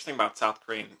 what's interesting about South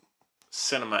Korean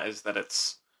cinema is that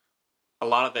a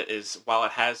lot of it is, while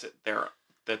it has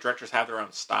the directors have their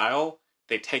own style,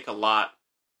 they take a lot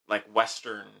like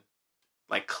Western,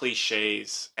 like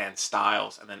cliches and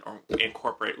styles, and then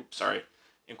incorporate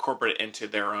it into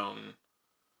their own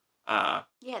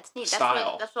it's neat.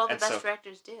 Style. That's what all the best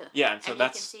directors do. Yeah, and so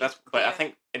that's but I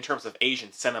think in terms of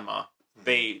Asian cinema,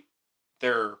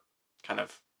 they're kind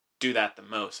of do that the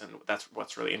most, and that's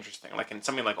what's really interesting. Like in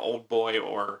something like Old Boy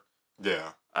or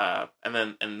and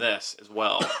then in this as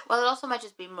well. Well, it also might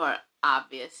just be more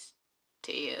obvious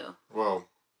to you. Well,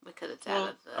 because it's out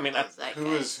of the. I mean,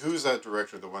 who's that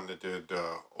director? The one that did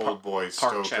Old Boy,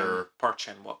 Stoker, Park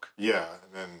Chan-wook. Yeah,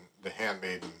 and then The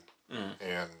Handmaiden,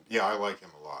 and I like him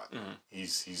a lot.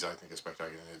 He's I think a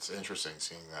spectacular. And it's interesting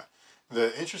seeing that.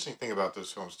 The interesting thing about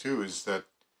those films too is that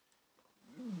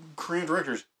Korean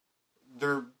directors,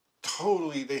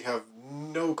 they have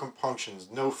no compunctions,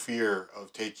 no fear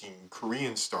of taking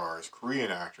Korean stars,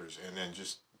 Korean actors, and then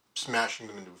just smashing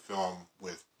them into a film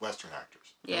with Western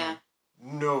actors. Yeah.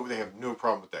 No, they have no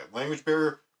problem with that. Language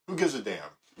barrier, who gives a damn?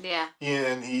 Yeah.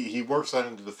 And he works that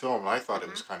into the film, and I thought it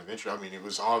was kind of interesting. I mean, it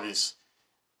was obvious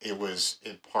it was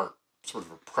in part sort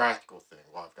of a practical thing.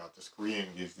 Well, I've got these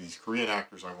Korean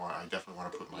actors I definitely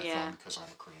want to put in my film because I'm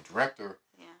a Korean director.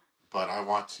 Yeah. But I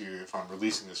want to, if I'm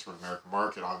releasing this for an American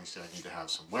market, obviously I need to have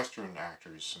some Western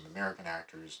actors, some American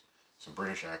actors, some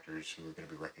British actors who are going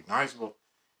to be recognizable.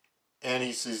 And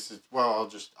he says, "Well, I'll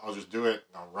just do it,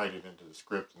 and I'll write it into the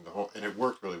script, and it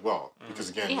worked really well because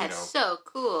again, it's so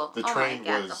cool. The train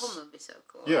the whole movie's so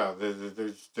cool. Yeah,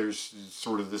 there's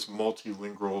sort of this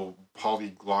multilingual,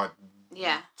 polyglot,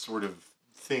 sort of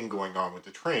thing going on with the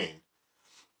train,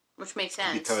 which makes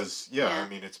sense because I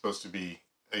mean it's supposed to be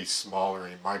a smaller,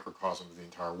 a microcosm of the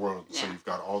entire world. So you've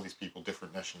got all these people,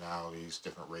 different nationalities,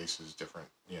 different races, different,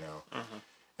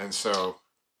 and so,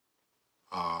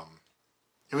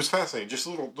 it was fascinating. Just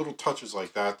little touches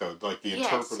like that, though, like the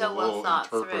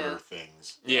interpreter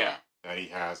things. Yeah. That he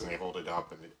has, and they hold it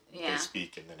up, and they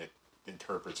speak, and then it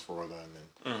interprets for them,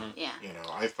 and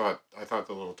I thought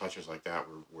the little touches like that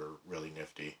were really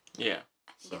nifty. Yeah.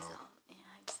 I think so. Yeah,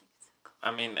 I just think it's so cool.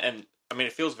 I mean,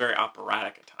 it feels very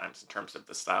operatic at times in terms of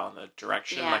the style and the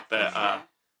direction. Yeah, like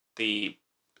the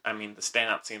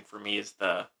standout scene for me is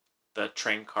the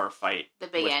train car fight. The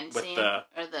big end with scene? or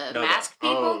the mask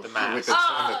people? The mask. With in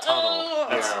the tunnel.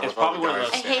 It's probably one of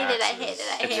those. I hate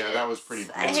it. Yeah, that was pretty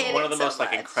brutal. It's one of the most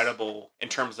incredible, in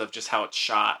terms of just how it's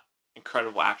shot,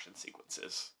 incredible action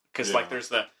sequences.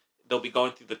 Because they'll be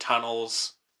going through the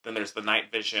tunnels, then there's the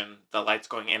night vision, the lights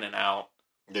going in and out,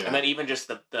 and then even just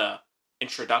the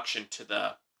introduction to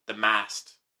the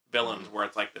masked villains, where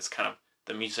it's like this kind of,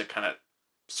 the music kind of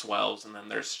swells, and then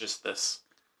there's just this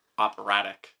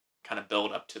operatic kind of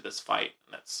build up to this fight,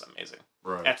 and that's amazing.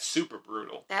 Right. That's super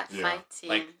brutal. That fight scene.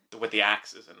 Like, with the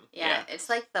axes and... Yeah, it's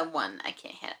like the one I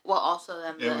can't hit. Well, also...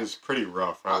 It was pretty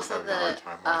rough. I was having a hard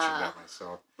time watching that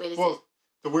myself.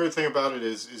 The weird thing about it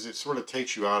is it sort of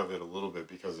takes you out of it a little bit,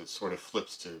 because it sort of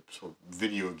flips to sort of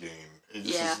video game. It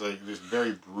just is like this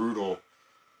very brutal,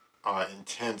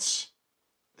 intense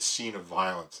scene of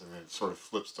violence, and then it sort of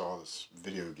flips to all this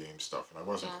video game stuff, and I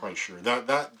wasn't quite sure.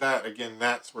 That again,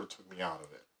 that sort of took me out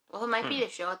of it. Well, it might be to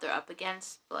show what they're up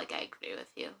against, but, like, I agree with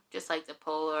you. Just, like, the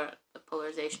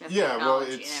polarization of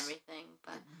technology and everything,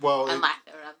 and lack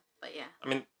thereof, but yeah. I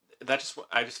mean, I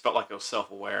just felt like it was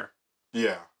self-aware.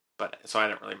 Yeah. But, so I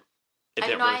didn't really, it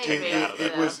didn't I really take me out of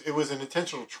it. It was an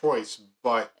intentional choice,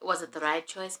 but... Was it the right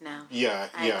choice? No. Yeah,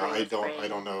 I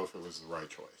don't know if it was the right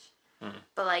choice.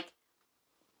 But, like,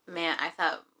 man, I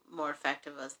thought more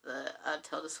effective was the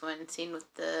Tilda Swinton scene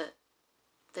with the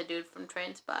dude from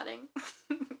Trainspotting.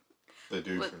 The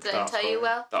dude from Did I tell you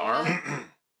well? The arm?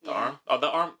 Arm? Oh, the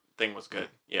arm thing was good.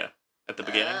 Yeah. At the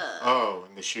beginning. Oh,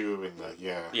 and the shoe and the...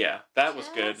 Yeah. Yeah, that was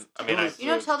good. I mean, you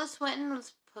know Tilda Swinton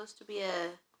was supposed to be a...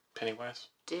 Pennywise?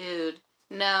 Dude.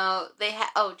 No, they had...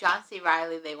 Oh, John C.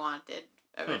 Reilly they wanted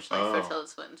originally for Tilda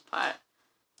Swinton's part.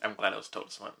 I'm glad it was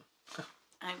Tilda Swinton.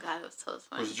 I'm glad it was Tilda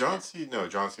Swinton. Was John C... No,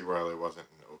 John C. Reilly wasn't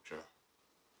in Okja.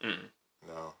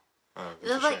 No.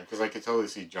 It's a shame, because I could totally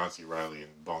see John C. Reilly in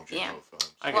Bong Joon-ho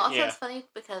films. It's funny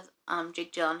because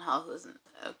Jake Gyllenhaal, who's in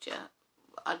Okja,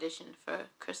 auditioned for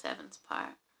Chris Evans'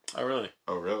 part. Oh, really?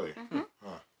 Mm-hmm.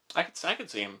 Huh. I could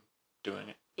see him doing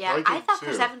it. Yeah, I thought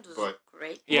Chris Evans was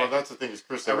great. Yeah, well, that's the thing is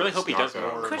Chris Evans. I really hope he does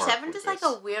more. Chris Evans is like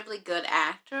a weirdly good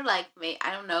actor. Like,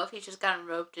 I don't know if he's just gotten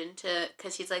roped into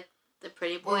because he's like the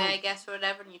pretty boy, I guess, or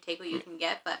whatever, and you take what you can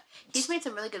get. But he's made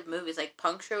some really good movies. Like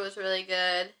Puncture was really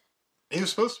good. He was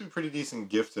supposed to be pretty decent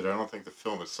gifted. I don't think the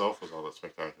film itself was all that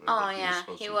spectacular. Oh, yeah,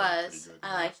 he was.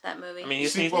 I liked that movie. I mean,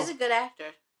 he's a good actor.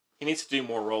 He needs to do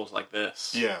more roles like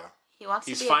this. Yeah.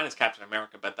 He's fine as Captain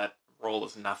America, but that role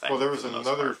is nothing. Well, there was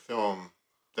another film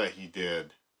that he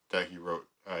did, that he wrote,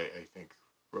 I think,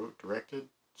 directed?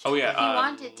 Oh, yeah. He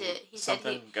wanted to. He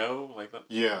something said go? Like that?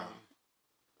 Yeah.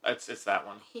 It's that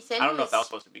one. He said I don't know if that was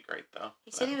supposed to be great, though.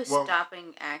 He said he was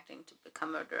stopping acting to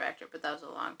become a director, but that was a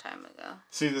long time ago.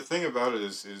 See, the thing about it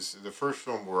is the first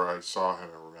film where I saw him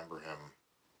and remember him,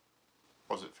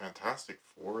 was it Fantastic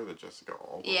Four, the Jessica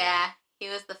Alba? Yeah, he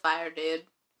was the fire dude.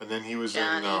 And then he was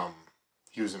in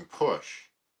Push,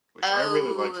 which I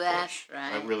really liked. That's Push.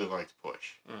 right. I really liked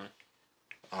Push.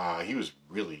 He was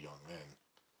really young then.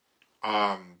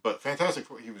 But Fantastic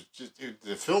Four,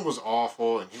 the film was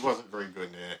awful, and he wasn't very good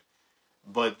in it.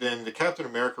 But then the Captain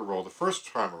America role, the first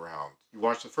time around, you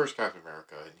watch the first Captain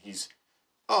America, and he's,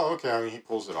 I mean, he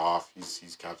pulls it off.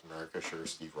 He's Captain America, sure,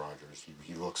 Steve Rogers.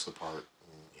 He looks the part,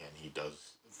 and he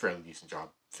does a fairly decent job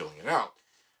filling it out.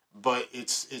 But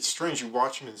it's strange. You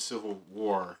watch him in Civil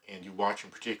War, and you watch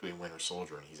him particularly in Winter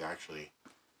Soldier, and he's actually...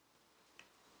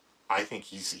 I think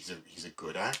he's a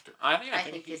good actor. I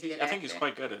think he's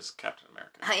quite good as Captain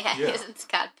America. Oh, yeah, he was in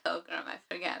Scott Pilgrim. I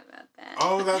forgot about that.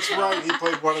 Oh, that's right. He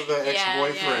played one of the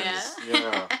ex-boyfriends.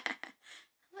 Yeah.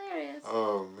 Hilarious.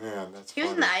 Oh, man, that's He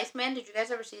was in The Iceman. Did you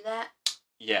guys ever see that?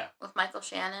 Yeah. With Michael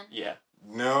Shannon? Yeah.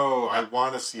 No, I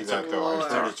want to see that, though. I've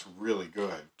heard it's really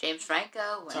good. James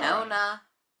Franco, Winona.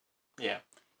 Yeah.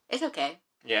 It's okay.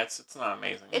 Yeah, it's not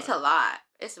amazing. It's a lot.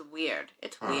 It's weird.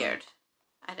 It's weird.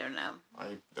 I don't know.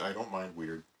 I don't mind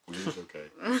weird. Weird's okay.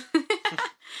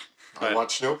 I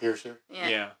watch Snowpiercer.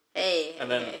 Yeah. Hey.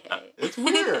 It's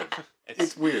weird.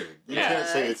 It's weird. You can't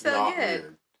say it's so not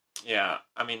weird. Yeah,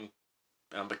 I mean,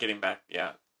 but getting back,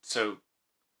 So,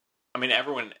 I mean,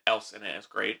 everyone else in it is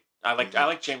great. I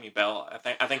like Jamie Bell.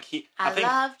 I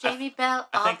love Jamie Bell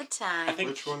all the time.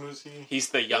 Which one was he? He's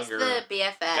the younger. He's the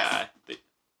BFF guy.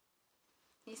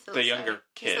 He's the younger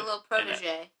kid. He's the little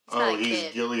protege.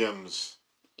 He's Gilliam's.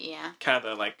 Yeah. Kind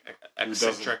of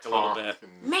eccentric a little bit.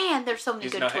 Man, there's so many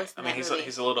good twists in that movie.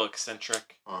 He's a little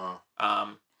eccentric.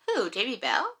 Who? Jamie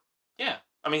Bell? Yeah.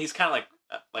 I mean, he's kind of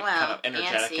kind of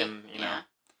energetic antsy, and, you know.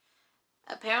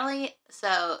 Apparently,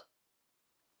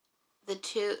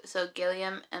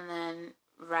 Gilliam and then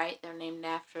Wright, they're named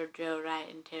after Joe Wright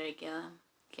and Terry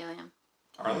Gilliam.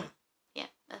 Are they? Yeah,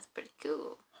 that's pretty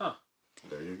cool. Huh.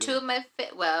 There you go. Two of my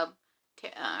alright. Well,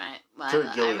 I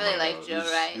really like Joe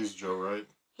Wright. Who's Joe Wright?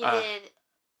 He did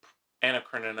Anna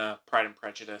Karenina, Pride and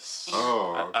Prejudice.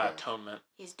 Atonement.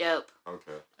 He's dope.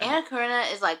 Okay. Anna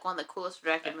Karenina is like one of the coolest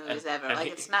directed movies ever. And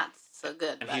it's not so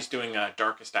good. And he's doing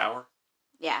Darkest Hour.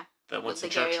 Yeah. With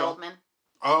Gary Oldman.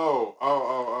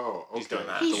 Oh. Okay. He's doing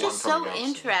that. He's just so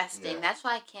interesting. Yeah. That's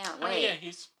why I can't wait. Yeah,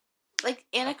 he's... Like,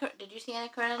 did you see Anna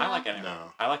Karenina? I like Anna.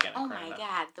 No. I like Anna Karenina. Oh my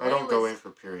god. I don't go in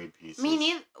for period pieces. Me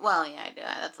neither. Well, yeah, I do.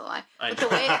 That's a lie. But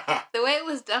the way it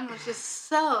was done was just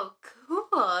so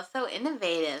cool. So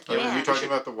innovative. Are you talking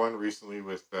about the one recently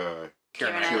with Keira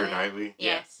Knightley?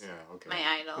 Yes. Yeah, okay.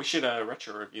 My idol. We should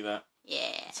retro review that.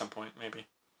 Yeah. At some point, maybe.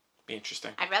 Be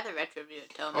interesting. I'd rather retro review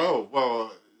Atonement. Oh,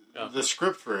 well, the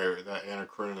script for that Anna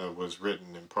Karenina was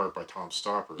written in part by Tom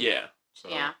Stoppard. Yeah. So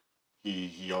Yeah.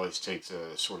 he always takes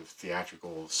a sort of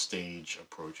theatrical stage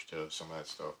approach to some of that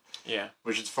stuff. Yeah.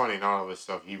 Which is funny, not all this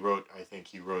stuff. I think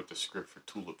he wrote the script for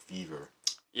Tulip Fever.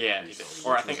 Yeah, he did.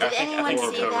 recently, Or I which think was Did anyone he see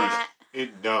co-wrote that?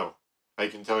 No, I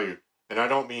can tell you. And I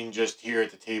don't mean just here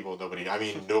at the table,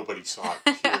 nobody saw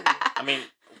it, period. I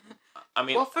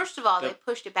mean, Well, first of all, they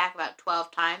pushed it back about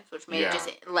 12 times, which made it Yeah.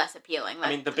 just less appealing. I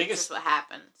mean, the That's biggest- just what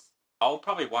happens. I'll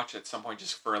probably watch it at some point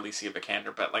just for Alicia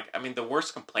Vikander. But the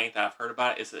worst complaint that I've heard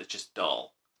about it is that it's just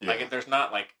dull. Yeah. There's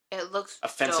not It looks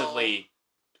offensively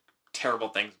terrible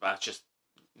things about it. It's just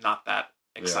not that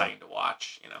exciting to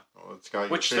watch. Well, it's got your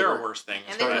Which favorite, there are worse things.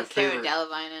 dull. And got they your put Cara favorite-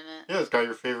 Delevingne in it. Yeah, it's got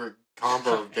your favorite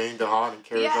combo of Dane DeHaan and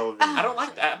Cara Yeah. Delevingne. I don't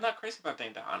like that. I'm not crazy about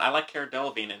Dane DeHaan. I like Cara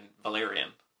Delevingne and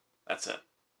Valerian. That's it.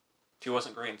 She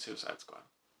wasn't great in Suicide Squad.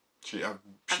 She I'm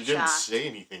didn't shocked. say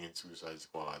anything in Suicide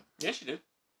Squad. Yeah, she did.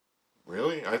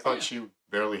 Really? I thought yeah. she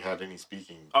barely had any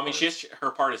speaking. I mean, parts. her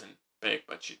part isn't big,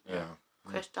 but she. Yeah.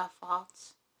 Christoph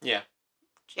Waltz. Yeah.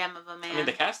 Gem of a man. I mean,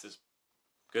 the cast is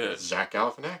good. Zach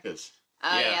Galifianakis.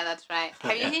 Oh, Yeah. yeah, that's right.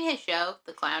 Have you seen his show,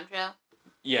 The Clown Show?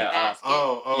 Yeah.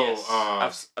 Basket.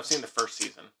 Yes. I've seen the first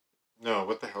season. No,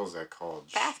 what the hell is that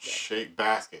called? Basket. Shake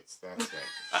baskets. That's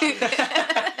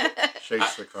it.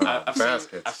 Shakes the car.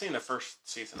 Baskets. I've seen the first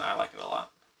season. I like it a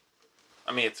lot.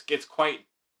 I mean, it's quite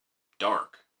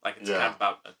dark. It's Yeah. kind of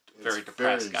about a very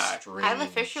depressed guy. Strange. Isla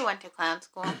Fisher went to clown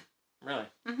school. Really?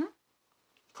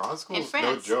 Clown school in is no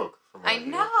France. joke. From what I hear.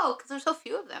 know, because there's so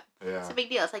few of them. Yeah. It's a big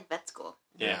deal. It's like vet school.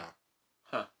 Yeah.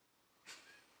 Huh.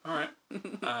 All right.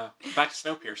 Back to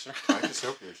Snowpiercer. Back to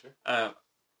Snowpiercer.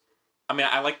 I mean,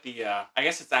 I like the. I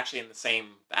guess it's actually in the same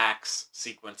axe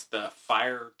sequence. The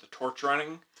torch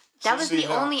running. That was See, the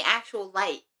now- only actual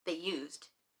light they used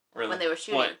Really? when they were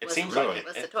shooting. Well, it was seems Really? like it.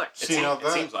 was the torch. See, now It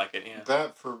that- seems like it. Yeah.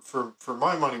 That for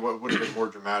my money, what would have been more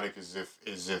dramatic is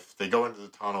if they go into the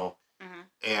tunnel Mhm.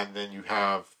 and then you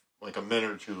have like a minute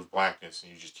or two of blackness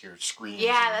and you just hear screams.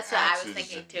 Yeah, and that's what I was axes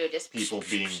thinking and too. Just people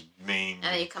being maimed.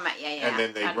 and then you come out. Yeah. and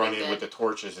then they That'd run been in with the good.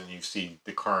 torches and you see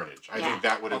the carnage. I Yeah. think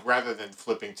that would have, rather than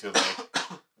flipping to like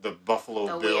the Buffalo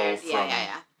The Bill weird. from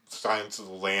Yeah. Silence of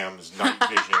the Lambs, Night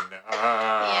Vision.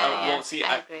 Yeah. Well, see,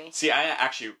 I agree.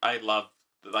 I love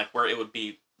where it would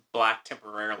be black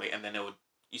temporarily, and then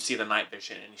you see the night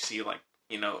vision, and you see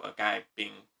a guy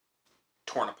being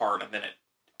torn apart, and then it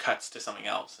cuts to something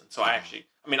else. And so I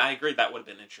agree that would have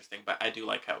been interesting, but I do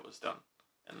like how it was done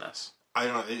in this. I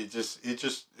don't know. It just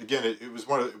again, it was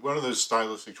one of those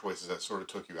stylistic choices that sort of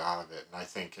took you out of it. And I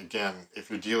think again, if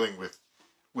you're dealing with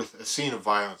a scene of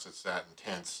violence that's that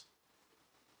intense,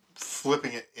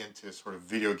 flipping it into sort of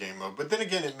video game mode. But then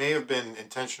again, it may have been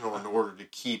intentional in order to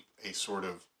keep a sort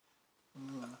of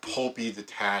pulpy,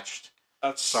 detached,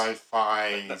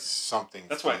 sci-fi something.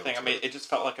 That's what I feel think. I to mean, it. it just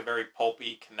felt like a very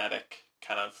pulpy, kinetic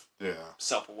kind of Yeah.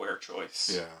 self-aware choice.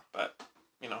 Yeah. But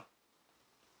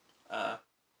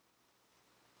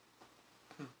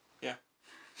yeah.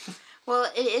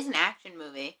 Well, it is an action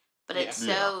movie, but it's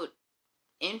Yeah. so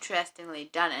interestingly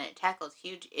done, and it tackles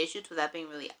huge issues without being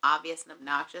really obvious and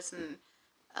obnoxious. And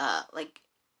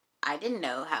I didn't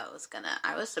know how it was gonna.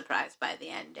 I was surprised by the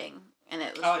ending, and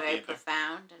it was I like the very ending.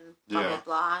 profound and blah Yeah. blah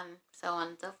blah and so on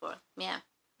and so forth. Yeah.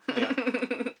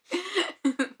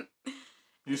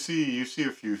 You see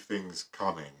a few things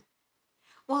coming.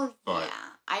 Well, But-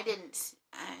 yeah, I didn't see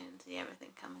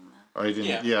everything coming though. I didn't.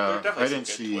 Yeah. Yeah, there are definitely I some didn't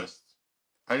good see. twists.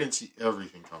 I didn't see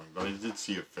everything coming, but I did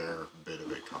see a fair bit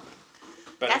of it coming.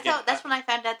 But That's when I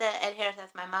found out that Ed Harris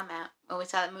asked my mom out when we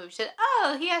saw the movie. She said,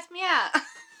 "Oh, he asked me out."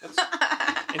 That's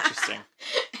interesting.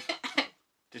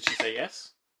 Did she say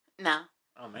yes? No,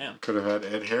 Oh man. Could have had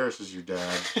Ed Harris as your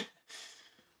dad.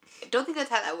 I don't think that's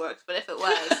how that works. But if it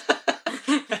was,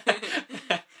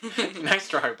 Nice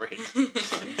try, Brady.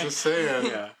 Just saying.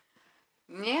 Yeah.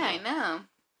 yeah, I know,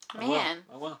 Oh, man.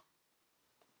 well.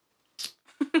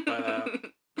 But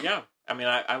yeah, I mean,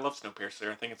 I love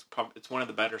Snowpiercer. I think it's one of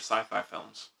the better sci-fi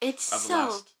films It's of the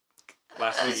so.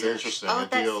 last few It's years. interesting. Oh,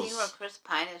 It that deals. scene where Chris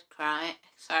Pine is crying.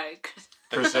 Sorry, Chris.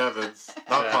 Chris Evans,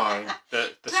 not Yeah. Pine. Darn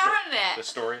it. The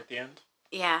story at the end.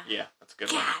 Yeah. Yeah, that's a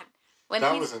good one. God. When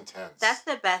That he's- was intense. That's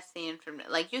the best scene from,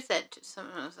 like you said,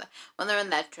 someone was like, when they're in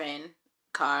that train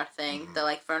car thing, Mhm.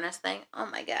 the furnace thing. Oh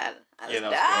my god, I was Yeah,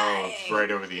 that was Oh, dying. it's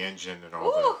right over the engine and all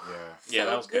Ooh. that. Yeah. Yeah, So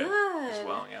that was good as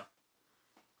well. Yeah.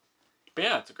 But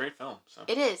yeah, it's a great film. So.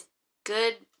 It is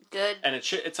good, And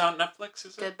it's on Netflix,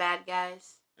 is it? good bad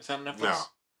guys. Is that on Netflix?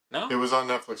 No. It was on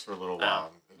Netflix for a little while.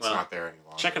 and It's well, not there any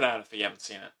longer. Check it out if you haven't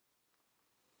seen it.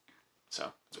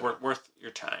 So it's worth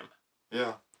your time.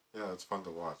 Yeah, it's fun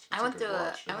to watch. It's I a went good to a-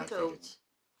 watch, I and went I to think a- it's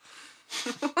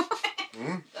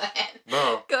Hmm? Go ahead.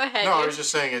 No. Go ahead. No, I was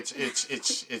just saying it's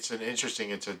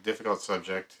a difficult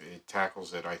subject. It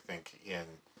tackles it, I think, in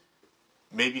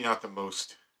maybe not the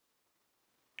most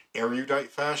erudite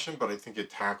fashion, but I think it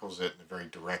tackles it in a very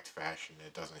direct fashion.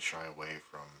 It doesn't shy away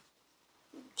from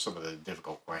some of the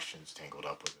difficult questions tangled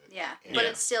up with it. Yeah, And, but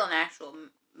it's still an actual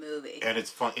movie. and it's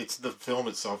fun. It's the film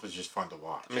itself is just fun to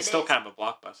watch. I mean, it's It still is. kind of a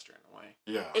blockbuster in a way.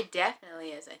 Yeah. It definitely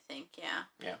is, I think, yeah.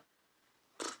 Yeah.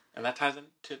 And that ties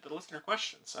into the listener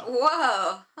question. So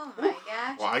Whoa! Oh my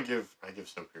gosh. Well, I give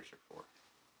Snowpiercer 4.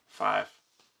 5.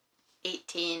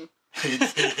 18.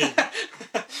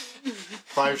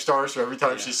 5 stars for every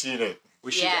time Yeah. she's seen it.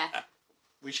 We should. Yeah.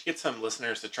 We should get some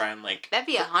listeners to try and That'd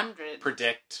be 100.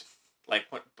 predict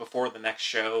before the next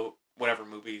show, whatever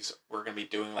movies we're gonna be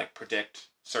doing, predict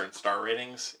certain star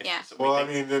ratings. Yeah. So we Well, I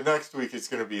think- mean, the next week it's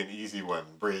going to be an easy one.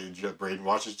 Braden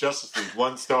watches Justice League.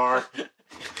 1 star,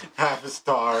 half a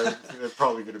star. They're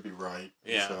probably going to be right.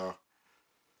 Yeah. So,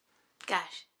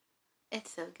 Gosh. It's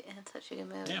so good. It's such a good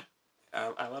movie. Yeah.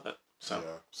 I love it. So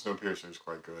yeah, Snowpiercer is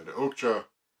quite good. Okja,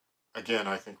 again,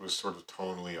 I think was sort of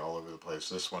tonally all over the place.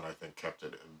 This one, I think, kept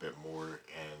it a bit more,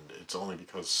 and it's only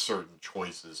because certain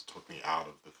choices took me out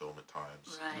of the film at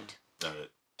times Right. that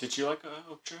it. did you like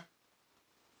Okja?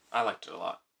 I liked it a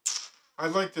lot. I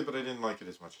liked it, but I didn't like it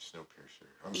as much as Snowpiercer.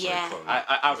 I'm sorry, Yeah. Chloe.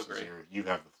 I would This is agree. You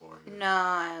have the floor. Here. No,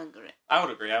 I agree. I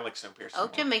would agree. I like Snowpiercer.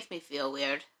 Okja more. makes me feel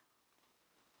weird.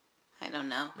 I don't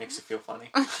know. Makes it feel funny.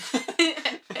 I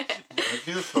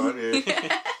feel funny.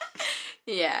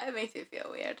 Yeah, it makes me feel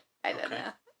weird. I don't Okay.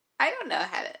 know. I don't know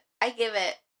how to. I give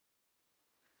it.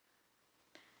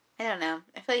 I don't know.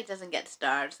 I feel like it doesn't get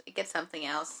stars. It gets something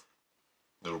else.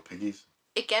 Little piggies.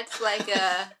 It gets like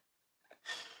a.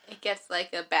 It gets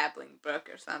like a babbling brook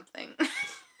or something.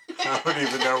 I don't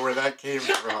even know where that came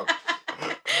from.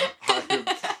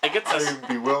 It gets I a am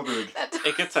bewildered.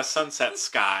 it gets a sunset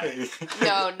sky.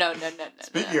 No.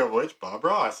 Speaking of which, Bob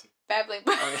Ross. Babbling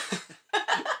brook.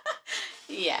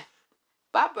 Yeah.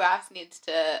 Bob Ross needs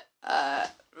to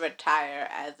retire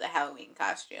as a Halloween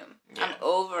costume. Yeah. I'm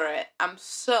over it. I'm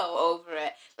so over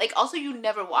it. Also, you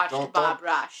never watched Don't- Bob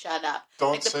Ross. Shut up.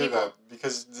 Don't the say people- that,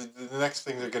 because the next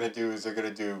thing they're going to do is they're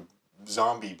going to do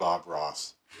zombie Bob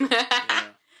Ross. Yeah.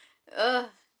 Ugh.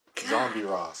 Zombie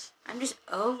Ross. I'm just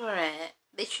over it.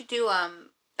 They should do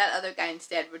that other guy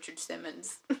instead, Richard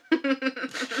Simmons.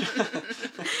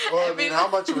 Well, I mean, how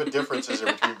much of a difference is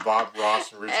there between Bob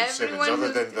Ross and Richard Simmons, Everyone other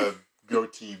who's- than the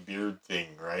goatee beard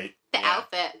thing, right? The Yeah.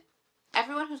 outfit.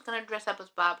 Everyone who's gonna dress up as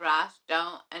Bob Ross,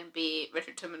 don't, and be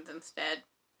Richard Simmons instead.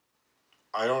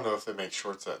 I don't know if they make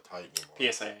shorts that tight anymore.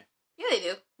 PSA. Yeah, they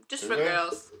do. Just Do for they?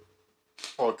 girls.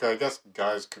 Well, okay, I guess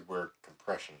guys could wear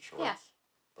compression shorts. Yeah.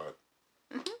 But,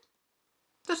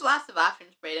 There's lots of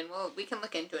options, Brayden. We can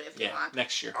look into it if you Yeah. want.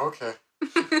 Next year. okay.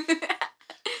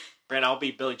 Brand, I'll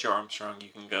be Billy Joe Armstrong. You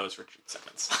can go as Richard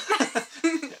Simmons.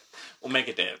 We'll make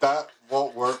a dance. That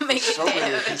won't work for Make it so many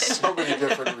happen.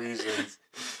 different reasons.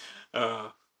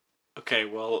 Okay,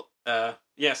 well,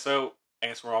 yeah, so I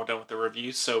guess we're all done with the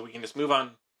reviews, so we can just move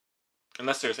on,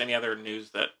 unless there's any other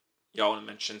news that y'all want to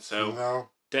mention. So, No.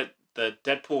 the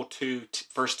Deadpool 2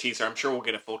 first teaser, I'm sure we'll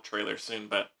get a full trailer soon,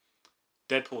 but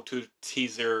Deadpool 2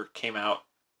 teaser came out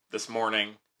this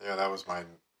morning. Yeah, that was my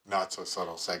not so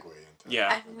subtle segue into. Yeah.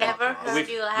 I've never heard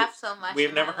We've- you laugh so much. We've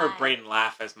in never my heard life. Braden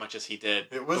laugh as much as he did.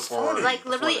 It was before, funny. Like,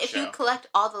 before literally, the if you show. collect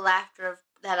all the laughter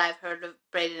that I've heard of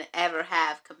Brayden ever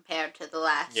have compared to the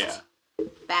last Yeah,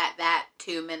 that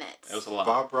 2 minutes. it was a lot.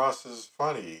 Bob Ross is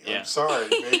funny. Yeah. I'm sorry,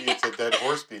 maybe it's a dead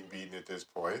horse being beaten at this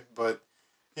point, but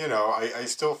you know, I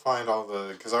still find all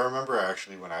the, because I remember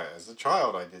actually when as a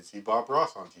child I did see Bob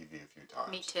Ross on TV a few times.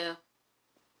 Me too.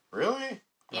 Really?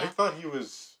 I Yeah. thought he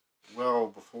was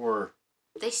before.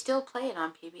 They still play it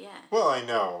on PBS. Well, I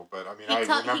know, but I mean, I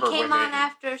He remember came when on they.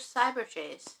 after Cyber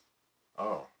Chase.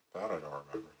 Oh, that I don't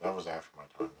remember. That was after my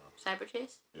time though. Cyber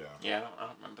Chase? Yeah. Yeah, I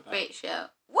don't remember that. Great show.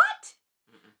 What?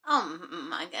 Mm-mm. Oh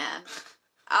my god.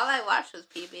 All I watched was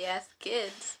PBS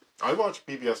Kids. I watched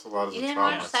PBS a lot as You a didn't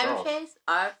child watch Cyber myself. Chase?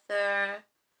 Arthur.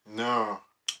 No.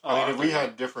 Oh, I mean, we okay.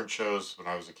 had different shows when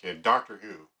I was a kid. Doctor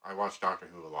Who. I watched Doctor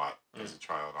Who a lot as a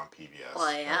child on PBS. Well,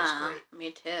 That yeah. was great.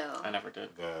 Me too. I never did.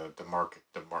 The Mark,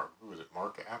 who was it?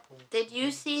 Mark Apple? Did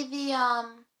you see the,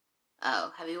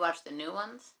 Oh, have you watched the new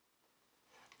ones?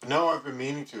 No, I've been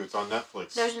meaning to. It's on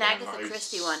Netflix. There's an and Agatha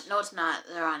Christie one. No, it's not.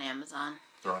 They're on Amazon.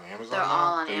 They're on Amazon. They're now?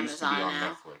 all on they used to be Amazon on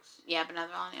now. Netflix. Yeah, but now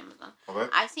they're all on Amazon. Well, that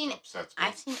I've seen upsets me.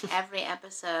 I've seen every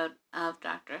episode of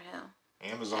Doctor Who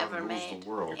Amazon ever rules made, the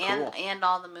world. and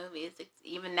all the movies.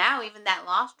 Even that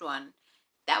Lost one,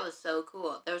 that was so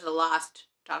cool. There was a Lost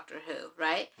Doctor Who,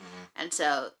 right? Mhm. And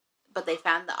so but they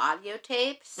found the audio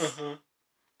tapes, Mm-hmm.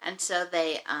 and so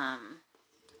they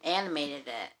animated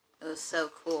it. It was so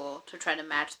cool to try to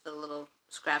match the little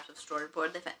scraps of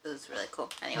storyboard they found. It was really cool.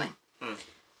 Anyway,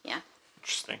 yeah.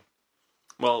 Interesting.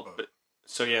 Well,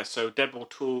 so Deadpool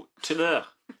 2 to the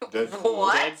Deadpool.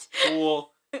 What? Deadpool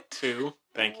 2.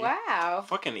 Thank you. Wow.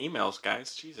 Fucking emails,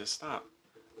 guys. Jesus, stop.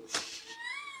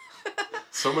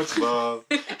 So much love.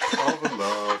 All the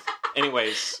love.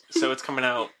 Anyways, so it's coming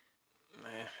out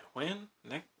when?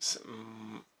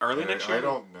 Early next year? I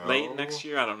don't know. Late next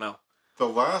year? I don't know.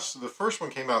 The first one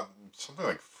came out something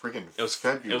like friggin'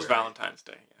 February. It was Valentine's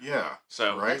Day. Yeah.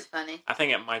 So right? That's funny. I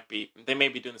think it might be. They may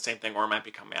be doing the same thing, or it might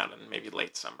be coming out in maybe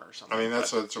late summer or something. I mean,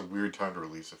 that's a weird time to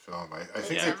release a film. I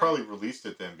think they probably released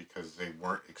it then because they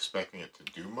weren't expecting it to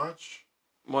do much.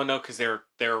 Well, no, because they're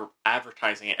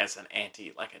advertising it as an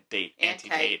anti-date,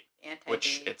 Anti-date.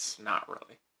 which it's not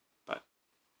really. But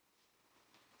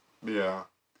yeah,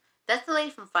 that's the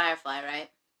lady from Firefly, right?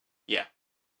 Yeah,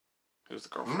 who's the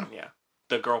girlfriend? Yeah,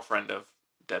 the girlfriend of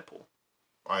Deadpool.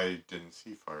 I didn't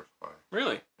see Firefly.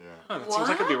 Really? Yeah. Oh, that seems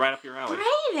like it'd be right up your alley.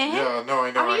 Brayden? Yeah, no, I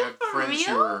know. Are I you had for friends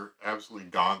who real? were absolutely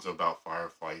gonzo about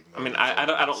Firefly. I mean, I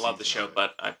don't love the show,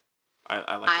 but I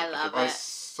like I it. love I it.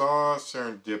 saw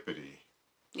Serendipity.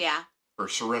 Yeah. Or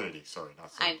Serenity, sorry,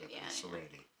 not Serendipity. yeah.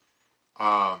 Serenity.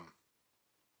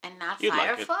 And not You'd like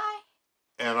it. Firefly?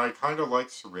 And I kind of like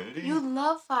Serenity. You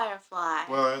love Firefly.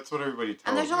 Well, that's what everybody tells me.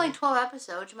 and there's only 12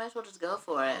 episodes. You might as well just go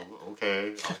for it. Oh,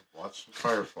 okay, I'll watch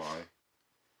Firefly.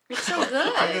 It's so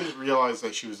good. I didn't realize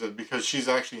that she was because she's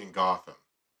actually in Gotham.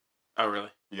 Oh, really?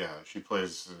 Yeah, she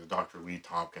plays Dr. Lee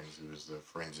Tompkins, who is the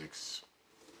forensics,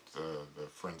 the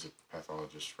forensic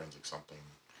pathologist, forensic something,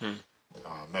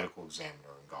 medical examiner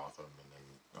in Gotham, and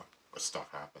then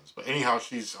stuff happens. But anyhow,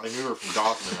 I knew her from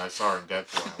Gotham, and I saw her in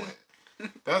Deadpool, and I went,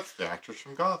 that's the actress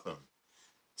from Gotham.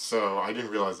 So I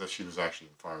didn't realize that she was actually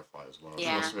in Firefly as well.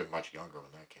 Yeah. She must have been much younger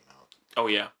when that came out. Oh,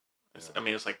 yeah. I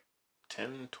mean, it's like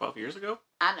 10, 12 years ago?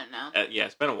 I don't know. Yeah,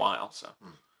 it's been a while, so.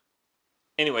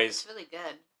 Anyways. It's really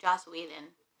good. Joss Whedon.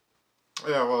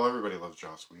 Yeah, well, everybody loves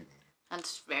Joss Whedon.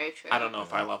 That's very true. I don't know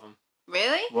if I love him.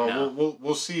 Really? Well, No.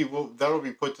 we'll see. That'll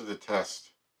be put to the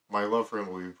test. My love for him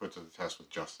will be put to the test with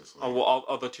Justice League. Oh, well,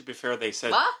 although to be fair, they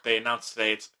said What? they announced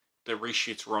today the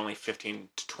reshoots were only 15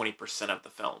 to 20% of the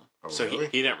film. Oh, so really?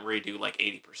 he didn't redo like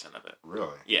 80% of it.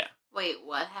 Really? Yeah. Wait,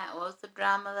 what was the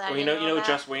drama that Well, I you didn't know, about?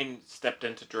 Joss Whedon stepped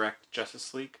in to direct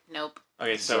Justice League. Nope.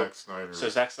 Okay, so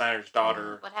Zack Snyder's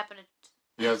daughter. What happened to...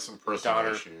 He had some personal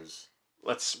daughter- issues.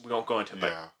 We won't go into it,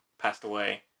 but Yeah. passed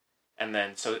away. And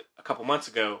then, so a couple months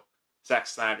ago, Zack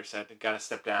Snyder said, "Got to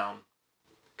step down,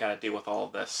 got to deal with all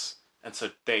of this." And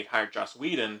so they hired Joss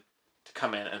Whedon to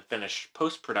come in and finish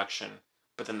post production.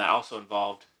 But then that also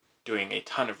involved doing a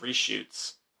ton of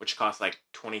reshoots, which cost like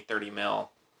 20-30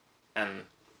 mil. And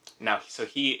now, so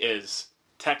he is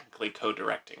technically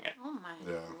co-directing it. Oh my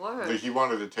Yeah. word. He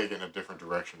wanted to take it in a different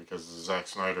direction because Zack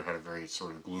Snyder had a very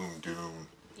sort of gloom doom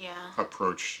Yeah.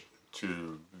 approach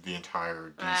to the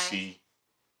entire DC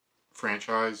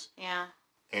franchise. Yeah.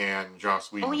 And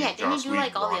Joss Whedon. Oh yeah, didn't he Joss do like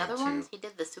Whedon all the wanted other ones? He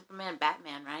did the Superman and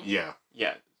Batman, right? Yeah.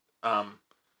 Yeah.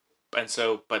 And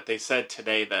so, but they said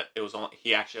today that it was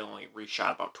he actually only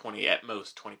reshot about 20, at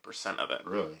most 20% of it.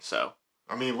 Really? So.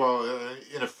 I mean, well,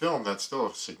 in a film, that's still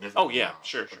a significant. Oh yeah, amount,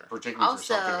 sure. Particularly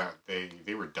Also, for something that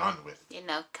they were done with. You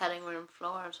know, cutting room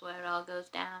floors where it all goes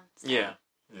down. So. Yeah.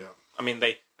 Yeah. I mean,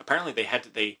 they had to.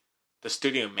 The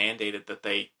studio mandated that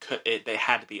they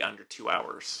had to be under 2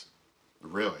 hours.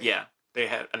 Really? Yeah, they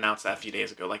had announced that a few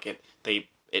days ago. Like it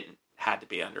had to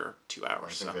be under 2 I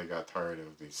hours. think So. they got tired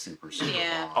of the super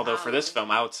Yeah. long. Although for this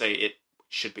film, I would say it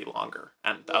should be longer,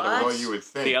 and the other What? Well, you would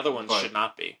think the other ones but- should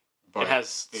not be. but It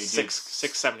has they did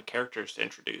six, 7 characters to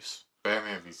introduce.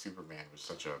 Batman v Superman was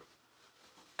such a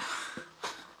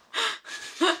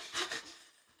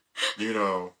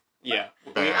Yeah,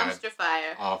 bad, Dumpster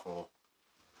fire. awful.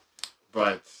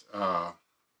 But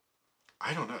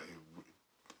I don't know.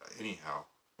 Anyhow,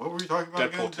 what were we talking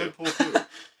about Deadpool again? 2. Deadpool 2.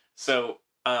 So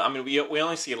I mean, we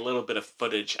only see a little bit of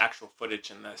actual footage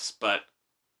in this, but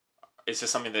is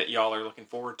this something that y'all are looking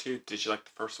forward to? Did you like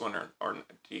the first one, or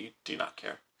do you not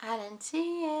care? I didn't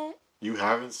see it. You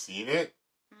haven't seen it?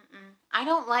 Mm-mm. I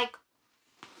don't like.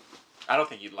 I don't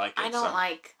think you'd like it. I don't so.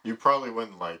 like. You probably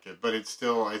wouldn't like it, but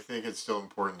I think it's still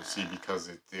important to see because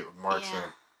it marks yeah. a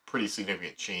pretty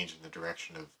significant change in the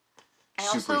direction of I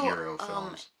also, superhero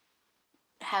films.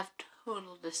 have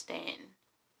total disdain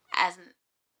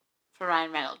for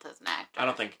Ryan Reynolds as an actor.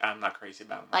 I'm not crazy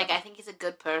about him. Like, I think he's a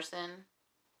good person.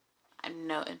 I have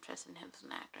no interest in him as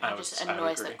an actor. He just I would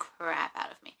annoys the agree. crap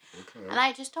out of me. Okay. And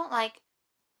I just don't like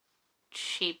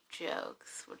cheap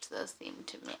jokes, which those seem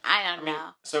to me. I don't know.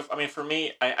 So, for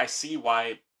me, I see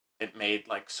why it made,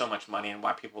 like, so much money and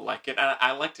why people like it.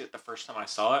 I liked it the first time I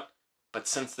saw it, but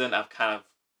since then I've kind of,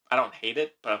 I don't hate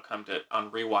it, but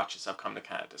on rewatches, I've come to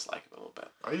kind of dislike it a little bit.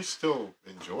 I still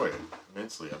enjoy it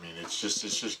immensely. I mean, it's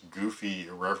just goofy,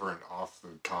 irreverent, off the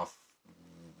cuff,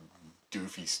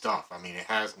 doofy stuff. I mean, it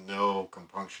has no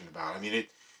compunction about it. I mean,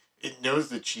 it knows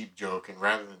the cheap joke, and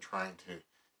rather than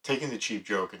taking the cheap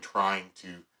joke and trying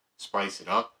to spice it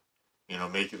up,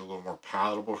 make it a little more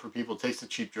palatable for people, it takes the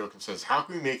cheap joke and says, how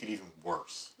can we make it even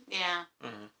worse? Yeah.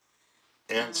 Mm-hmm.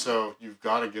 And so you've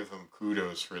got to give them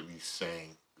kudos for at least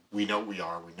saying, we know what we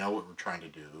are, we know what we're trying to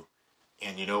do,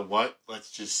 and you know what?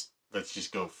 Let's just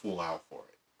go full out for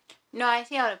it. No, I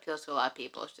see how it appeals to a lot of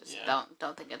people. It's just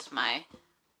don't think it's my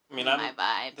my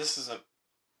vibe.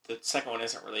 The second one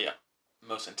isn't really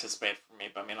most anticipated for me,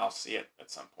 but I'll see it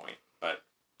at some point. But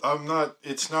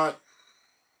it's not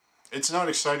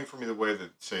exciting for me the way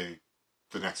that, say,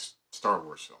 the next Star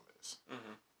Wars film is.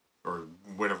 Mm-hmm. Or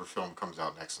whatever film comes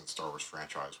out next in the Star Wars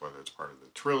franchise, whether it's part of the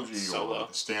trilogy or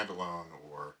the standalone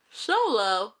or...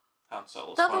 Solo? Han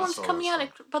Solo. The other one's coming out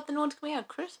but the one's coming out at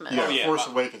Christmas. Yeah, Force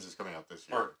Awakens is coming out this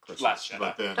year. Or Christmas. Last Jedi.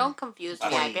 But then, don't confuse me,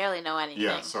 I barely know anything.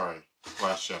 Yeah, sorry.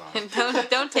 Last Jedi.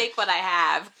 don't take what I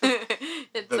have.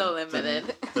 It's so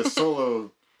limited. The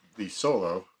Solo,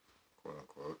 quote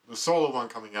unquote, the Solo one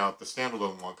coming out, the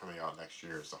standalone one coming out next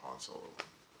year is the Han Solo one.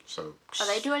 So... Are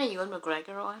they doing a Ewan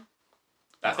McGregor one?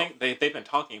 I think they've been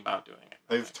talking about doing it.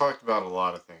 They've talked about a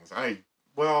lot of things.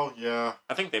 Yeah.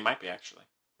 I think they might be, actually.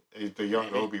 The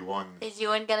young Obi-Wan. Is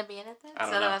Ewan going to be in it then? I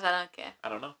don't know. Otherwise, I don't care. I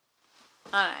don't know.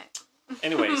 Alright.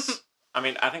 Anyways,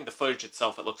 I think the footage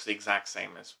itself, it looks the exact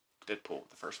same as Deadpool,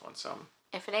 the first one, so...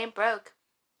 If it ain't broke,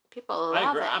 people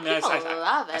love it. People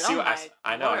love it.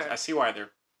 I see why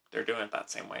they're doing it that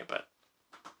same way, but...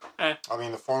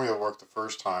 The formula worked the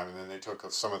first time, and then they took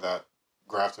some of that,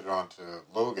 grafted it onto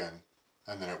Logan,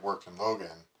 and then it worked in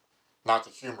Logan. Not the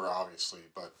humor, obviously,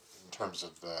 but in terms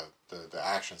of the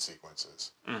action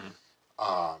sequences.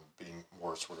 Mm-hmm. Being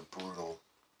more sort of brutal.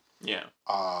 Yeah.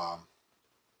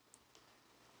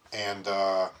 And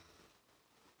I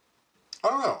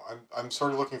don't know. I'm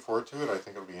sort of looking forward to it. I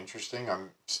think it'll be interesting. I'm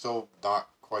still not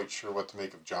quite sure what to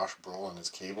make of Josh Brolin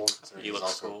as Cable. He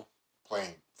looks cool.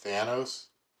 Playing Thanos.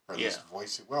 Or at least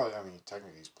voicing. Well,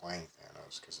 technically he's playing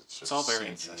Thanos because it's just... It's all very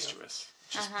incestuous.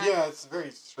 Yeah, it's very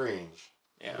strange.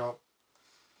 Yeah.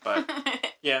 But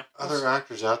yeah, other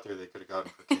actors out there they could have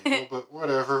gotten for Cable, but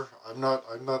whatever. I'm not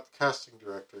the casting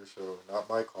director, so not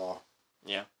my call.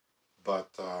 Yeah.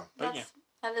 But that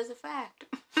is a fact.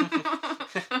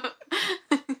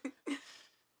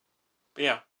 But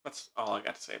yeah, that's all I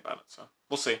got to say about it. So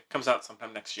we'll see. Comes out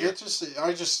sometime next year.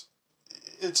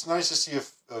 It's nice to see a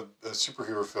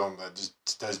superhero film that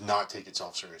just does not take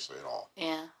itself seriously at all.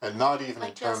 Yeah. And not even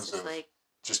in terms Justice of League.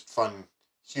 Just fun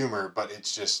humor, but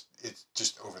it's just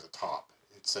over the top.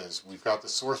 It says, we've got the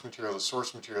source material. The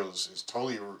source material is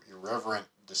totally irreverent,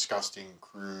 disgusting,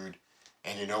 crude,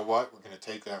 and you know what? We're going to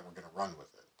take that and we're going to run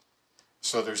with it.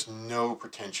 So there's no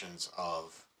pretensions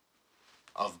of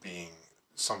being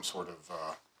some sort of,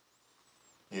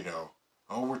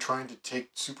 we're trying to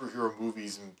take superhero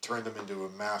movies and turn them into a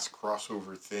mass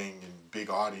crossover thing and big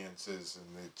audiences,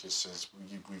 and it just says,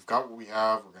 we've got what we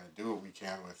have, we're going to do what we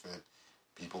can with it.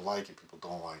 People like it, people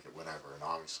don't like it, whatever. And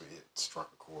obviously it struck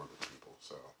a chord with people,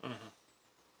 so. Mm-hmm.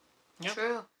 Yep.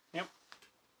 True. Yep.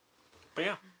 But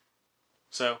yeah.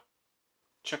 So,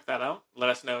 check that out. Let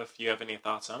us know if you have any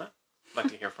thoughts on it. I'd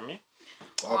like to hear from you.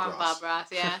 Bob Ross,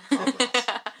 yeah. Bob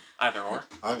Ross. Either or.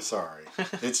 I'm sorry.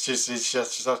 It's just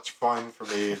such fun for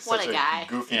me. It's such a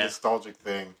goofy, nostalgic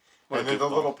thing. And then the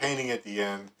little painting at the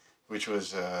end, which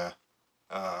was a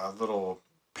little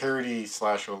parody /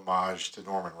 homage to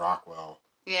Norman Rockwell.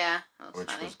 Yeah, that was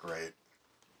which funny. Was great.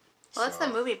 Well, that's the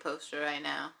movie poster right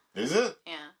now. Is it?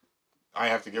 Yeah. I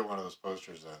have to get one of those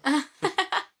posters then.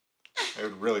 It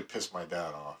would really piss my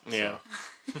dad off. Yeah.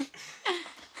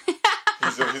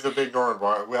 So. He's a big Norman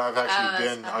Rockwell. Well,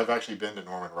 I've actually been to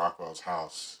Norman Rockwell's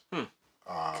house. Cool.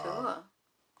 God,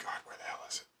 where the hell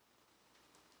is it?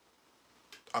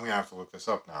 I'm gonna have to look this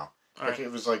up now. Right.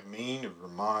 It was like Maine or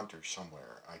Vermont or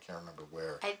somewhere. I can't remember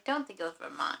where. I don't think it was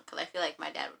Vermont, because I feel like my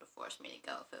dad would have forced me to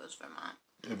go if it was Vermont.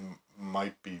 It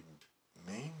might be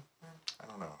Maine. I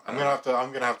don't know. I'm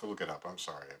gonna have to look it up. I'm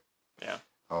sorry. Yeah.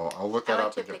 I'll look that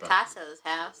up and get back. I went to Picasso's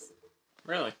house.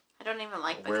 Really? I don't even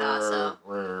like Picasso.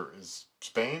 Where is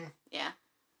Spain? Yeah.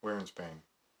 Where in Spain?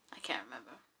 I can't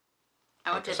remember.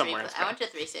 I went to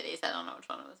 3 cities. I don't know which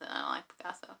one it was in. I don't like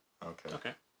Picasso. Okay.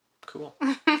 Okay. Cool.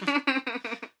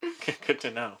 Good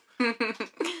to know.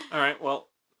 All right, well,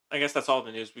 I guess that's all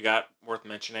the news we got worth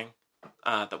mentioning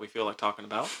that we feel like talking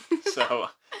about. So,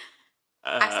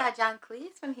 I saw John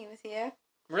Cleese when he was here.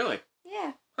 Really?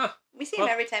 Yeah. Huh. We see him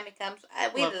every time he comes.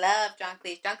 We love John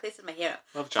Cleese. John Cleese is my hero.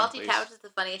 Love John Fawlty Cleese. Towers is the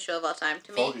funniest show of all time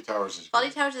to me. Fawlty Towers is Fawlty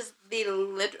great. Towers is the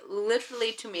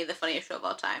literally to me the funniest show of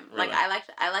all time. Really? Like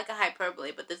I like a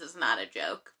hyperbole, but this is not a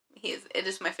joke. It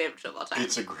is my favorite show of all time.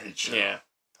 It's a great show. Yeah.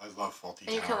 I love Fawlty Towers.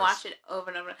 And you can watch it over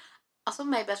and over. Also,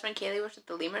 my best friend Kaylee works at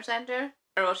the Lemur Center.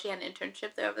 Or well, she had an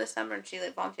internship there over the summer, and she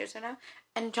volunteers there now.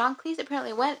 And John Cleese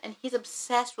apparently went, and he's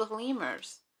obsessed with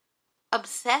lemurs.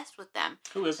 Obsessed with them.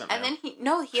 Who isn't? And then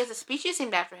he has a species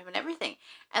named after him and everything.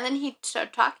 And then he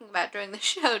started talking about it during the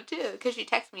show too, because she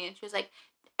texted me and she was like,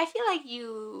 "I feel like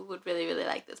you would really, really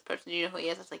like this person. Do you know who he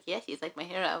is?" I was like, "Yes, he's like my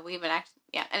hero. We even actually,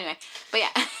 yeah." Anyway, but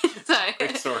yeah, sorry.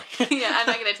 Great story. Yeah, I'm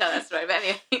not gonna tell that story, but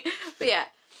anyway, but yeah.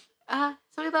 So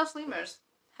he loves lemurs.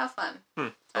 How fun.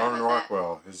 Norman about that.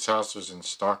 Rockwell, his house was in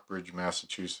Stockbridge,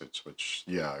 Massachusetts, which,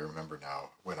 yeah, I remember now.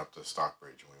 Went up to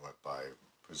Stockbridge and we went by. It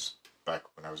was back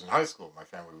when I was in high school. My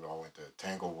family, we all went to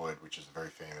Tanglewood, which is a very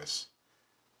famous,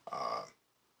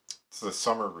 it's the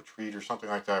summer retreat or something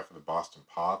like that for the Boston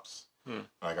Pops. And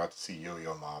I got to see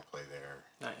Yo-Yo Ma play there.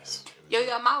 Nice.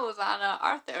 Yo-Yo Ma was on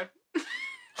Arthur.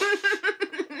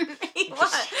 He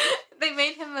was. They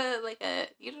made him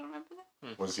you don't remember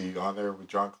that? Was he on there with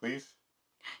John Cleese?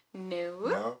 No.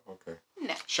 No? Okay.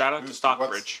 No. Shout out to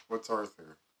Stockbridge. What's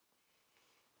Arthur?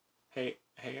 Hey,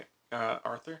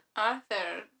 Arthur?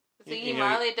 Arthur. Ziggy You know-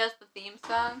 Marley does the theme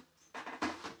song.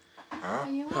 Huh?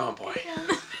 Oh, boy.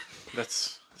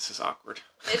 This is awkward.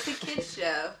 It's a kid's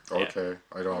show. Okay.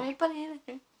 I don't. Everybody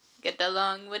get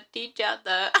along with each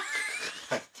other.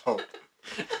 I don't.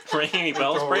 Ring any I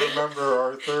bells, don't Brady? remember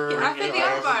Arthur. Arthur the I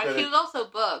haven't Aardvark. been He a- was also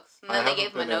books, and I then they haven't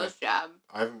gave him a been a- nose job.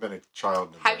 I haven't been a child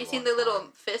in a Have very you seen long the little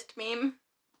time. fist meme?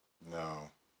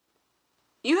 No.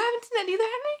 You haven't seen that either,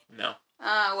 Henry? No.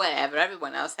 Whatever.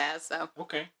 Everyone else has, so.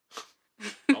 Okay.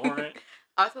 All right.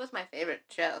 Arthur was my favorite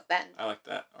show. That I like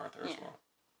that, Arthur, as Yeah. well.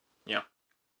 Yeah.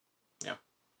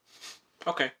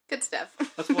 Okay. good stuff.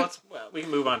 We can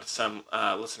move on to some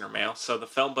listener mail. So the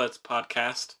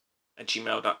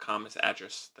filmbuds@gmail.com is the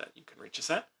address that you can reach us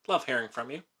at. Love hearing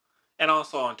from you. And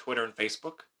also on Twitter and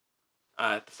Facebook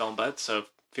at the Film Buds. So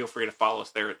feel free to follow us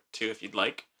there too if you'd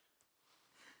like.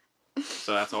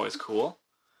 So that's always cool.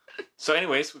 So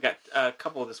anyways, we got a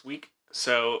couple this week.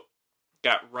 So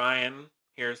got Ryan.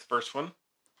 Here's the first one.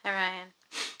 Hi, Ryan.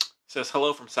 Says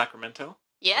hello from Sacramento.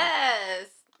 Yes.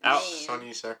 Out Maine.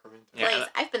 Sunny Sacramento. Yeah. Please,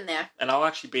 I've been there. And I'll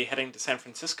actually be heading to San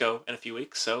Francisco in a few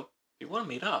weeks, so if you want to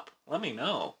meet up, let me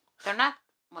know. They're not.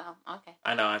 Well, okay.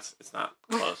 I know it's not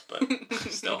close, but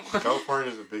still.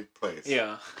 California is a big place.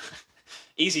 Yeah.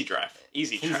 Easy drive.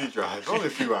 Easy drive. Only a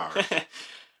few hours.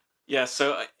 Yeah,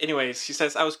 so anyways, he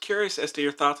says, I was curious as to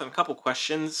your thoughts on a couple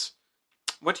questions.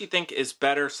 What do you think is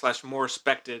better / more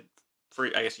respected for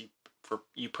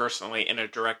you personally in a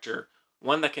director?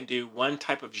 One that can do one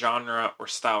type of genre or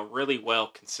style really well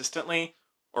consistently,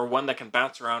 or one that can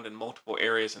bounce around in multiple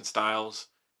areas and styles,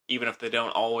 even if they don't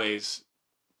always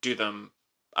do them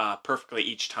perfectly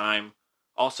each time?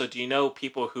 Also, do you know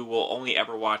people who will only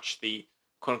ever watch the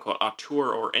quote-unquote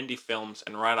auteur or indie films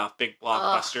and write off big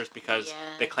blockbusters because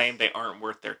they claim they aren't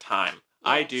worth their time?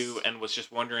 I Yes. do, and was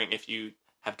just wondering if you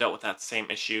have dealt with that same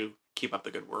issue. Keep up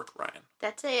the good work, Ryan.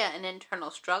 That's an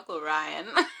internal struggle, Ryan.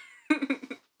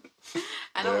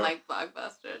 I don't Yeah. like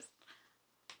blockbusters.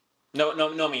 No. I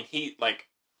mean, he's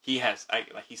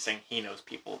saying he knows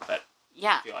people that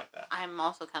Yeah, feel like that. I'm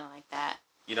also kind of like that.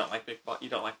 You don't like you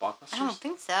don't like blockbusters? I don't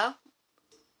think so.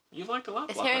 You've liked a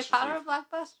lot of Is blockbusters. Harry Potter a Eve.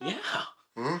 blockbuster? Yeah.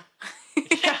 Hmm?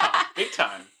 Yeah, big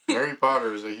time. Harry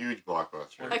Potter is a huge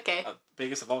blockbuster. Okay.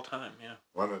 Biggest of all time, yeah.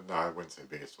 No, I wouldn't say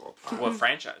biggest of all time. What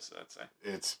franchise, I'd say.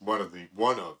 It's one of the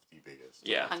biggest.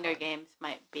 Yeah. Hunger Games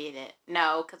might beat it.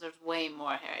 No, because there's way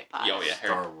more Harry Potter. Oh, yeah.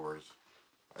 Star Wars,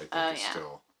 I think, Oh, is yeah.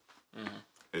 still. Mhm.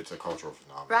 It's a cultural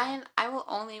phenomenon. Ryan, I will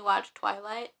only watch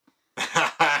Twilight.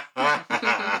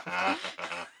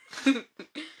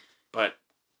 But,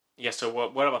 yeah, so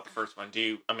what about the first one?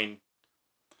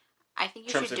 I think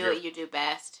you Terms should of do your- what you do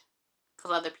best.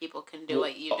 Because other people can do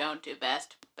what you don't do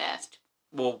best.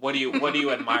 well, what do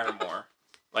you admire more?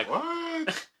 Like,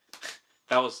 What?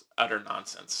 that was utter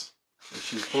nonsense.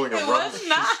 She's pulling a It was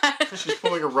not. She's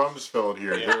pulling a Rumsfeld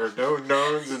here. Yeah. There are no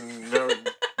knowns and no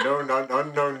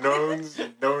unknown knowns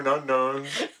and known unknowns.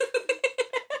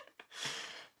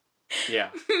 Yeah.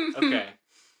 Okay.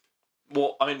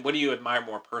 Well, I mean, what do you admire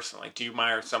more personally? Do you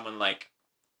admire someone like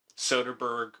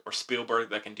Soderbergh or Spielberg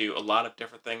that can do a lot of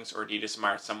different things, or do you just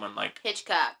admire someone like...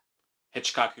 Hitchcock.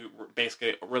 Hitchcock, who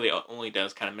basically really only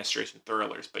does kind of mysteries and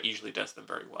thrillers, but usually does them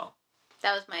very well.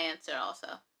 That was my answer also.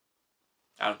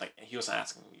 I don't think he wasn't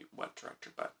asking you what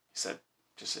director, but he said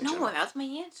just in No, general. that was my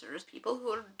answer. Is people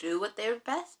who do what they're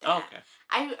best at. Oh, okay.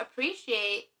 I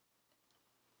appreciate.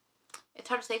 It's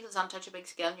hard to say because it's on such a big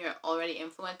scale and you're already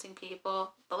influencing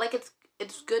people, but like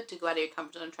it's good to go out of your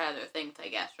comfort zone and try other things, I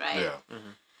guess, right? Yeah. Mm-hmm.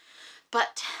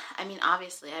 But I mean,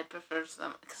 obviously, I prefer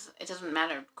some because it doesn't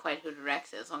matter quite who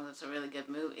directs it as long as it's a really good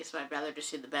movie. So I'd rather just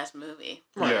see the best movie.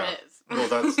 Yeah. It is. Well,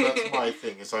 that's my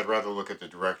thing. Is I'd rather look at the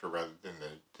director rather than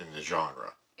the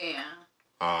genre.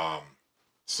 Yeah.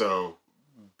 So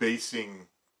basing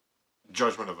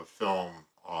judgment of a film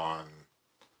on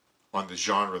the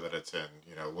genre that it's in,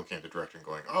 you know, looking at the director and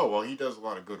going, oh, well, he does a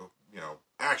lot of good, you know,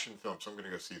 action films, so I'm going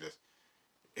to go see this.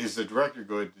 Is the director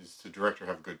good? Does the director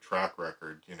have a good track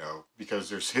record? You know, because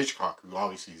there's Hitchcock, who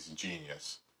obviously is a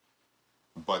genius,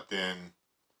 but then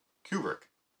Kubrick,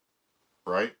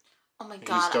 right? Oh my He's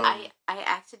god, done- I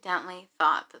accidentally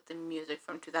thought that the music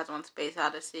from 2001 Space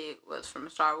Odyssey was from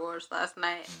Star Wars last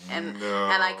night. And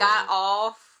I got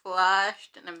all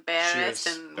flushed and embarrassed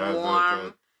Cheers. and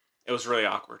warm. It was really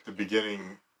awkward. The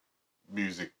beginning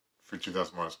music for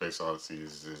 2001: A Space Odyssey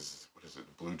is what is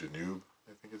it? Blue Danube,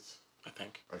 I think it's.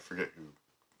 I forget who.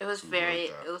 It was who very.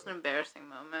 wrote that, It was an embarrassing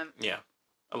moment. Yeah.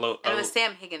 And it was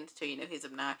Sam Higgins too. You know he's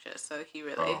obnoxious, so he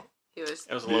really he was.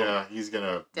 It was a low, Yeah, he's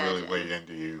gonna really Judging. weigh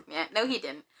into you. Yeah, no, he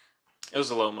didn't. It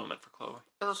was a low moment for Chloe.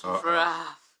 It was Uh-oh.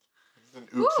 rough. It's an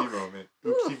oopsie moment.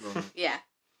 Oopsie moment. Yeah.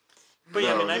 But yeah,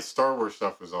 no, I mean, the Star Wars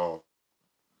stuff was all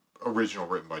original,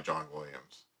 written by John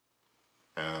Williams.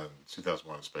 And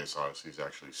 2001: A Space Odyssey is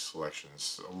actually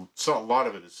selections. So a lot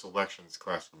of it is selections,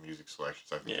 classical music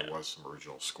selections. I think there was some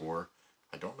original score.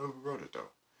 I don't know who wrote it though.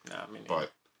 No, I mean,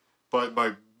 But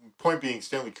my point being,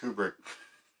 Stanley Kubrick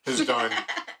has done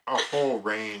a whole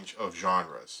range of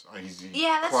genres. He's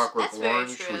Clockwork that's very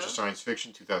Orange, true. which is science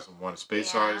fiction. 2001: A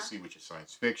Space Yeah. Odyssey, which is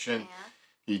science fiction. Yeah.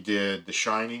 He did The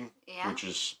Shining, Yeah. which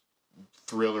is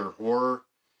thriller horror.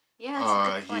 Yeah, that's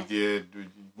a good He point.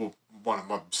 did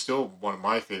one of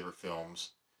my favorite films,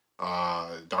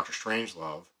 Doctor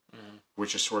Strangelove,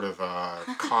 which is sort of a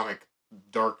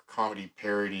dark comedy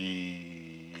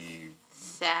parody,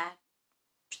 Sad,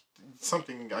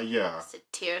 something. Yeah,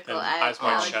 satirical, And Eyes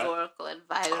Wide Shut. allegorical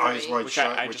advisory. Eyes Wide which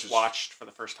Shut, I which just is- watched for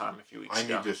the first time a few weeks I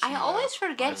ago. need to see I always that.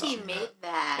 forget I he haven't seen made that.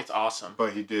 that. It's awesome.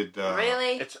 But he did.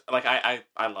 Really? It's like I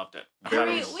loved it. I thought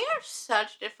Barry- it was- We are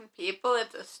such different people.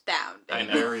 It's astounding. I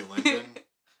know. Barry Lyndon,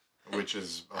 which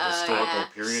is a historical yeah.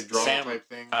 period drama Sam- type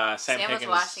thing. Sam Sam was Higgins,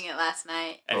 watching it last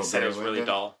night. and he said it was Barry really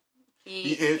Lyndon? dull.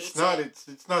 He It's hates not. it.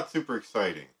 It's not super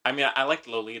exciting. I mean, I liked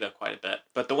Lolita quite a bit,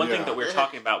 but the one thing Yeah. that we were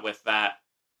talking about with that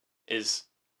is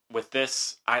with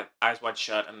this Eyes Wide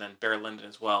Shut and then Barry Lyndon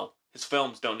as well. His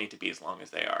films don't need to be as long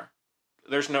as they are.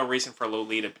 There's no reason for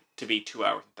Lolita to be 2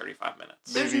 hours and 35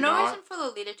 minutes. There's Maybe no not. reason for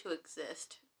Lolita to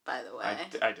exist, by the way.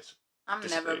 I just I'm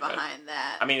disagree, never but- behind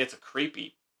that. I mean, it's a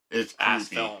creepy, It's Ass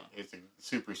creepy. film. It's a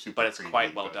super but it's creepy,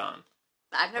 quite well but done.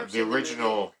 I've never The seen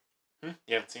original, You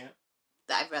haven't seen it?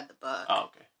 the movie. I've read the book. Oh,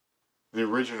 okay. the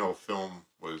original film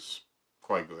was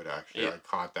quite good. Actually, Yeah. I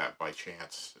caught that by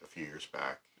chance a few years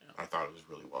back. Yeah. I thought it was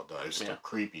really well done. It was still Yeah.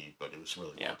 creepy, but it was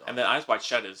really Yeah, well done. and then Eyes Wide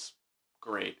Shut is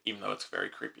great, even though it's very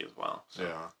creepy as well. So.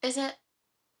 Yeah, Is it? I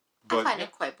but find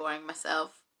it quite boring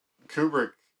myself.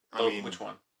 Kubrick. I Oh, mean, which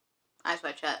one? Eyes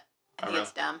Wide Shut. I Oh, think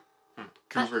it's dumb.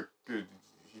 Kubrick.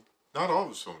 Not all of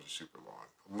his films are super long.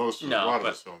 A lot of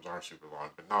his films are super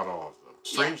long, but not all of them.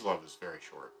 Strangelove is very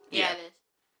short. Yeah, Yeah. it is.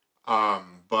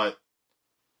 But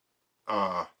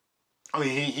I mean,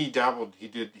 he dabbled.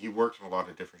 He worked in a lot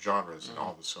of different genres in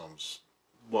all of his films.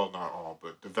 Well, not all,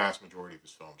 but the vast majority of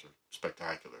his films are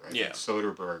spectacular. I think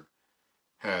Soderbergh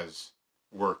has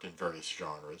worked in various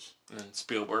genres, And then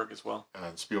Spielberg as well.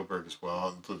 and Spielberg as well.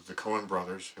 And the Coen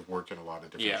brothers have worked in a lot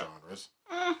of different genres.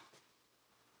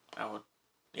 I would,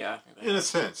 I think that. In a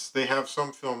sense, they have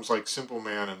some films like Simple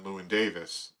Man and Llewyn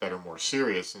Davis that are more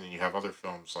serious, and then you have other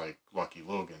films like Lucky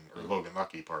Logan, or Logan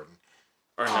Lucky, pardon.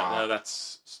 Or no,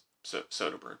 that's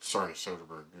Soderbergh. Sorry,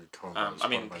 Soderbergh. Coen brothers. I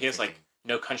mean, what am he has thinking? like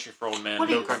No Country for Old Men. What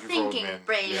are No you Country for Old thinking, Men.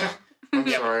 Brayden? Yeah. I'm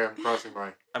Yeah. sorry, I'm crossing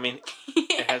my... I mean,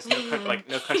 it has No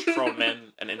Country for Old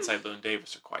Men and Inside Llewyn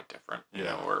Davis are quite different. You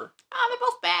Yeah. know, or Oh, they're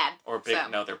both bad. Big. So.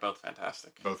 No, they're both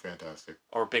fantastic. Both fantastic.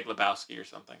 Or Big Lebowski or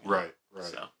something. Right.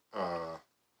 So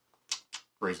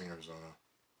Raising Arizona.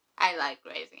 I like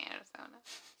Raising Arizona.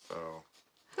 So,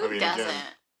 Who doesn't? again,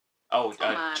 oh,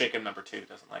 Come on. Jacob number 2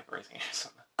 doesn't like Raising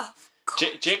Arizona. Of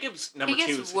course. Jacob's number He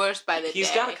 2 gets is worse by the he's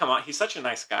day. got to come on. He's such a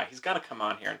nice guy. He's got to come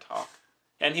on here and talk.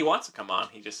 And he wants to come on.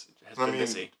 He just has been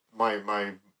busy. my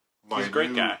He's a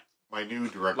great new, guy. my new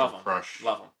director Love him. crush,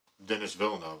 Love him. Dennis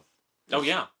Villeneuve. Oh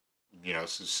yeah, You know,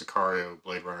 Sicario,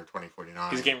 Blade Runner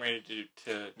 2049. he's getting ready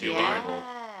to do. Arrival.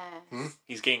 Yes.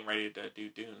 He's getting ready to do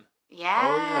Dune.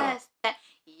 Yes.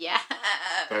 Yes.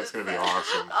 That's gonna be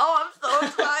awesome. Oh, I'm so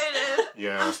excited.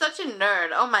 Yeah. I'm such a nerd.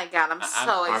 Oh my god, I'm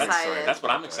so I'm excited. That's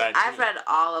what I'm excited. I've read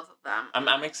all of them.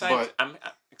 I'm excited. But- I'm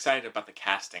excited about the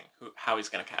casting. How he's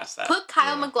gonna cast that. Put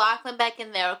Kyle Yeah. MacLachlan back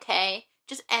in there, okay?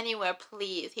 Just anywhere,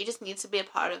 please. He just needs to be a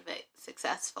part of it.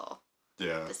 Successful.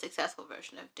 Yeah. The successful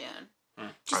version of Dune. Hmm.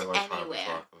 Just I like Kyle anywhere.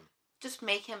 MacLachlan. Just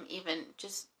make him even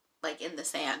just like in the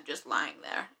sand, just lying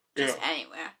there. Just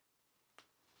anywhere.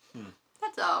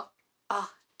 That's all.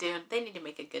 Oh, Dune. They need to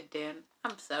make a good Dune.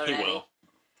 I'm so He ready. will.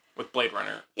 With Blade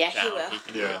Runner. Yeah, he down, will.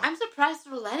 can Yeah. do it. I'm surprised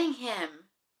they're letting him.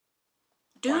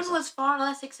 Why Dune is that? was far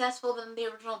less successful than the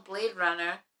original Blade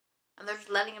Runner, and they're just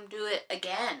letting him do it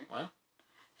again. Well.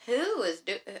 Who is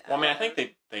doing? Well, I mean, I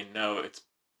think they know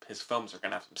his films are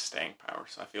gonna have some staying power.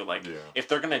 So I feel like Yeah. if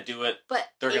they're gonna do it, But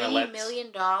they're gonna $80 let- million,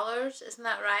 isn't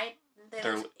that right?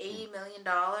 There's They're- $80 million.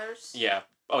 yeah.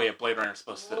 Oh yeah, Blade Runner's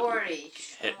supposed to Lordy,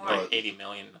 hit Lordy. like 80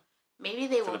 million. Maybe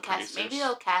they for the won't cast. Maybe producers.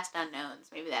 they'll cast unknowns.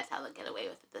 Maybe that's how they'll get away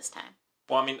with it this time.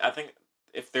 Well, I mean, I think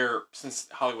since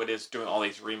Hollywood is doing all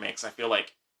these remakes, I feel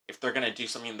like if they're gonna do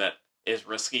something that is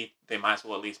risky, they might as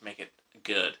well at least make it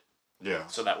good, Yeah.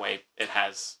 so that way it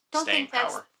has Don't staying think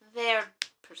that's power. their.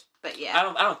 But yeah. I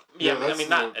don't. Yeah, Yeah, I that's mean,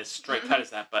 not the- as straight cut as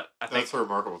that, but I think That's the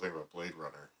remarkable thing about Blade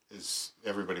Runner is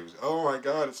everybody was, oh my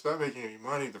god, it's not making any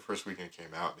money the first weekend it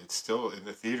came out. It's still in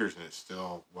the theaters and it's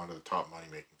still one of the top money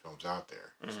making films out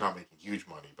there. It's not making huge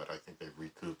money, but I think they've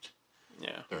recouped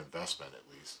yeah. their investment at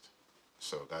least.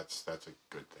 So that's a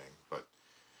good thing. But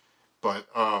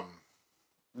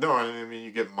no, I mean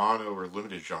you get mono or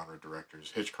limited genre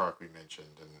directors. Hitchcock we mentioned,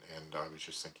 and I was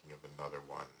just thinking of another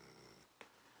one,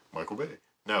 Michael Bay.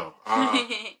 No,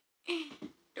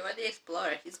 Dora the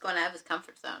Explorer. He's going out of his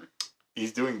comfort zone.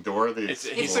 he's doing Dora the He's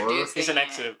Explorer. producing. He's an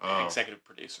it. executive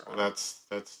producer. Well, that's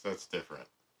different.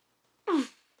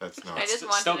 That's not. I just It's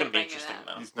wanted still to Oh. gonna be bring it interesting up.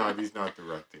 though. He's not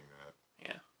directing that.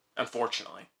 Yeah.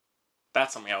 Unfortunately,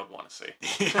 that's something I would want to see.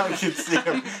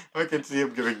 I can see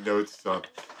him giving notes on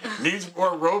needs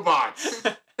more robots,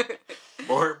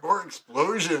 more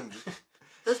explosions.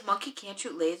 This monkey can't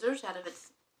shoot lasers out of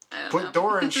its. I don't Put know.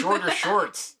 Dora in shorter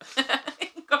shorts.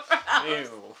 Gross.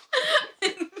 Ew.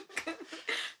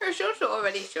 Her shorts are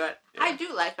already short. Yeah. I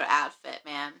do like her outfit,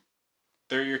 man.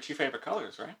 They're your two favorite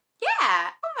colors, right? Yeah.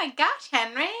 Oh my gosh,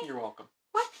 Henry. You're welcome.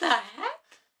 What the heck?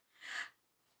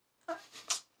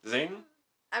 Zing.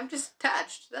 I'm just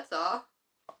touched. That's all.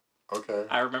 Okay.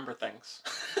 I remember things.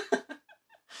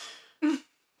 You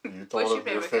What's told your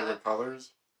him your favorite favorite colors?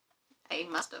 I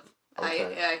must have.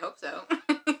 Okay. I hope so.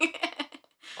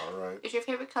 All right. Is your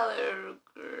favorite color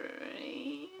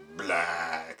green?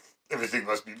 Black. Everything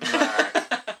must be black.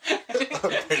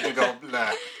 Painted all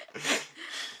black.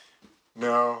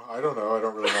 No, I don't know. I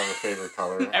don't really have a favorite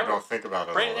color. I don't think about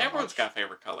it. Brandon, all that everyone's much. got a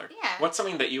favorite color. Yeah. What's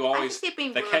something that you I always can see it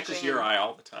being that blue or catches green. your eye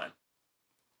all the time?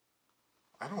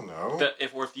 I don't know. That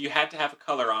if you had to have a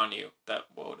color on you,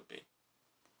 what would it be?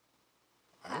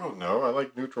 I don't know. I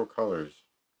like neutral colors.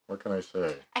 What can I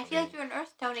say? I feel like you're an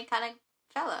earth tony kind of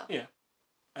fellow. Yeah.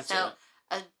 I'd say So,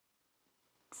 that.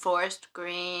 a forest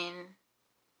green,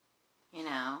 you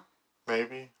know.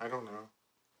 Maybe. I don't know.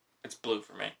 It's blue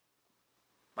for me.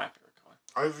 My favorite color.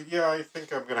 I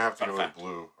think I'm gonna have to Fun go fact. with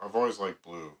blue. I've always liked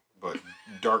blue, but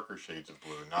darker shades of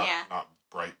blue, Yeah. not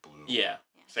bright blue. Yeah.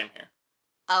 Same here.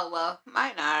 Oh, well,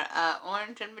 mine are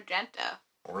orange and magenta.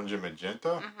 Orange and magenta.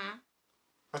 Mm-hmm.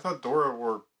 I thought Dora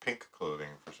wore pink clothing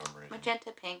for some reason.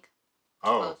 Magenta pink.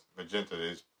 Oh, close. magenta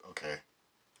is okay.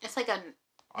 It's like a...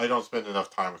 I don't spend enough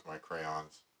time with my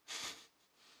crayons.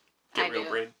 Get I real, do.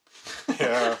 Braden.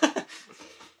 Yeah.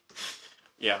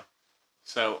 Yeah.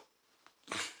 So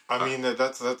I mean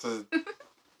that's a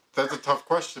tough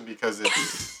question because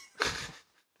it's.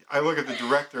 I look at the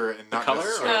director and not color or-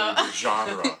 necessarily the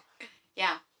genre.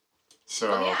 Yeah. So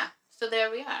Well, yeah. So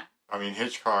there we are. I mean,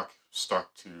 Hitchcock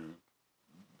stuck to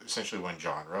essentially one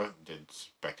genre, did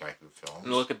spectacular films.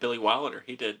 and look at Billy Wilder.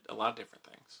 He did a lot of different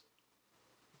things.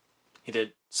 He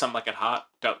did Some Like It Hot,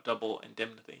 Double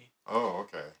Indemnity, Oh,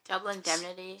 okay. Double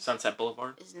Indemnity Sunset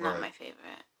Boulevard. is not Right. my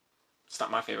favorite. It's not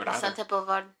my favorite either. Sunset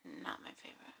Boulevard, not my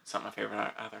favorite. It's not my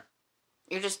favorite either.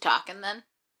 You're just talking then?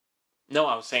 No,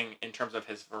 I was saying in terms of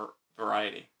his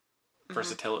variety, Mhm.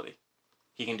 versatility.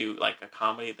 He can do like a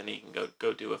comedy, then he can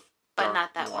go do a But dark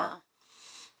not that noir. well.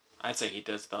 I'd say he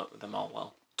does them all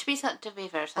well. To be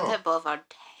fair, Sunset Boulevard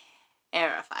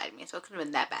terrified me, so it couldn't have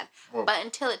been that bad. Well, But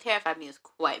until it terrified me, it was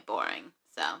quite boring.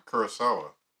 So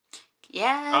Kurosawa.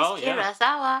 yes, Oh, yeah.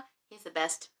 Kurosawa. He's the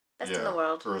best. Best in the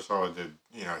world. Kurosawa did,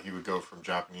 he would go from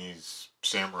Japanese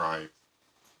samurai,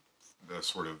 the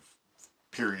sort of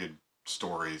period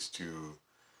stories to,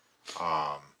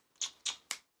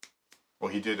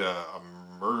 he did a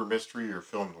murder mystery or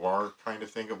film noir kind of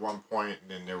thing at one point,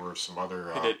 and then there were some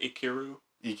other... he did Ikiru,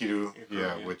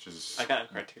 yeah, which is... I got a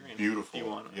Criterion.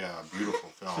 Beautiful. Beautiful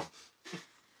film.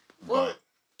 Well,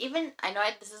 I know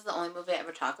this is the only movie I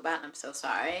ever talk about, and I'm so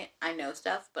sorry. I know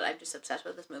stuff, but I'm just obsessed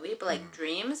with this movie. But,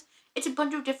 Dreams, it's a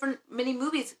bunch of different mini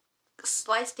movies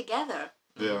spliced together.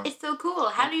 Yeah. It's so cool.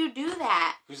 How do you do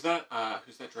that? Who's that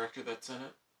director that's in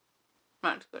it?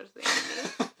 Martin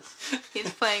Scorsese.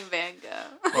 He's playing Van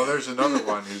Gogh. Well, there's another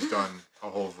one who's done a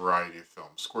whole variety of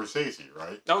films. Scorsese,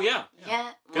 right? Oh, yeah.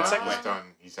 Yeah. Good segue.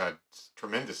 He's had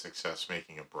tremendous success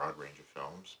making a broad range of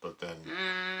films, but then...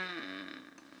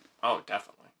 Oh,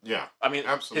 definitely. Yeah. I mean,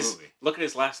 absolutely. Look at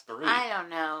his last 3. I don't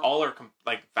know. All are,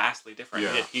 vastly different.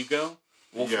 Yeah. He did Hugo,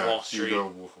 Wolf of Wall Street, Hugo,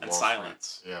 Wolf of and Wall Silence.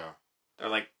 Street. Yeah.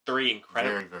 They're, 3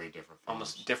 incredible... Very, very different films.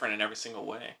 Almost different in every single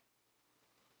way.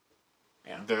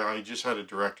 Yeah. I just had a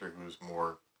director who was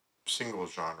more single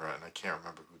genre, and I can't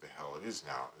remember who the hell it is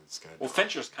now.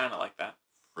 Fincher's kind of like that.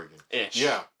 Friggin' Ish.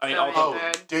 Yeah. I mean,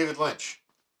 David Lynch.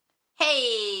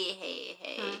 Hey.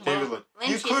 David Lynch.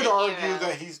 You could argue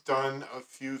that he's done a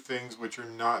few things which are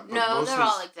not... No, they're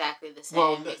all exactly the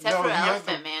same, except for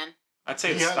Elephant Man. I'd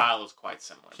say the style is quite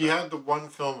similar. He had the one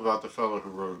film about the fellow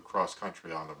who rode cross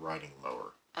country on the riding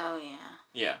mower. Oh, yeah.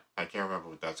 Yeah. I can't remember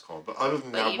what that's called. But other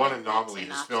than that, one anomaly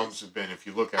his films have been, if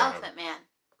you look at Elephant him, Man.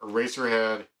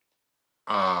 Eraserhead,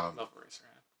 Love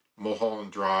Eraserhead.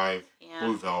 Mulholland Drive, Yeah.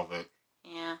 Blue Velvet.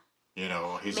 Yeah.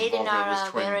 His Made in involvement our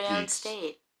with Twin very own Peaks.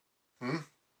 state.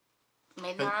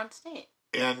 Made in our own state.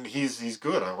 And he's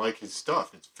good. I like his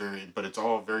stuff. But it's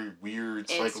all very weird,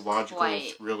 psychological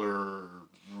thriller,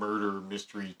 murder,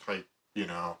 mystery type,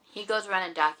 He goes around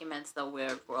and documents the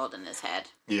weird world in his head.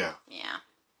 Yeah. Yeah.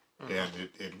 And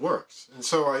it works. And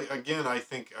so I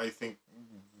think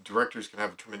directors can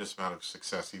have a tremendous amount of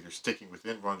success either sticking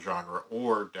within one genre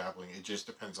or dabbling. It just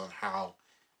depends on how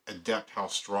adept, how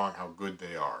strong, how good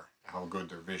they are, how good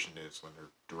their vision is when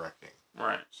they're directing.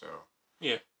 Right. So.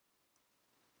 Yeah.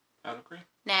 I'd agree.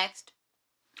 Next.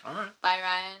 All right. Bye,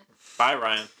 Ryan. Bye,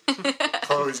 Ryan.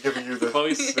 Chloe's giving you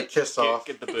the kiss off.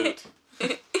 Get the boot.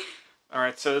 All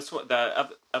right. So the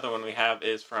other one we have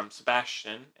is from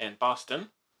Sebastian in Boston.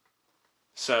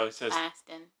 So it says.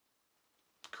 Boston.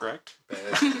 Correct.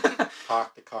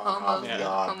 Talk to Con.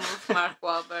 Home of Mark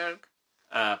Wahlberg.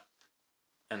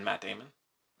 And Matt Damon.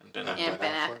 And Ben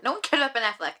Affleck. No one cares about Ben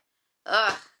Affleck.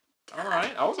 Ugh. All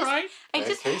right. I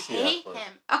just Casey hate Affleck.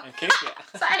 him. Oh, And Casey.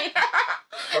 sorry.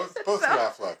 Both the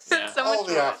Afflecks. Yeah. So All much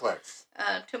the more. Afflecks.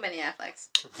 Too many Afflecks.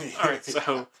 All right.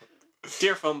 So,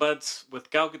 dear Film Buds, with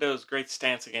Gal Gadot's great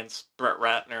stance against Brett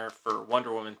Ratner for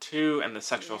Wonder Woman 2 and the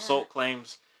sexual assault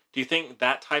claims, do you think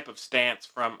that type of stance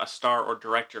from a star or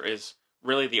director is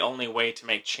really the only way to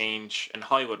make change in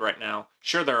Hollywood right now?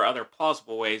 Sure, there are other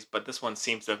plausible ways, but this one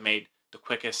seems to have made the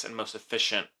quickest and most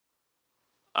efficient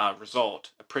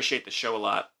result. Appreciate the show a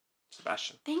lot,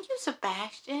 Sebastian. Thank you,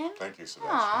 Sebastian. Thank you,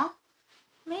 Sebastian. Aw.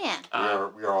 Man.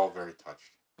 We are all very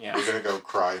touched. Yeah. We're gonna go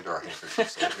cry into our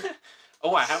handkerchiefs.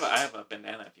 Oh, I have a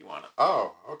bandana if you want it.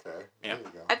 Oh, okay. Yeah. There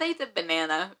you go. I thought you said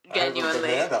banana. I have a Genuinely.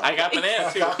 banana. I got banana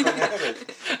I too. got bananas.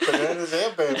 Bananas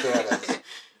and bandanas.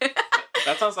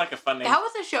 That sounds like a fun name. That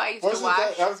was a show I used to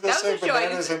watch. I was going to say a show I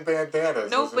bananas and bandanas.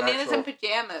 No, was an Bananas actual- and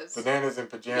Pajamas. Bananas and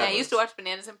pajamas. Yeah, I used to watch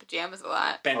Bananas and Pajamas a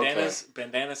lot. Bandanas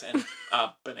and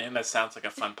bananas sounds like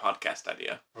a fun podcast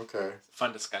idea. Okay.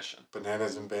 Fun discussion.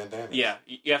 Bananas and bandanas. Yeah,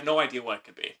 you have no idea what it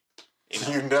could be.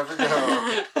 You never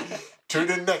know. Tune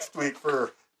in next week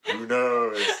for who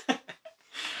knows.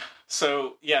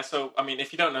 So I mean,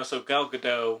 if you don't know, so Gal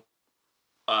Gadot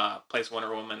plays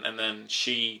Wonder Woman, and then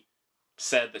she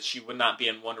said that she would not be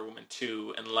in Wonder Woman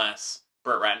 2 unless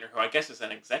Brett Ratner, who I guess is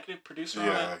an executive producer on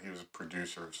it, He was a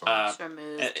producer of something.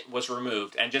 was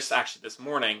removed. And just actually this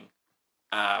morning,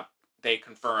 they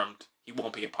confirmed he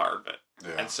won't be a part of it.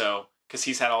 Yeah. And so, because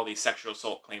he's had all these sexual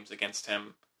assault claims against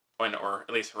him, or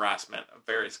at least harassment of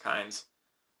various kinds.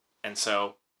 And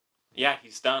so, yeah,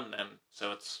 he's done, and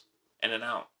so it's in and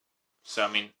out. So,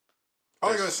 I mean...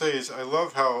 All I gotta say is, I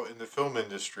love how in the film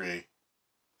industry,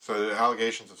 so the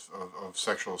allegations of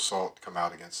sexual assault come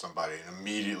out against somebody, and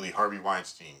immediately Harvey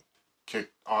Weinstein,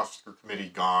 kicked, Oscar committee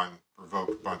gone,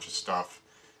 revoked a bunch of stuff,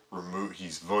 removed,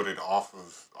 he's voted off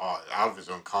of, out of his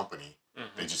own company.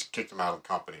 Mm-hmm. They just kicked him out of the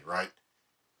company, right?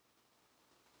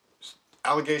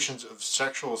 Allegations of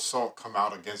sexual assault come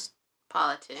out against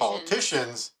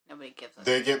politicians. Nobody gives them.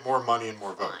 They get more money and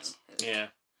more votes. Yeah.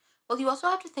 Well, you also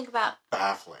have to think about...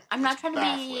 baffling. I'm not It's trying to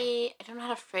baffling. be... I don't know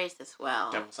how to phrase this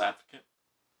well. Devil's advocate.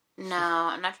 No,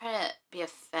 I'm not trying to be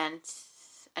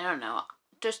offensive. I don't know.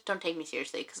 Just don't take me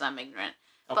seriously because I'm ignorant.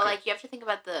 Okay. But, like, you have to think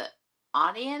about the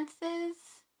audiences.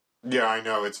 Yeah, I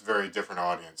know. It's very different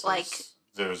audiences. Like...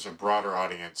 There's a broader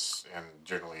audience and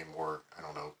generally a more, I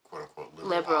don't know, quote-unquote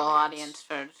liberal audience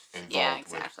first. involved Yeah,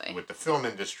 exactly. with the film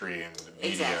industry and the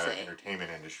media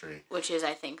entertainment industry. Which is,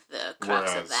 I think, the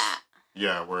crux of that.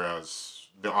 Yeah, whereas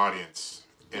the audience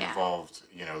involved,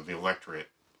 you know, the electorate,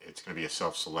 it's going to be a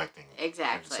self-selecting.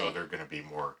 Exactly. And so they're going to be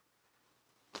more,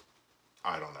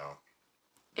 I don't know.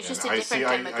 It's And just a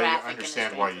different demographic. I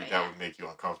understand why that would make you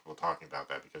uncomfortable talking about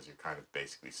that because you're kind of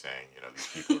basically saying, you know, these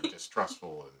people are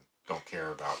distrustful and don't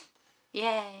care about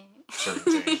Yay.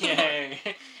 certain things. Yay.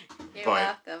 You're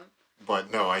welcome.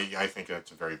 But no, I think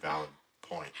that's a very valid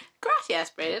point.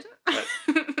 Gracias, Braden. But,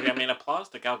 I mean, applause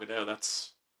to Gal Gadot.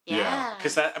 That's... Yeah.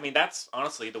 Because that, I mean, that's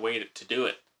honestly the way to do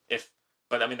it.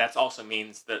 But I mean, that also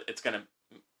means that it's going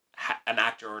to... an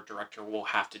actor or director will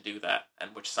have to do that,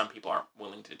 and which some people aren't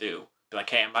willing to do. Be like,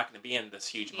 hey, I'm not going to be in this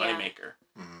huge moneymaker,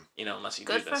 you know, unless you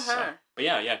do this. Good for her. So. But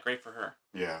yeah, great for her.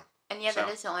 Yeah. And that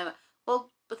is the only way. Well,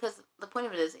 because the point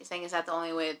of it is, he's saying, is that the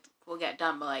only way it will get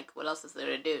done? But, like, what else is there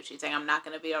to do? She's saying, I'm not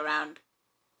going to be around,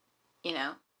 you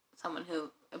know, someone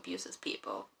who abuses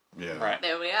people. Yeah. Right.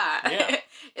 There we are. Yeah.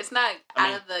 It's not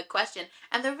out of the question.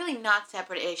 And they're really not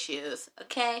separate issues,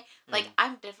 okay? Like,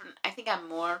 I'm different. I think I'm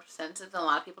more sensitive than a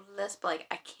lot of people to this, but, like,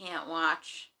 I can't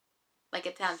watch... Like,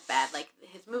 it sounds bad. Like,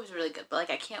 his movies are really good, but, like,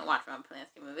 I can't watch Roman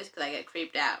Polanski movies because I get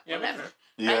creeped out. Yeah, whatever.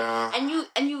 Yeah. Right?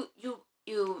 And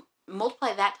you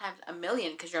multiply that times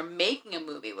 1,000,000 because you're making a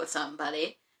movie with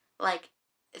somebody. Like,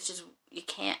 it's just, you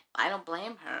can't... I don't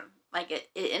blame her. Like, it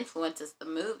influences the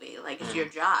movie. Like, it's your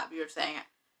job. You're saying...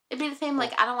 It'd be the same,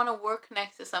 like, I don't want to work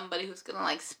next to somebody who's going to,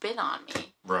 like, spit on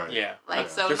me. Right. Yeah. Like,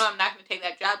 so, no, I'm not going to take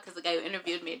that job because the guy who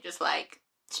interviewed me just, like...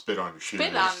 Spit on your shoes.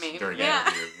 Spit on me. During the Yeah.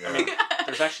 interview. Yeah. I mean,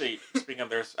 there's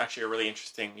actually a really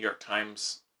interesting New York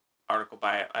Times article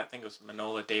by, I think it was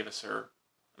Manola Davis or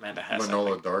Amanda Hess.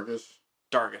 Manola Dargis?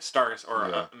 Dargis,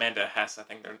 or Amanda Hess, I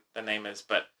think the name is,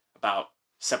 but about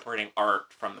separating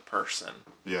art from the person.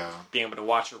 Yeah. Being able to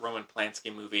watch a Roman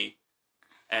Polanski movie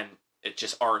and it's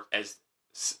just art as,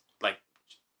 like,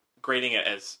 grading it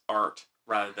as art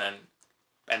rather than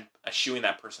and eschewing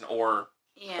that person or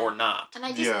not. And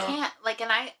I just can't, like,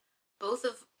 and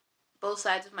both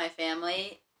sides of my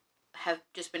family have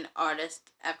just been artist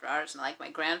after artist, and, like, my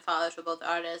grandfathers were both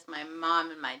artists, my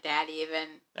mom and my dad even.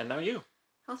 And now you.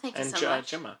 Oh, thank you and so much.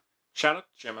 Gemma. Shout out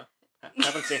to Gemma. I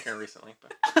haven't seen her recently.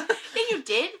 But... Yeah, you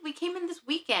did. We came in this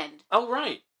weekend. Oh,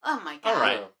 right. Oh, my God. All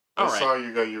right. I saw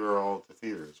you were all at the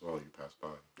theater as well. You passed by.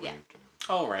 Yeah.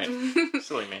 Oh, right.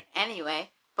 Silly me. Anyway,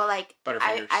 but, like,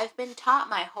 Butterfingers. I've been taught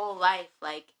my whole life,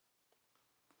 like,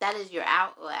 that is your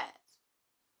outlet.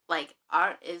 Like,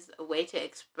 art is a way to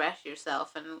express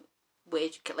yourself and way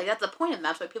to, like, that's the point of them.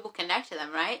 That's why people connect to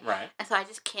them, right? Right. And so I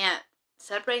just can't,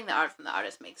 separating the art from the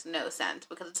artist makes no sense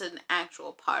because it's an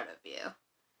actual part of you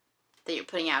that you're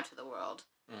putting out to the world.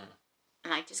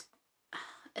 And I just,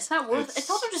 it's not worth,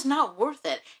 it's also just not worth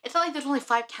it. It's not like there's only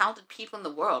 5 talented people in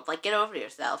the world. Like, get over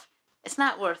yourself. It's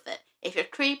not worth it. If you're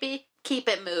creepy, keep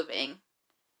it moving.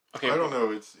 Okay, I don't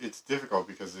know. It's difficult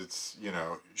because it's, you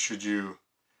know,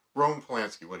 Roman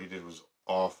Polanski, what he did was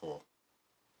awful,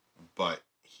 but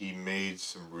he made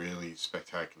some really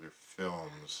spectacular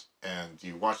films. And do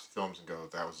you watch the films and go,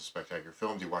 that was a spectacular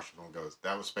film? Do you watch the film and go,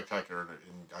 that was spectacular,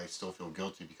 and I still feel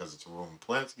guilty because it's a Roman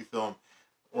Polanski film?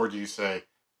 Or do you say,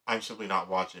 I'm simply not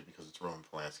watching it because it's Roman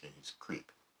Polanski and he's a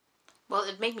creep? Well,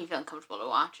 it'd make me feel uncomfortable to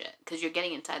watch it because you're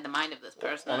getting inside the mind of this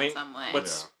person in some way.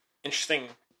 What's interesting...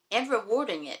 And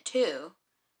rewarding it, too.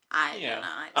 I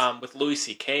don't know. With Louis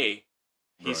C.K.,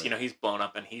 he's, he's blown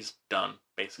up and he's done,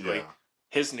 basically. Yeah.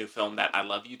 His new film, that I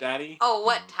Love You, Daddy. Oh,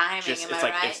 what timing, am I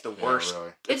right? It's the worst. Yeah,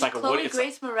 really. It's like Chloe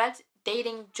Grace Moretz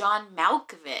dating John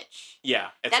Malkovich. Yeah.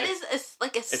 That is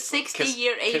like a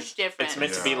 60-year age difference. It's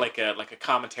meant to be like a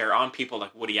commentary on people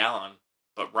like Woody Allen,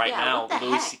 but right now,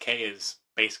 Louis C.K. is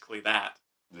basically that.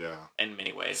 Yeah. In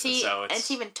many ways. See, and so it's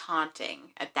even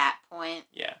taunting at that point.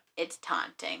 Yeah. It's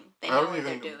taunting. They know what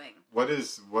they're doing.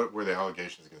 What were the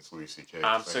allegations against Louis C.K.?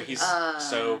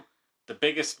 So the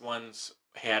biggest ones,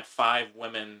 he had 5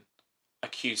 women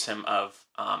accuse him of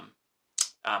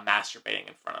masturbating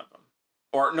in front of them.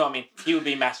 Or, no, I mean, he would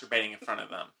be masturbating in front of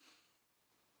them.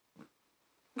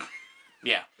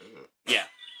 Yeah. Yeah.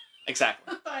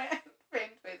 Exactly.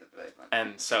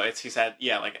 And so he said,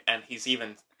 and he's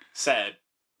even said,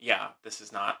 this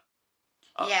is not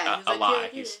a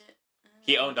lie.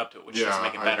 He owned up to it, which doesn't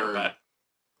make it better, but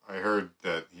I heard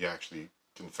that he actually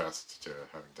confessed to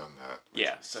having done that.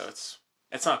 Yeah, so it's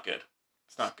not good.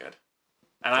 It's not good.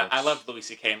 And I love Louis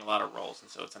C.K. in a lot of roles,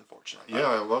 and so it's unfortunate. Yeah,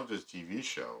 I loved his TV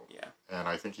show. Yeah. And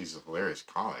I think he's a hilarious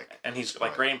comic. And he's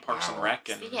like great in Parks and Rec.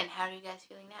 And Again, how are you guys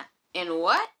feeling now? In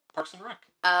what? Parks and Rec.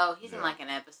 Oh, he's in like an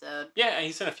episode. Yeah, and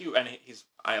he's in a few, and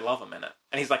I love him in it.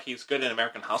 And he's good in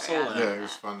American Hustle. And, yeah, he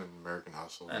was fun in American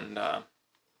Hustle. And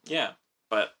yeah,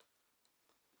 but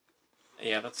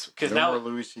yeah, that's because no now more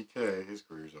Louis C.K. His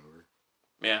career's over.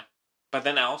 Yeah, but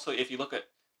then also if you look at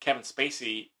Kevin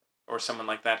Spacey or someone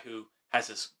like that who has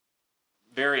this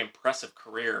very impressive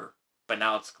career, but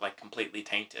now it's like completely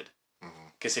tainted.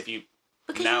 Because if you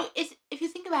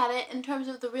think about it in terms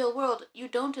of the real world, you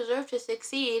don't deserve to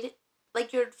succeed.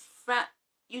 Like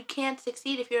you can't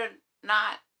succeed if you're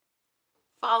not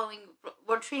following.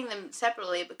 We're treating them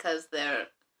separately because they're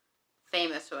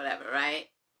famous or whatever, right?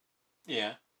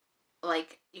 Yeah.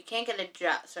 Like you can't get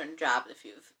a certain job if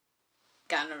you've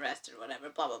gotten arrested or whatever.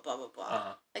 Blah blah blah blah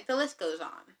blah. Like the list goes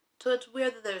on. So it's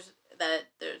weird that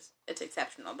it's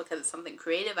exceptional because it's something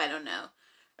creative. I don't know,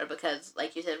 or because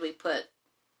like you said, we put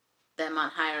them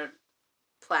on higher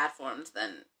platforms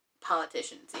than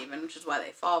politicians even, which is why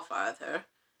they fall farther.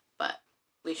 But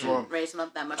we shouldn't raise them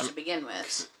up that much to begin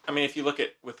with. I mean, if you look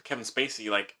at with Kevin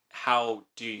Spacey, like how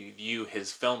do you view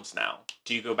his films now?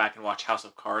 Do you go back and watch House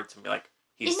of Cards and be like,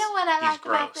 he's gross,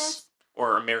 about this?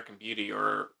 Or American Beauty,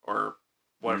 or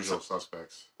what? Usual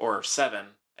Suspects, or Seven?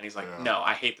 And he's like, no,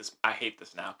 I hate this. I hate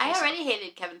this now. I already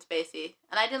hated Kevin Spacey,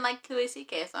 and I didn't like Louis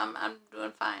C.K., so I'm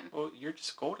doing fine. Well, you're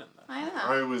just golden then. I know.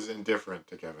 I was indifferent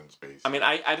to Kevin Spacey. I mean,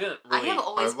 I didn't really.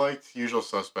 I liked Usual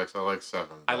Suspects. I liked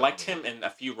Seven. I liked him in a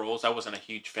few roles. I wasn't a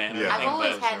huge fan. Yeah, I've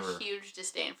always had huge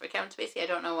disdain for Kevin Spacey. I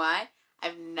don't know why.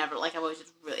 I've always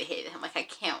just really hated him. Like I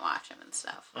can't watch him and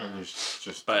stuff. I'm just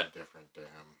indifferent to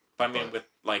him. But I mean, with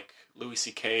like Louis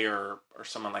C.K. or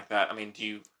someone like that, I mean, do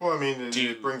you? Well, I mean,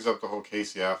 it brings up the whole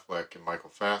Casey Affleck and Michael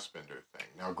Fassbender thing.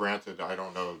 Now, granted, I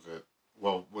don't know that.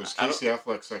 Well, was Casey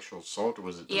Affleck sexual assault or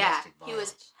was it domestic violence? Yeah, he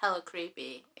was hella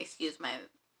creepy. Excuse my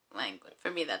language.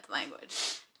 For me, that's language.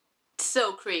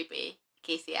 So creepy,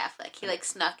 Casey Affleck. He like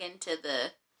snuck into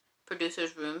the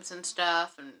producers' rooms and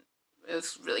stuff, and it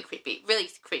was really creepy. Really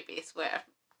creepy. I swear,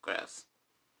 gross.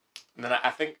 And then I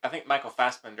think Michael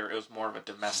Fassbender, it was more of a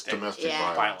domestic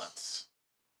violence.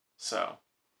 So,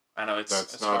 I know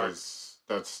it's hard.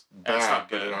 That's bad,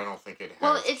 but I don't think it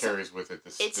carries with it.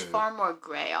 It's far more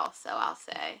gray, also, I'll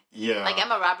say. Yeah. Like,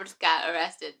 Emma Roberts got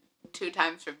arrested 2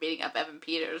 times for beating up Evan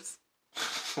Peters.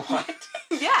 What?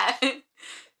 Yeah.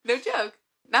 No joke.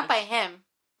 Not by him.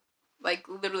 Like,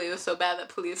 literally, it was so bad that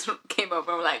police came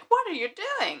over and were like, what are you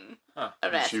doing? Huh.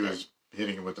 Arrested. She was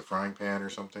hitting him with a frying pan or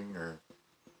something, or...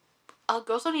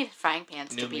 Girls don't need frying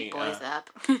pans to beat boys up.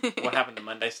 What happened to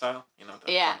Monday Style? You know,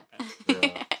 the yeah. frying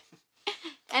pan. Yeah.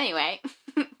 Anyway.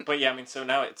 But yeah, I mean, so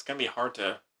now it's going to be hard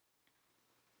to,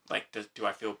 like, do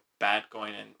I feel bad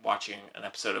going and watching an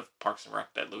episode of Parks and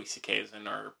Rec that Louis C.K. is in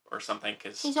or something?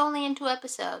 Cause, he's only in 2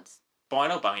 episodes. Well, I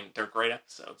know, but I mean, they're great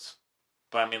episodes.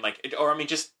 But I mean, like,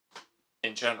 just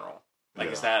in general.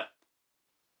 Like, is that...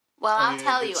 Well, I'll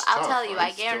tell you.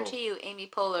 I guarantee you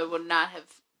Amy Poehler would not have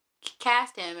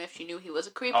cast him if she knew he was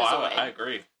a creepazoid. I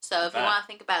agree. So if you want to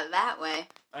think about it that way.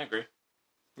 I agree.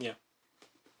 Yeah.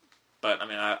 But, I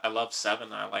mean, I love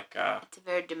Seven. I like... it's a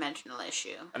very dimensional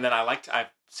issue. And then I've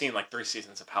seen, like, 3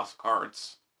 seasons of House of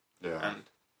Cards. Yeah. And...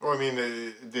 Well, I mean,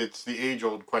 it's the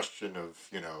age-old question of,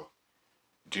 you know,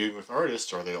 dealing with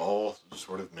artists, are they all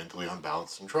sort of mentally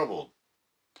unbalanced and troubled?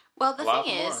 Well, the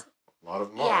thing is... A lot of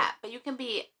them are. Yeah, but you can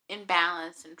be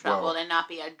imbalanced and troubled and not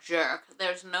be a jerk. If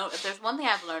there's one thing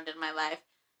I've learned in my life,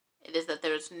 it is that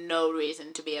there's no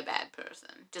reason to be a bad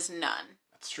person. Just none.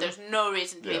 That's true. There's no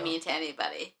reason to be mean to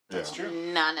anybody. That's true.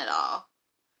 None at all.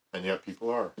 And yet people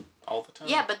are. All the time.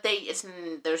 Yeah, but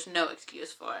there's no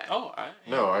excuse for it. Oh,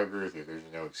 No, I agree with you. There's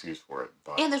no excuse for it.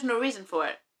 But... And there's no reason for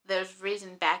it. There's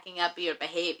reason backing up your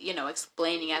behavior,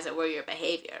 explaining as it were your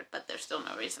behavior, but there's still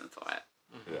no reason for it.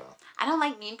 Yeah. I don't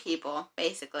like mean people,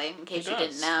 basically, in case you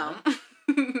didn't know.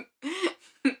 I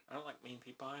don't like mean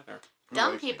people either.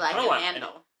 Dumb people I can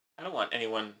handle. I don't want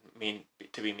anyone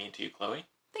to be mean to you, Chloe.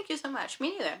 Thank you so much.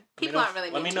 Me neither. People aren't really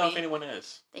mean to me. Let me know if anyone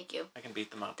is. Thank you. I can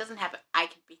beat them up. Doesn't happen. I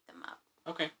can beat them up.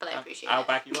 Okay. But I appreciate I'll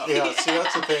back you up. Yeah, see,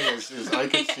 that's the thing is I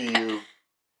can see you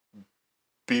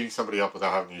beating somebody up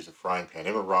without having to use a frying pan.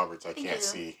 Emma Roberts, I can't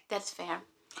see. That's fair.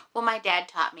 Well, my dad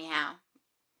taught me how.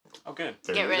 Oh, good.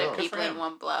 Get rid of people in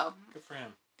one blow. Good for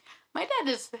him. My dad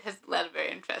has led a very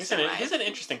interesting life. He's an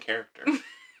interesting character.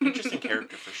 Interesting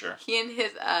character for sure. He and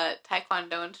his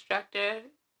taekwondo instructor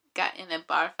got in a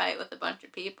bar fight with a bunch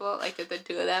of people, like the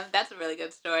two of them. That's a really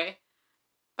good story.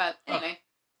 But anyway,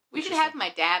 we should have my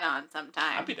dad on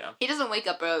sometime. I'd be down. He doesn't wake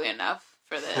up early enough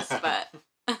for this, but...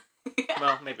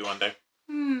 Well, maybe one day.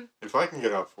 If I can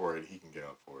get up for it, he can get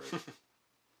up for it.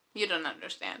 You don't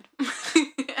understand.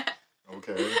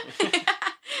 Okay.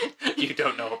 You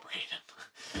don't know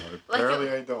Brayden. Apparently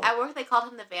I don't. At work, they called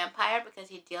him the vampire because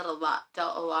he dealt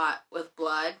a lot with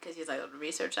blood, because he's like a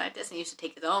research scientist, and he used to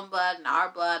take his own blood and our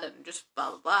blood and just blah,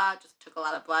 blah, blah, just took a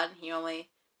lot of blood, and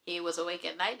he was awake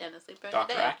at night and asleep during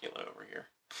the Dr. day. Acula over here.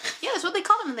 Yeah, that's what they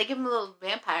called him, and they give him a little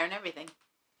vampire and everything.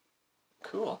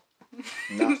 Cool.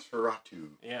 Nosferatu.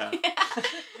 Yeah.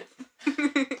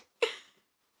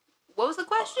 What was the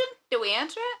question? Did we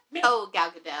answer it? Yeah. Oh,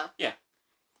 Gal Gadot. Yeah.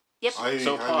 Yep. I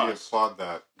So highly applause. applaud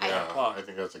that. I Yeah, applaud. I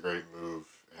think that's a great move,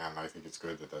 and I think it's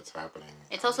good that that's happening.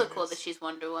 It's I also mean, cool that she's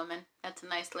Wonder Woman. That's a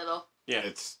nice little... Yeah.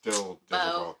 It's still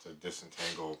difficult to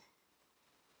disentangle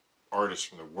artists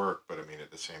from the work, but I mean,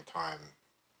 at the same time,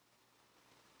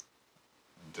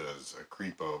 does a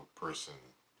creepo person,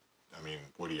 I mean,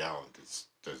 Woody Allen,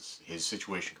 does his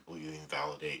situation completely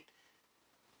invalidate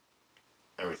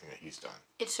everything that he's done?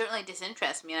 It certainly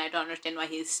disinterests me, and I don't understand why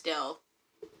he's still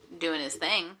doing his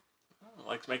thing.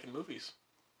 Likes making movies.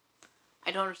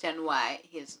 I don't understand why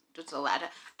he's just allowed to...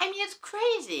 I mean, it's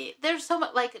crazy. There's so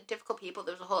much, like, difficult people.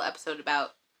 There's a whole episode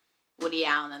about Woody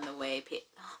Allen and the way...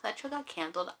 that show got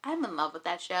canceled. I'm in love with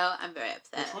that show. I'm very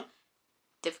upset. Which one?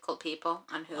 Difficult People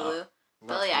on Hulu. Not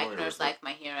Billy familiar Eichner's with it. like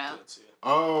my hero. Didn't see it.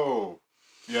 Oh,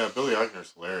 yeah, Billy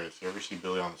Eichner's hilarious. You ever see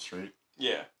Billy on the Street?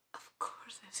 Yeah. Of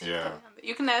course I've seen Yeah. Billy on the...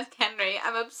 You can ask Henry.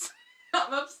 I'm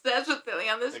obsessed with Billy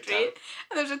on the Big Street. time.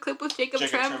 And there's a clip with Jacob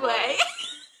Jacob Tremblay. Tremblay.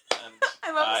 And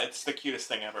I love it's the cutest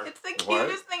thing ever. It's the What?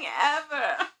 cutest thing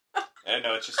ever. I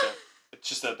know, it's just a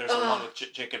there's a one with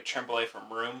Jacob Tremblay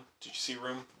from Room. Did you see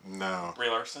Room? No. Brie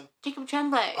Larson? Jacob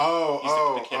Tremblay. He's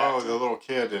the kid actor. The little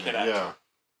kid in Kid it, actor. yeah.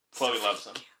 Chloe loves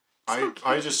him.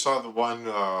 I just saw the one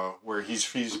where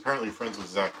he's apparently friends with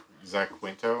Zach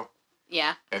Quinto,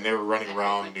 Yeah. and they were running Zach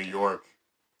around Quinto. New York,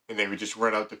 and they would just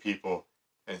run up to people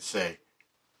and say,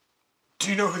 "Do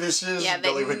you know who this is?" Yeah, And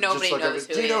Billy would nobody just look knows up,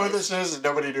 who "Do you it know who is." this is?" And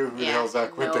nobody knew who the hell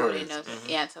Zach Quinto nobody is. knows it. Mhm.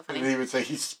 Yeah, it's so funny. And he would say,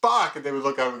 "He's Spock," and they would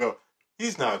look at him and go,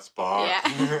 "He's not Spock."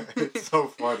 Yeah. It's so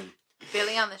funny.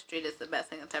 Billy on the Street is the best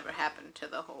thing that's ever happened to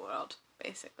the whole world,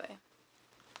 basically.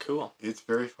 Cool. It's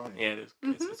very funny. Yeah, it is.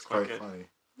 It's It's quite quite good. funny.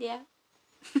 Yeah.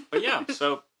 But yeah,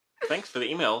 so thanks for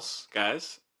the emails,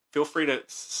 guys. Feel free to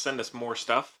send us more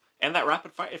stuff. And that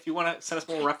rapid fire, if you want to send us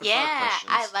more rapid fire Yeah,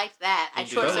 questions. I liked that. I You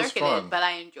do that. That was short-circuited, fun. but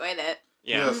I enjoyed it.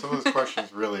 Yeah. Some of those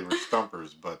questions really were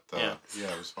stumpers, but Yeah.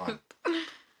 it was fun.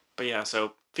 But yeah,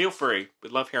 so feel free.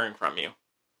 We'd love hearing from you.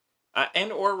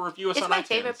 And or review us It's on my iTunes.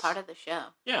 favorite part of the show.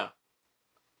 Yeah.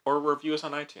 Or review us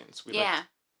on iTunes. We Yeah. like,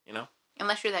 you know?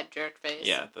 Unless you're that jerk face.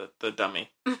 Yeah, the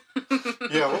dummy.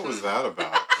 Yeah, what was that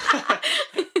about?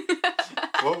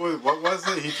 What was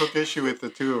it? He took issue with the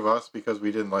two of us because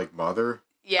we didn't like Mother.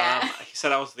 Yeah. He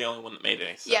said I was the only one that made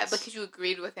any sense. Yeah, because you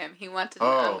agreed with him. He wanted to...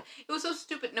 Oh. it was so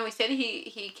stupid. No, he said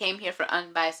he came here for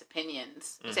unbiased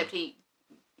opinions, except he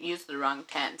used the wrong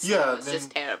tense. Yeah, It was then-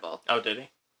 just terrible. Oh, did he?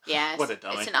 Yes. What a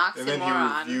dummy. It's an And then he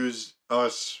oxymoron. reviews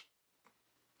us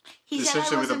He said I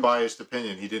essentially with a wasn't... biased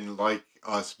opinion. He didn't like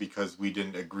us because we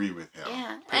didn't agree with him.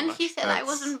 Yeah, Pretty and much. he said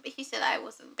That's- He said I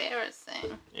was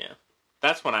embarrassing. Yeah.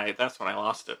 That's when I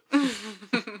lost it.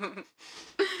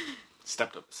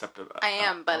 Stepped up. I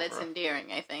am, but it's over.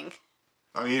 endearing, I think.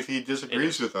 I mean, if he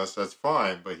disagrees with us, that's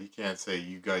fine, but he can't say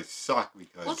you guys suck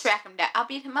because... We'll track him down. I'll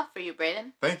beat him up for you,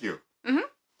 Brayden. Thank you. Mhm.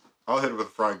 I'll hit him with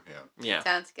a frying pan. Yeah.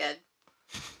 Sounds good.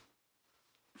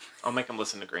 I'll make him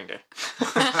listen to Green Day.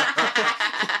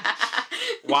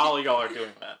 While y'all are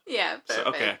doing that. Yeah, perfect. So,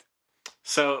 okay.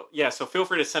 So, yeah, so feel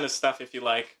free to send us stuff if you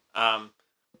like.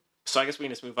 So I guess we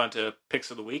can just move on to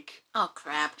Picks of the Week. Oh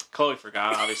crap. Chloe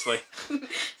forgot, obviously.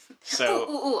 So,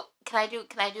 ooh. Can I do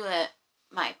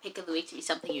my pick of the week to be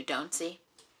something you don't see?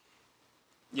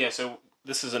 yeah, so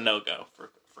this is a no-go for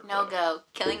No Chloe. go.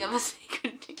 Killing of a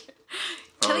sacred deer.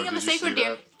 Oh, Killing of a did you sacred see deer.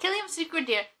 that? Killing of a sacred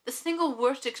deer. The single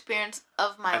worst experience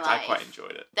of my I life. quite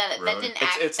enjoyed it. That Really? didn't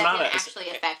It's not a- actually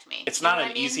affect me. It's You know not what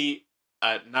an I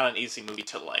mean? easy movie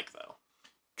to like, though.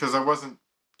 Because I wasn't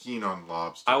keen on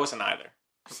Lobster. I wasn't either.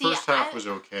 The See, first half I- was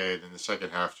okay, then the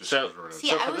second half just So- sort of... See,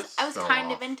 So I for was this fell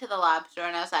kind of off. into the lobster,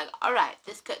 and I was like, all right,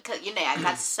 this could, cause, I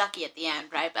got sucky at the end,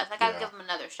 right? But I was like, I'll Yeah. give him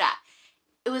another shot.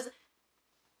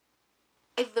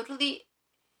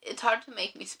 It's hard to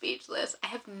make me speechless. I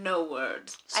have no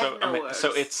words. I So have no words.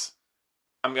 so I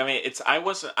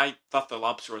thought The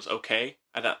Lobster was okay.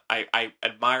 I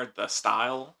admired the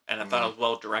style and I thought it was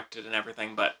well directed and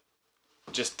everything, but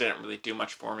just didn't really do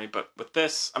much for me. But with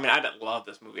this, I mean, I didn't love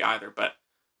this movie either, but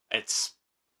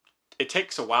it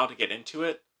takes a while to get into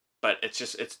it, but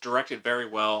it's directed very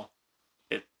well.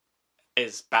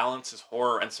 It balances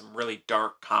horror and some really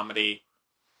dark comedy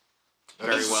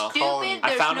very it's well. Stupid. I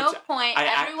There's found no it- point.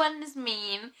 I- Everyone is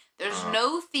mean. There's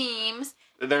no themes.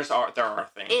 There are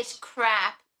things. It's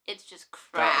crap. It's just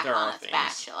crap There on are a things.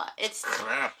 spatula. It's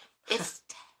Crap. it's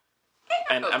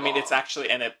And I mean, it's terrible. actually,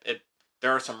 and it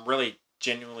there are some really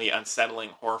genuinely unsettling,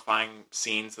 horrifying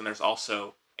scenes, and there's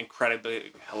also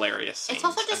incredibly hilarious scenes. It's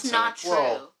also And just so not true.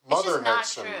 Well, It's Mother just had not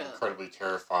some true. incredibly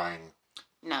terrifying.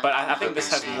 No, But I no, think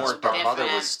this has no, more no, dark- But Mother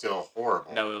different. was still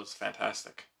horrible. No, it was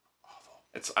fantastic.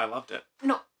 I loved it.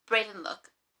 No, Brayden,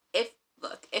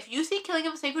 if you see Killing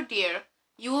of a Sacred Deer,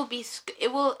 you will be.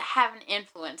 It will have an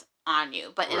influence on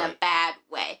you, but in a Right. bad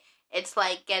way. It's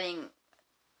like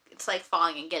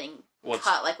falling and getting Well, it's-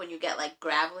 cut, like when you get like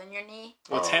gravel in your knee.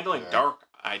 Well, it's Oh, handling yeah. dark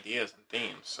ideas and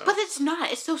themes. So. But it's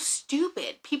not. It's so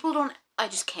stupid. People don't. I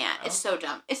just can't. It's so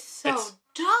dumb. It's so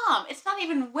dumb. It's not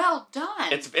even well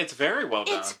done. it's very well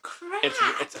done. It's crap.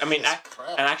 It's I mean, It's crap.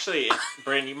 and actually,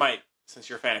 Brandon, you might, since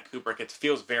you're a fan of Kubrick, it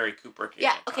feels very Kubrick.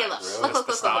 Yeah, okay, look, Really? look,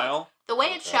 The style, the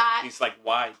way it's Okay. shot. these like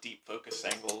wide, deep focus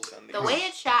angles, and The way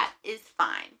it's shot is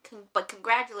fine, but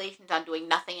congratulations on doing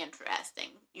nothing interesting.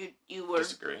 You were.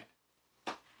 disagree.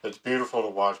 It's beautiful to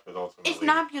watch, but ultimately It's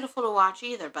not beautiful to watch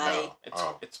either, buddy. No.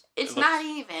 Oh. It It's looks- not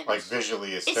even. like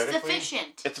visually, It's aesthetically.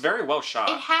 sufficient. It's very well shot.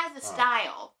 It has a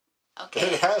style. Okay.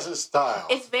 It has a style.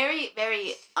 It's very,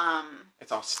 very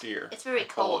It's austere. It's very and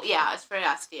cold. Yeah, it's very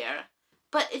austere.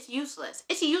 But it's useless.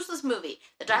 It's a useless movie.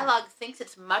 The dialogue thinks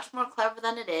it's much more clever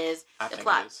than it is. I The think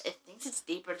plot, it is. it thinks it's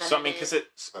deeper than So I it mean, is. because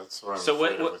it's. That's what I'm So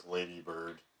what- afraid what- of with Lady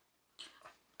Bird.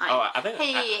 I think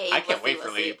Hey, I can't wussy, wait for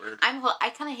wussy. Lady Bird.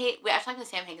 I kind of hate. I was talking to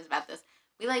Sam Higgins about this.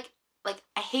 We like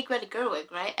I hate Greta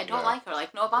Gerwig, right? I don't Yeah. like her,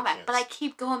 like Noah Baumbach, can't but I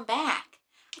keep going back.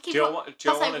 I keep Do y'all going. want to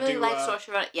Plus, I really do? like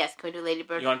Sorcerer Ronan. Yes, can we do Lady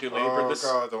Bird? You want to do Lady Bird? Oh This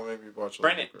God! Don't make me watch Lady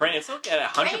Brandon, Bird. Brandon, it's looking at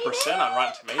 100% on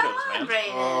Rotten Tomatoes, Come on, man.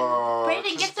 Brayden. Oh, Brayden,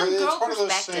 get 'cause some it's girl one of those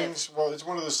perspective. things. Well, it's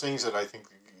one of those things that I think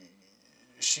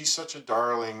she's such a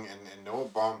darling, and Noah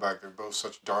Baumbach. They're both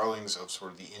such darlings of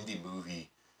sort of the indie movie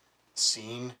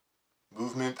scene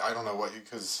movement. I don't know what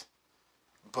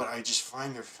but I just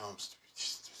find their films to be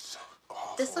just so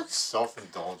awful. This looks-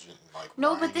 self-indulgent and like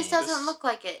No, but this whiny. doesn't look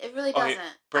like it. It really Okay,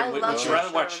 doesn't. Brandon, I would love you Sorcerer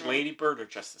rather watch Ronan. Lady Bird or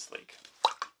Justice League?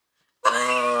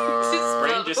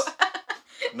 Uh, just-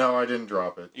 no, I didn't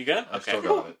drop it. You good? I Okay. still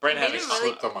got it. Brandon Made had it a really-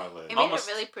 Slipped on my lid. It made Almost-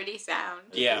 a really pretty sound.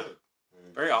 It Yeah. did.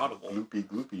 Very audible. Gloopy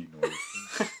gloopy noise.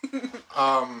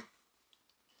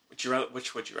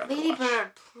 Which would you rather Lady watch?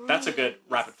 Bird, please. That's a good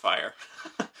rapid fire.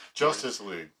 Justice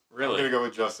League. I'm Really? gonna go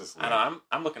with Justice League. I know.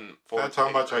 I'm looking forward. That's to how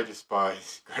Lady much I Bird.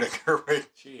 despise Greta Gerwig.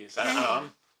 Jeez, I don't know.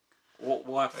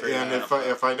 We'll have to figure And that out.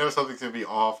 if I know something's gonna be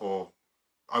awful,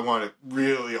 I want it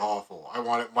really awful. I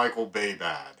want it Michael Bay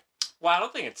bad. Well, I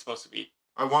don't think it's supposed to be.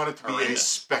 I want it to be a Horrendous.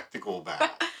 spectacle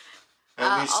bad.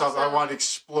 At least also- I want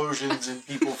explosions and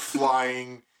people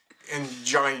flying and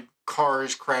giant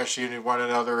cars crashing into one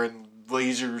another and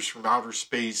lasers from outer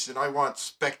space. And I want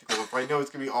spectacle. If I know it's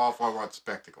going to be awful, I want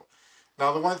spectacle.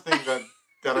 Now, the one thing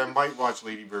that I might watch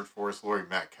Lady Bird for is Laurie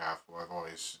Metcalf, who I've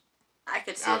always, I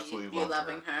could see absolutely you loved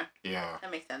loving her. yeah.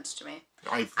 That makes sense to me.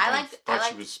 I I thought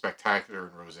like- she was spectacular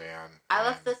in Roseanne. I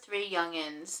love and the three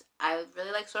youngins. I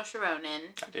really like Saoirse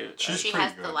Ronan. I do. She's She pretty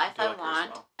has good. the life I I like her as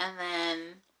want, well. and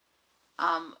then,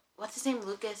 what's his name?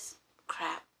 Lucas.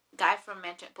 Crap, guy from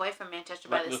boy from Manchester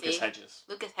by the Lucas Sea. Hedges.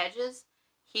 Lucas Hedges.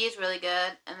 He's really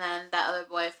good, and then that other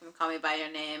boy from Call Me by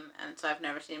Your Name. And so I've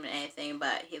never seen him in anything,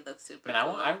 but he looks super Man,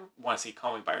 cool. I want to see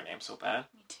Call Me by Your Name so bad.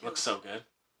 Me too. Looks so good.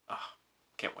 Oh,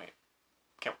 can't wait.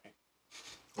 Can't wait.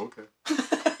 Okay.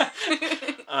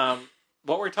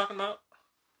 What were we talking about?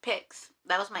 Picks.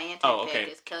 That was my anti-pick. Oh, okay.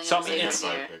 Is Killing So, of I a mean,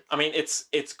 Sacred it's- Deer. I mean,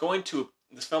 it's going to.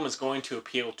 This film is going to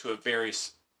appeal to a very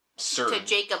certain To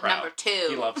Jacob crowd. number 2.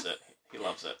 He loves it. He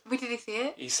loves it. Wait, did he see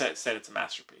it? He said it's a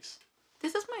masterpiece.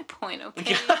 This is my point, We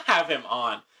okay? gotta have him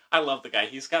on. I love the guy.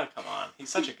 He's got to come on. He's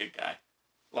such a good guy.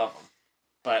 Love him.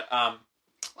 But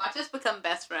Watch us become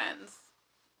best friends.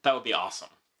 that would be awesome.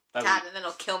 That God, would and then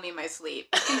he'll kill me in my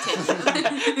sleep.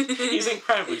 Continue. be... He's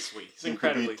incredibly sweet. He's You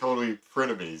could incredibly be totally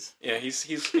frenemies. Yeah, he's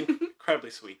incredibly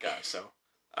sweet guy. So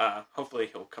hopefully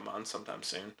he'll come on sometime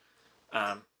soon.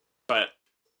 But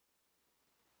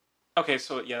okay,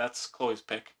 so yeah, that's Chloe's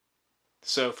pick.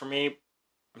 So for me,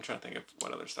 I'm trying to think of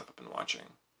what other stuff I've been watching.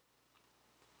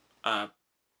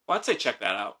 Well, I'd say check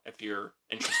that out if you're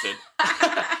interested.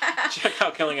 Check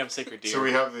out Killing of a Sacred Deer. So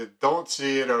we have the don't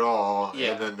see it at all,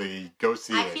 Yeah. and then the go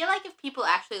see I it. feel like if people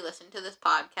actually listen to this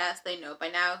podcast, they know by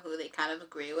now who they kind of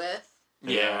agree with.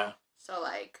 Yeah. So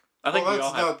like, I think we that's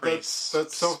all have pretty...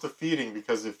 that's self-defeating,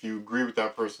 because if you agree with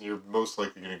that person, you're most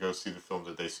likely going to go see the film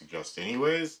that they suggest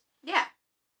anyways. yeah,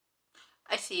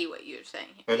 I see what you're saying.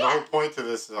 And yeah. the whole point to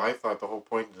this, I thought the whole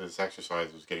point of this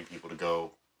exercise was getting people to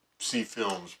go see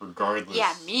films regardless.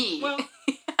 Yeah, me. Well,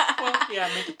 yeah, I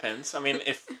mean, it depends. I mean,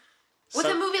 if... With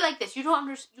a movie like this,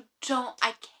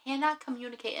 I cannot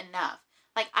communicate enough.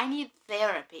 Like, I need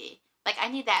therapy. Like, I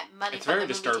need that money It's from the very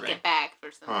movie disturbing. to get back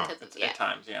for something. It's, at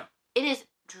times, yeah. It is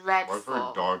dreadful. Well,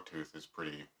 I've heard Dogtooth is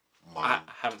pretty I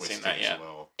haven't seen that yet. as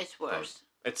well. It's worse.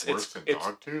 It's Worse than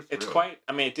Dogtooth? It's Really? quite...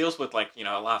 I mean, it deals with, like, you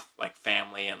know, a lot of, like,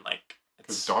 family and, like...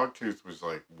 Because Dogtooth was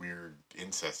like weird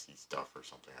incesty stuff or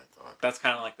something, I thought. That's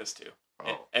kind of like this, too.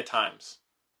 Oh. At times.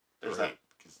 There's Right,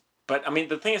 that. 'cause- But, I mean,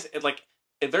 the thing is,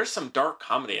 there's some dark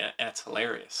comedy in it, and it's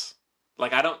hilarious.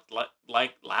 Like, I don't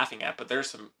like laughing at, but there's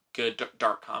some good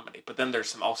dark comedy. But then there's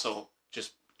some also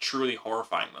just truly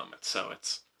horrifying moments. So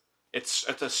it's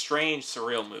a strange,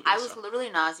 surreal movie. I was literally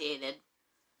nauseated.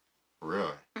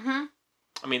 Really? Mm-hmm.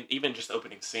 I mean, even just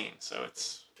opening scene. So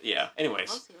it's... Yeah. Anyways.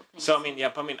 Mostly opening So, I scene. mean,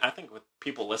 yeah. But, I mean, I think with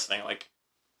people listening, like,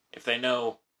 if they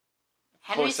know...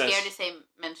 Henry's Chloe says- scared to say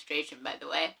menstruation, by the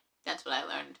way. That's what I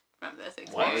learned from this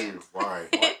Why? experience. Why?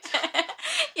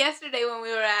 Yesterday when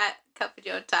we were at Cup of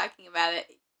Joe talking about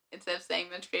it, instead of saying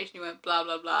menstruation, you went blah,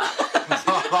 blah, blah.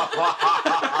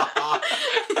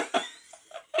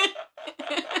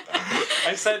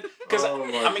 I said... Because, Oh my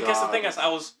I mean, because the God. thing is, I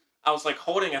was like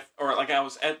holding I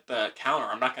was at the counter.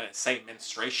 I'm not going to say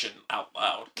menstruation out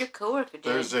loud. Your coworker did.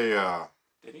 There's a,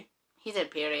 Did he? He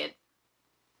said period.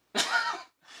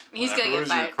 He's Whatever. gonna get who's your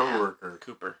fired now. coworker?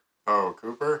 Cooper. Oh,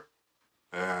 Cooper?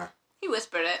 Yeah. He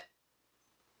whispered it.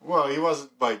 Well, he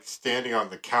wasn't, like, standing on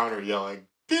the counter yelling,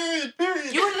 period,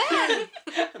 period. You were there.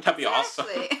 That'd be awesome.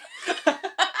 Exactly.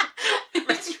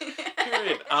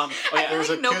 Period. Oh I yeah. feel There's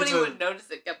like a nobody Kids would in- notice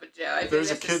at Cup of Joe. I think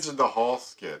There's a that's Kids just- in the Hall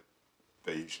skit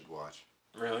that you should watch.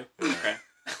 Really? Yeah. Okay.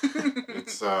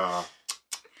 It's,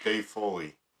 Dave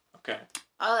Foley. Okay.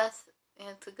 Oh,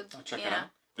 it's a good. I'll check it yeah, out.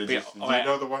 Did Yeah, you, oh, do you I-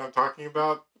 know the one I'm talking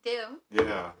about? I do.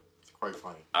 Yeah. It's quite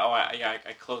funny. Oh, I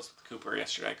closed with Cooper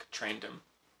yesterday. I trained him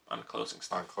on closing On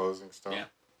stuff. closing stuff? Yeah.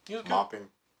 He was good. Mopping?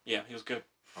 Yeah, he was good.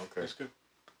 He Okay. was good.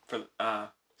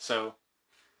 So.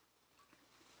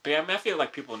 But yeah, I mean, I feel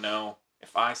like people know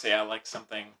if I say I like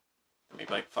something, they may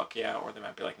be like, fuck yeah, or they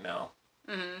might be like, no.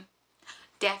 Mm-hmm.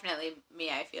 Definitely me.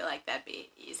 I feel like that'd be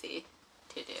easy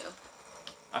to do.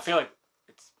 I feel like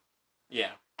it's.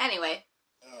 Yeah. Anyway,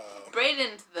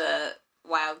 Braden's the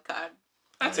wild card.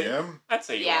 I'd say, am? I'd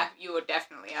say you Yeah, are. you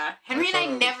definitely are. Henry and thought I I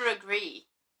was- never agree.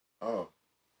 Oh.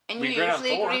 And We you agreed on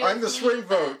usually Thor. agree I'm with the me, swing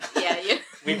vote. but- Yeah, you.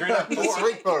 We agreed on The Thor.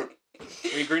 swing vote.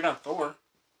 We agreed on Thor.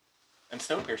 And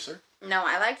Snowpiercer. No,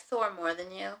 I liked Thor more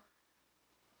than you.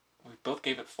 We both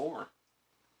gave it 4,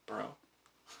 bro.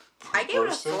 I gave it a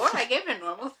Person? 4. I gave it a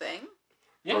normal thing.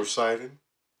 Yeah. Poseidon.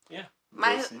 Yeah.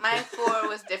 My Lucy. 4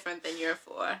 was different than your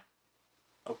 4.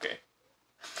 Okay.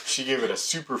 She gave it a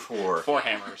super 4. 4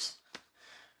 hammers.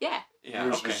 Yeah. Yeah.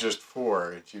 Yours Okay. was just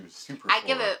 4, and she was super I 4.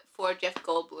 give it 4 Jeff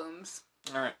Goldblums.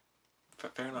 All right.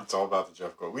 Fair enough. It's all about the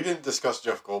Jeff Goldblum. We didn't discuss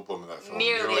Jeff Goldblum in that film.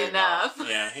 Nearly enough.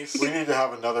 Yeah, he's. We need to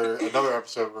have another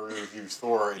episode where we review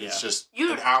Thor, and Yeah. it's just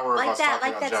You an hour of like us that,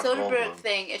 talking like about that Jeff Soderbergh Goldblum.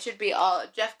 thing. It should be all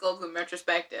Jeff Goldblum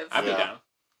retrospective. I'd be Yeah. down.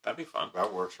 That'd be fun.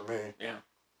 That works for me. Yeah.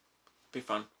 Be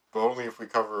fun. But only if we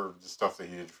cover the stuff that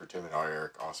he did for Tim and I,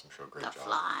 Eric. Awesome show, great The job.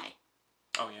 Fly.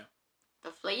 Oh yeah. The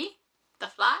Flea? The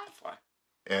Fly? The Fly.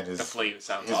 And his The Flea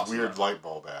sounds his awesome. weird though. light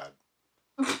bulb ad.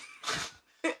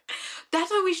 That's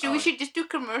what we should do. Oh, We yeah. should just do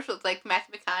commercials like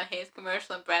Matthew McConaughey's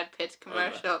commercial and Brad Pitt's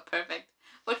commercial. Perfect.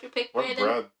 What's your pick, What Braden?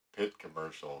 Brad Pitt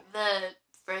commercial? The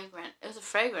fragrant. It was a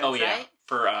fragrance, Oh yeah. right?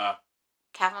 For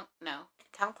Calvin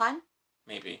Klein?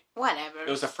 maybe Whatever. it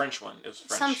was a French one. It was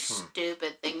French. Some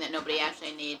stupid thing that nobody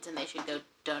actually needs, and they should go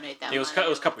donate that It was money. it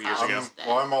was a couple years ago.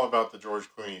 Well, I'm all about the George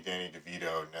Clooney, Danny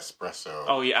DeVito, Nespresso.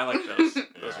 Oh yeah, I like those. Those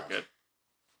Yeah. are good.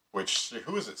 Which,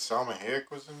 who was it? Salma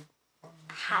Hayek was in?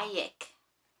 Hayek.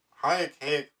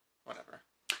 Hayek. Whatever.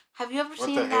 Have you ever What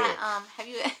seen the that? heck? Have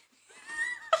you?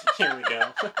 Here we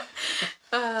go.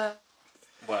 uh,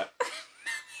 What?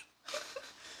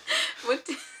 what?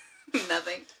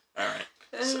 Nothing. All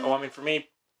right. So, I mean, for me,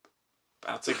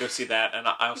 I'd say go see that, and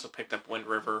I also picked up Wind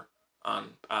River on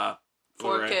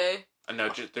Blu-ray. 4K. No,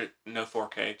 no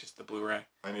 4K, just the Bluray.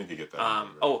 I need to get that.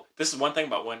 Oh, this is one thing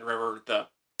about Wind River.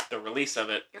 The release of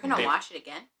it. You're gonna they- watch it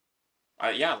again?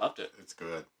 Yeah, I loved it. It's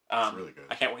good. It's really good.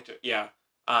 I can't wait to. Yeah.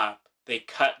 They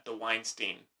cut the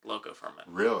Weinstein logo from it.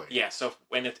 Really? Yeah. So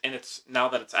when it's now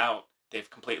that it's out, they've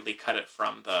completely cut it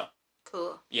from the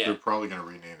Cool. Yeah. They're probably going to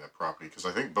rename that property because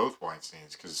I think both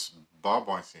Weinsteins, because Bob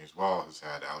Weinstein as well has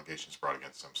had allegations brought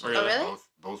against him. So Really? Oh, really?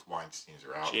 both Weinsteins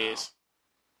are out Jeez.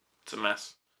 It's a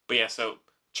mess. But yeah, so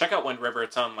check out Wind River.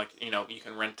 It's on, like, you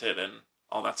can rent it and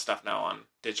all that stuff now on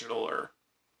digital or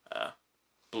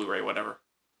Blu-ray, whatever.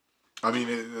 now. I mean,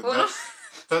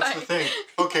 that's the thing.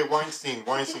 Okay, Weinstein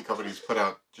Company's put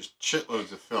out just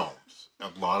shitloads of films. A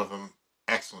lot of them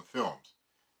excellent films.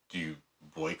 Do you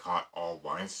boycott all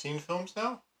Weinstein films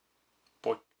now?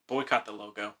 Boycott the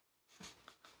logo.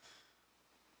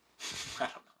 I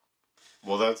don't know.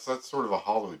 Well, that's sort of a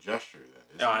hollow gesture then,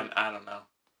 isn't it? I don't know.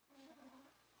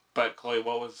 But Chloe,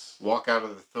 what was? Walk out of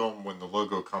the film when the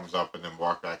logo comes up, and then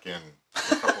walk back in a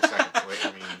couple seconds later.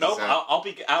 I mean, Nope.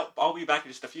 I'll be back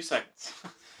in just a few seconds.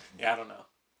 Yeah, I don't know.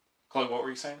 Chloe, what were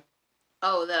you saying?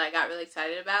 Oh, that I got really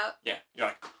excited about? Yeah, you're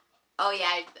like. Oh,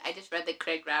 yeah, I just read that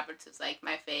Craig Roberts is, like,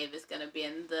 my fave is gonna be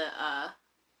in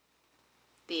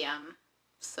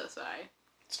so sorry.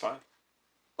 It's fine.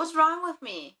 What's wrong with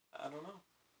me? I don't know.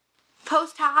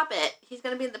 Post-Hobbit. He's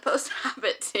gonna be in the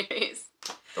Post-Hobbit series.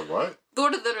 The what?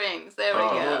 Lord of the Rings. There we go.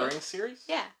 Lord of the Rings series?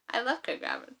 Yeah, I love Craig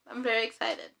Roberts. I'm very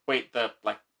excited. Wait, the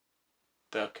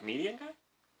comedian guy?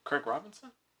 Craig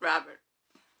Robinson? Robert.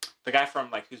 The guy from,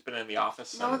 like, who's been in The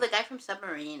Office? No, and the guy from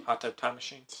Submarine. Hot Tub Time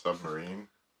Machine? Submarine?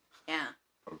 Yeah.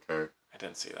 Okay. I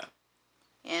didn't see that.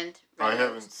 And I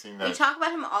haven't seen that. We talk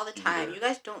about him all the time. either. You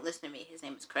guys don't listen to me. His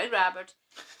name is Craig Roberts.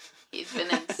 He's been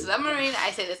in Submarine.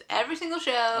 I say this every single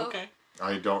show. Okay.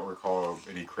 I don't recall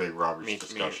any Craig Roberts Me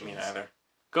discussions. neither.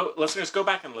 Listeners, go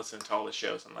back and listen to all the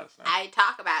shows and let us know. I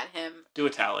talk about him. Do a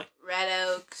tally. Red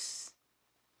Oaks.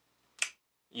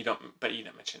 But you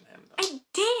didn't mention him, though. I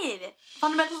did.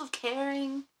 Fundamentals of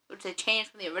Caring, which they changed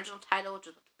from the original title, which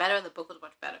was much better. The book was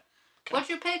much better. Okay. What's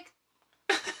your pick?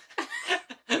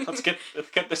 Let's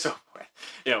get this over with.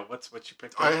 Yeah, what's your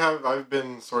pick? I've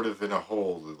been sort of in a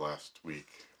hole the last week.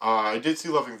 I did see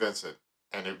Loving Vincent,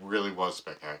 and it really was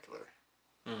spectacular.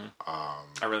 Mm-hmm.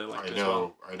 I really liked it as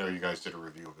well. I know you guys did a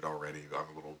review of it already.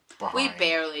 I'm a little behind. We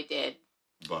barely did.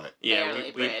 But yeah,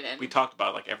 barely, we talked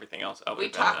about like everything else. We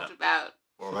talked about.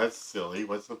 Well, that's silly.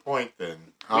 What's the point then?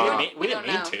 We didn't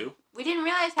mean to. We didn't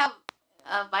realize how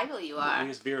vital you are. We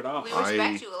just veered off. We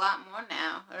respect you a lot more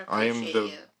now. Or I am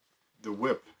appreciate the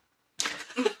whip.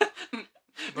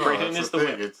 No, Brandon that's is the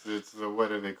whip. It's the, what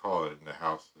do they call it in the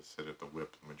House? They sit at the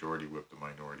whip, the majority whip, the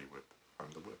minority whip. I'm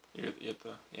the whip. You're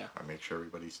the, yeah. I make sure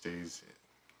everybody stays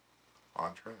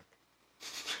on track.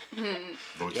 you.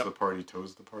 Votes the party,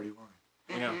 toes the party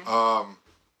line. Yeah.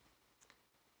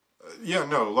 Yeah,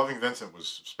 no, Loving Vincent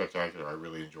was spectacular. I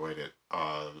really enjoyed it.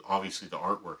 Obviously, the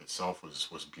artwork itself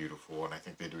was beautiful, and I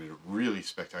think they did a really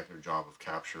spectacular job of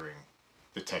capturing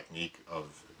the technique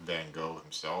of Van Gogh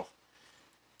himself.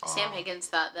 Sam Higgins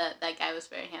thought that guy was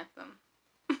very handsome.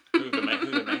 Who the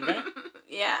main guy?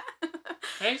 Yeah.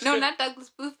 Yeah, no, good. not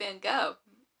Douglas Booth, Van Gogh.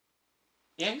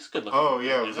 Yeah, he's good looking. Oh,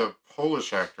 yeah, it was a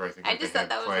Polish actor, I think. I just thought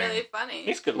that was playing. really funny.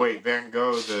 He's good Wait, looking. Van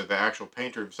Gogh, the actual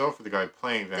painter himself, or the guy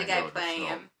playing Van Gogh? The guy in the playing film?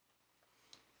 him.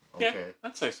 Okay. Yeah,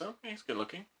 I'd say so. Yeah, he's good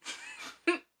looking.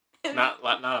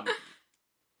 not.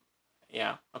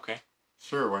 Yeah. Okay.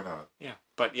 Sure, why not? Yeah,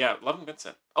 but yeah, Loving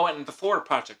Vincent. Oh, and the Florida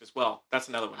Project as well. That's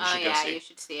another one you should go see. You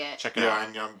should see it. Check it Yeah,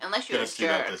 out. I'm Unless you're gonna a see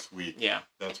that jerk. this week. Yeah.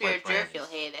 That's If you're my a plan. jerk, you'll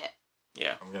hate it.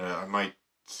 Yeah. I might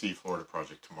see Florida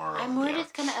Project tomorrow. I'm worried Yeah.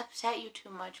 it's gonna upset you too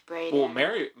much, Brady. Well,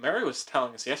 Mary was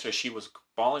telling us yesterday she was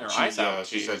bawling her eyes out.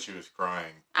 She said she was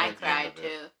crying. I at the end cried of it.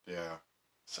 too. Yeah.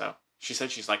 So she said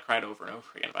she's like cried over and over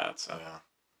again about it. So, Yeah.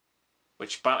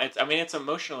 it's an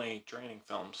emotionally draining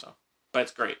film. So, but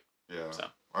it's great. Yeah. So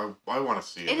I want to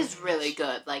see it. It is really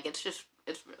good. Like it's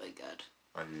really good.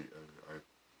 I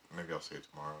maybe I'll see it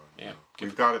tomorrow. Yeah.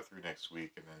 We've got it through next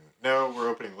week, and then we're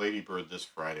opening Lady Bird this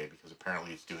Friday because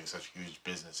apparently it's doing such huge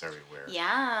business everywhere.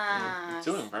 Yeah. It's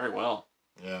doing very well.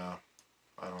 Yeah.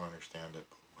 I don't understand it,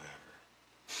 but whatever.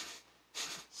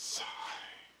 Sigh.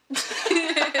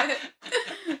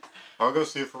 I'll go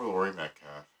see it for Laurie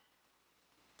Metcalf.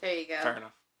 There you go.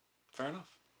 Fair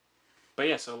enough. But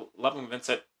yeah, so Loving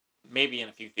Vincent, maybe in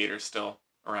a few theaters still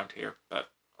around here,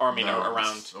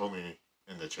 around. It's only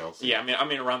in the Chelsea. Yeah, I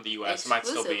mean around the U.S. It might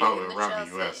still be. Oh, in the around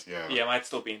Chelsea. the U.S., yeah. Yeah, it might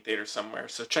still be in theaters somewhere.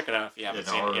 So check it out if you haven't In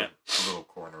seen our it yet. little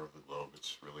corner of the globe,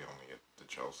 it's really only at the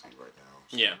Chelsea right now.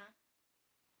 So. Yeah.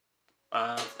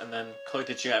 And then Chloe,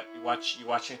 did you watch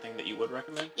anything that you would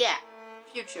recommend? Yeah.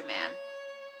 Future Man.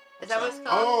 Is that what it's called?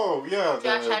 Oh, yeah.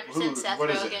 Josh the Hutcherson, Hulu, Seth what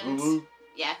is it, Rogen's. Hulu?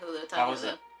 Yeah, Hulu. It's on How Hulu. was it?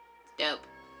 It's dope.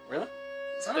 Really?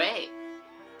 It's Oh. great.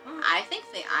 I think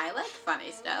I like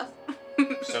funny stuff.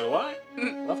 So do I.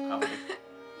 Love comedy.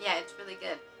 Yeah, it's really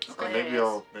good. It's Okay, maybe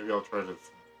hilarious. I'll try to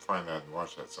find that and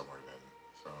watch that somewhere then.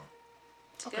 So.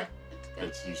 It's good. It's good.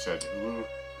 It's, you said Hulu.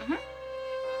 Mhm.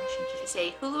 I should just It's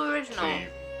a Hulu original. save,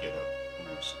 get a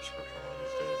Hulu subscription one of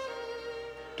these days.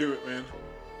 Do it, man.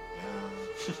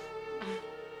 Yeah.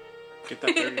 Get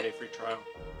that 30-day free trial.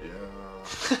 Yeah.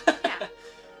 Yeah.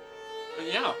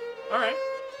 Yeah. All right.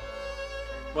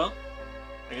 Well,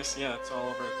 I guess that's all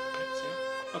over the picks.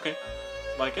 Yeah. Okay.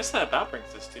 Well, I guess that about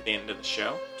brings us to the end of the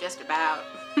show. Just about.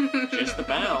 Just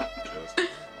about. Just.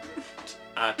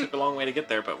 Took a long way to get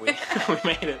there, but we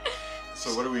made it.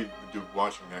 So what are we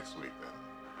watching next week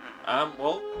then?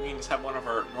 Well, we can just have one of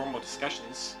our normal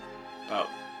discussions about,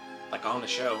 like, on the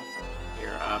show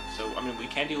here. So, I mean, we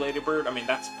can do Lady Bird. I mean,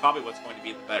 that's probably what's going to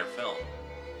be the better film.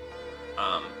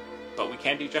 But we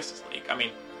can do Justice League. I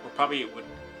mean, we probably would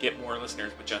get more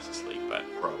listeners with Justice League, but...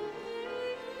 Probably.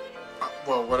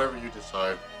 Well, whatever you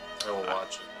decide, I will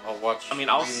watch it. I'll watch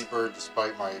Lady Bird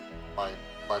despite my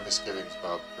misgivings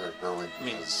about Greta Gerwig,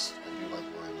 because I do like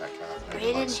William Metcalf.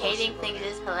 Braden hating things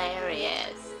is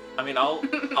hilarious. I mean,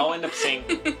 I'll end up seeing...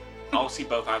 I'll see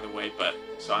both either way, but...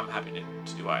 So I'm happy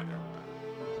to do either.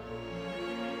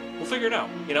 We'll figure it out,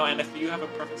 you know, and if you have a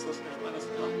preference, listener, let us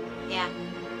know. Yeah.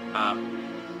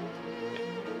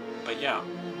 But yeah,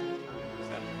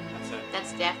 that's it.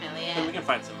 That's definitely Then we it. can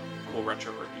find some cool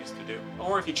retro reviews to do.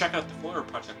 Or if you check out the Florida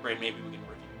Project, Braid, maybe we can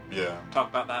review. Yeah. Talk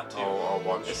about that too. I'll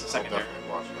watch. It's the I'll secondary. definitely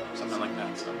watch that. Something like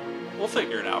that. So we'll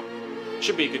figure it out.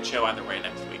 Should be a good show either way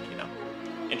next week. You know,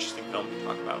 interesting film to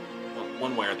talk about,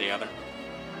 one way or the other.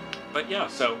 But yeah,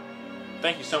 so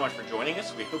thank you so much for joining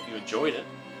us. We hope you enjoyed it.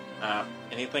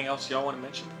 Anything else y'all want to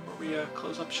mention before we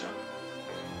close up show?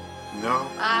 No.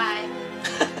 Bye.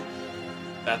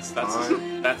 That's the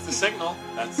signal.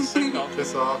 That's the signal.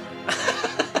 Piss off.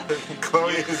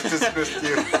 Chloe has dismissed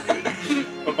you.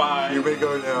 Bye-bye. You may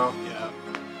go now. Yeah.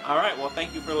 All right. Well,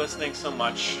 thank you for listening so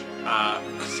much.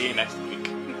 See you next week.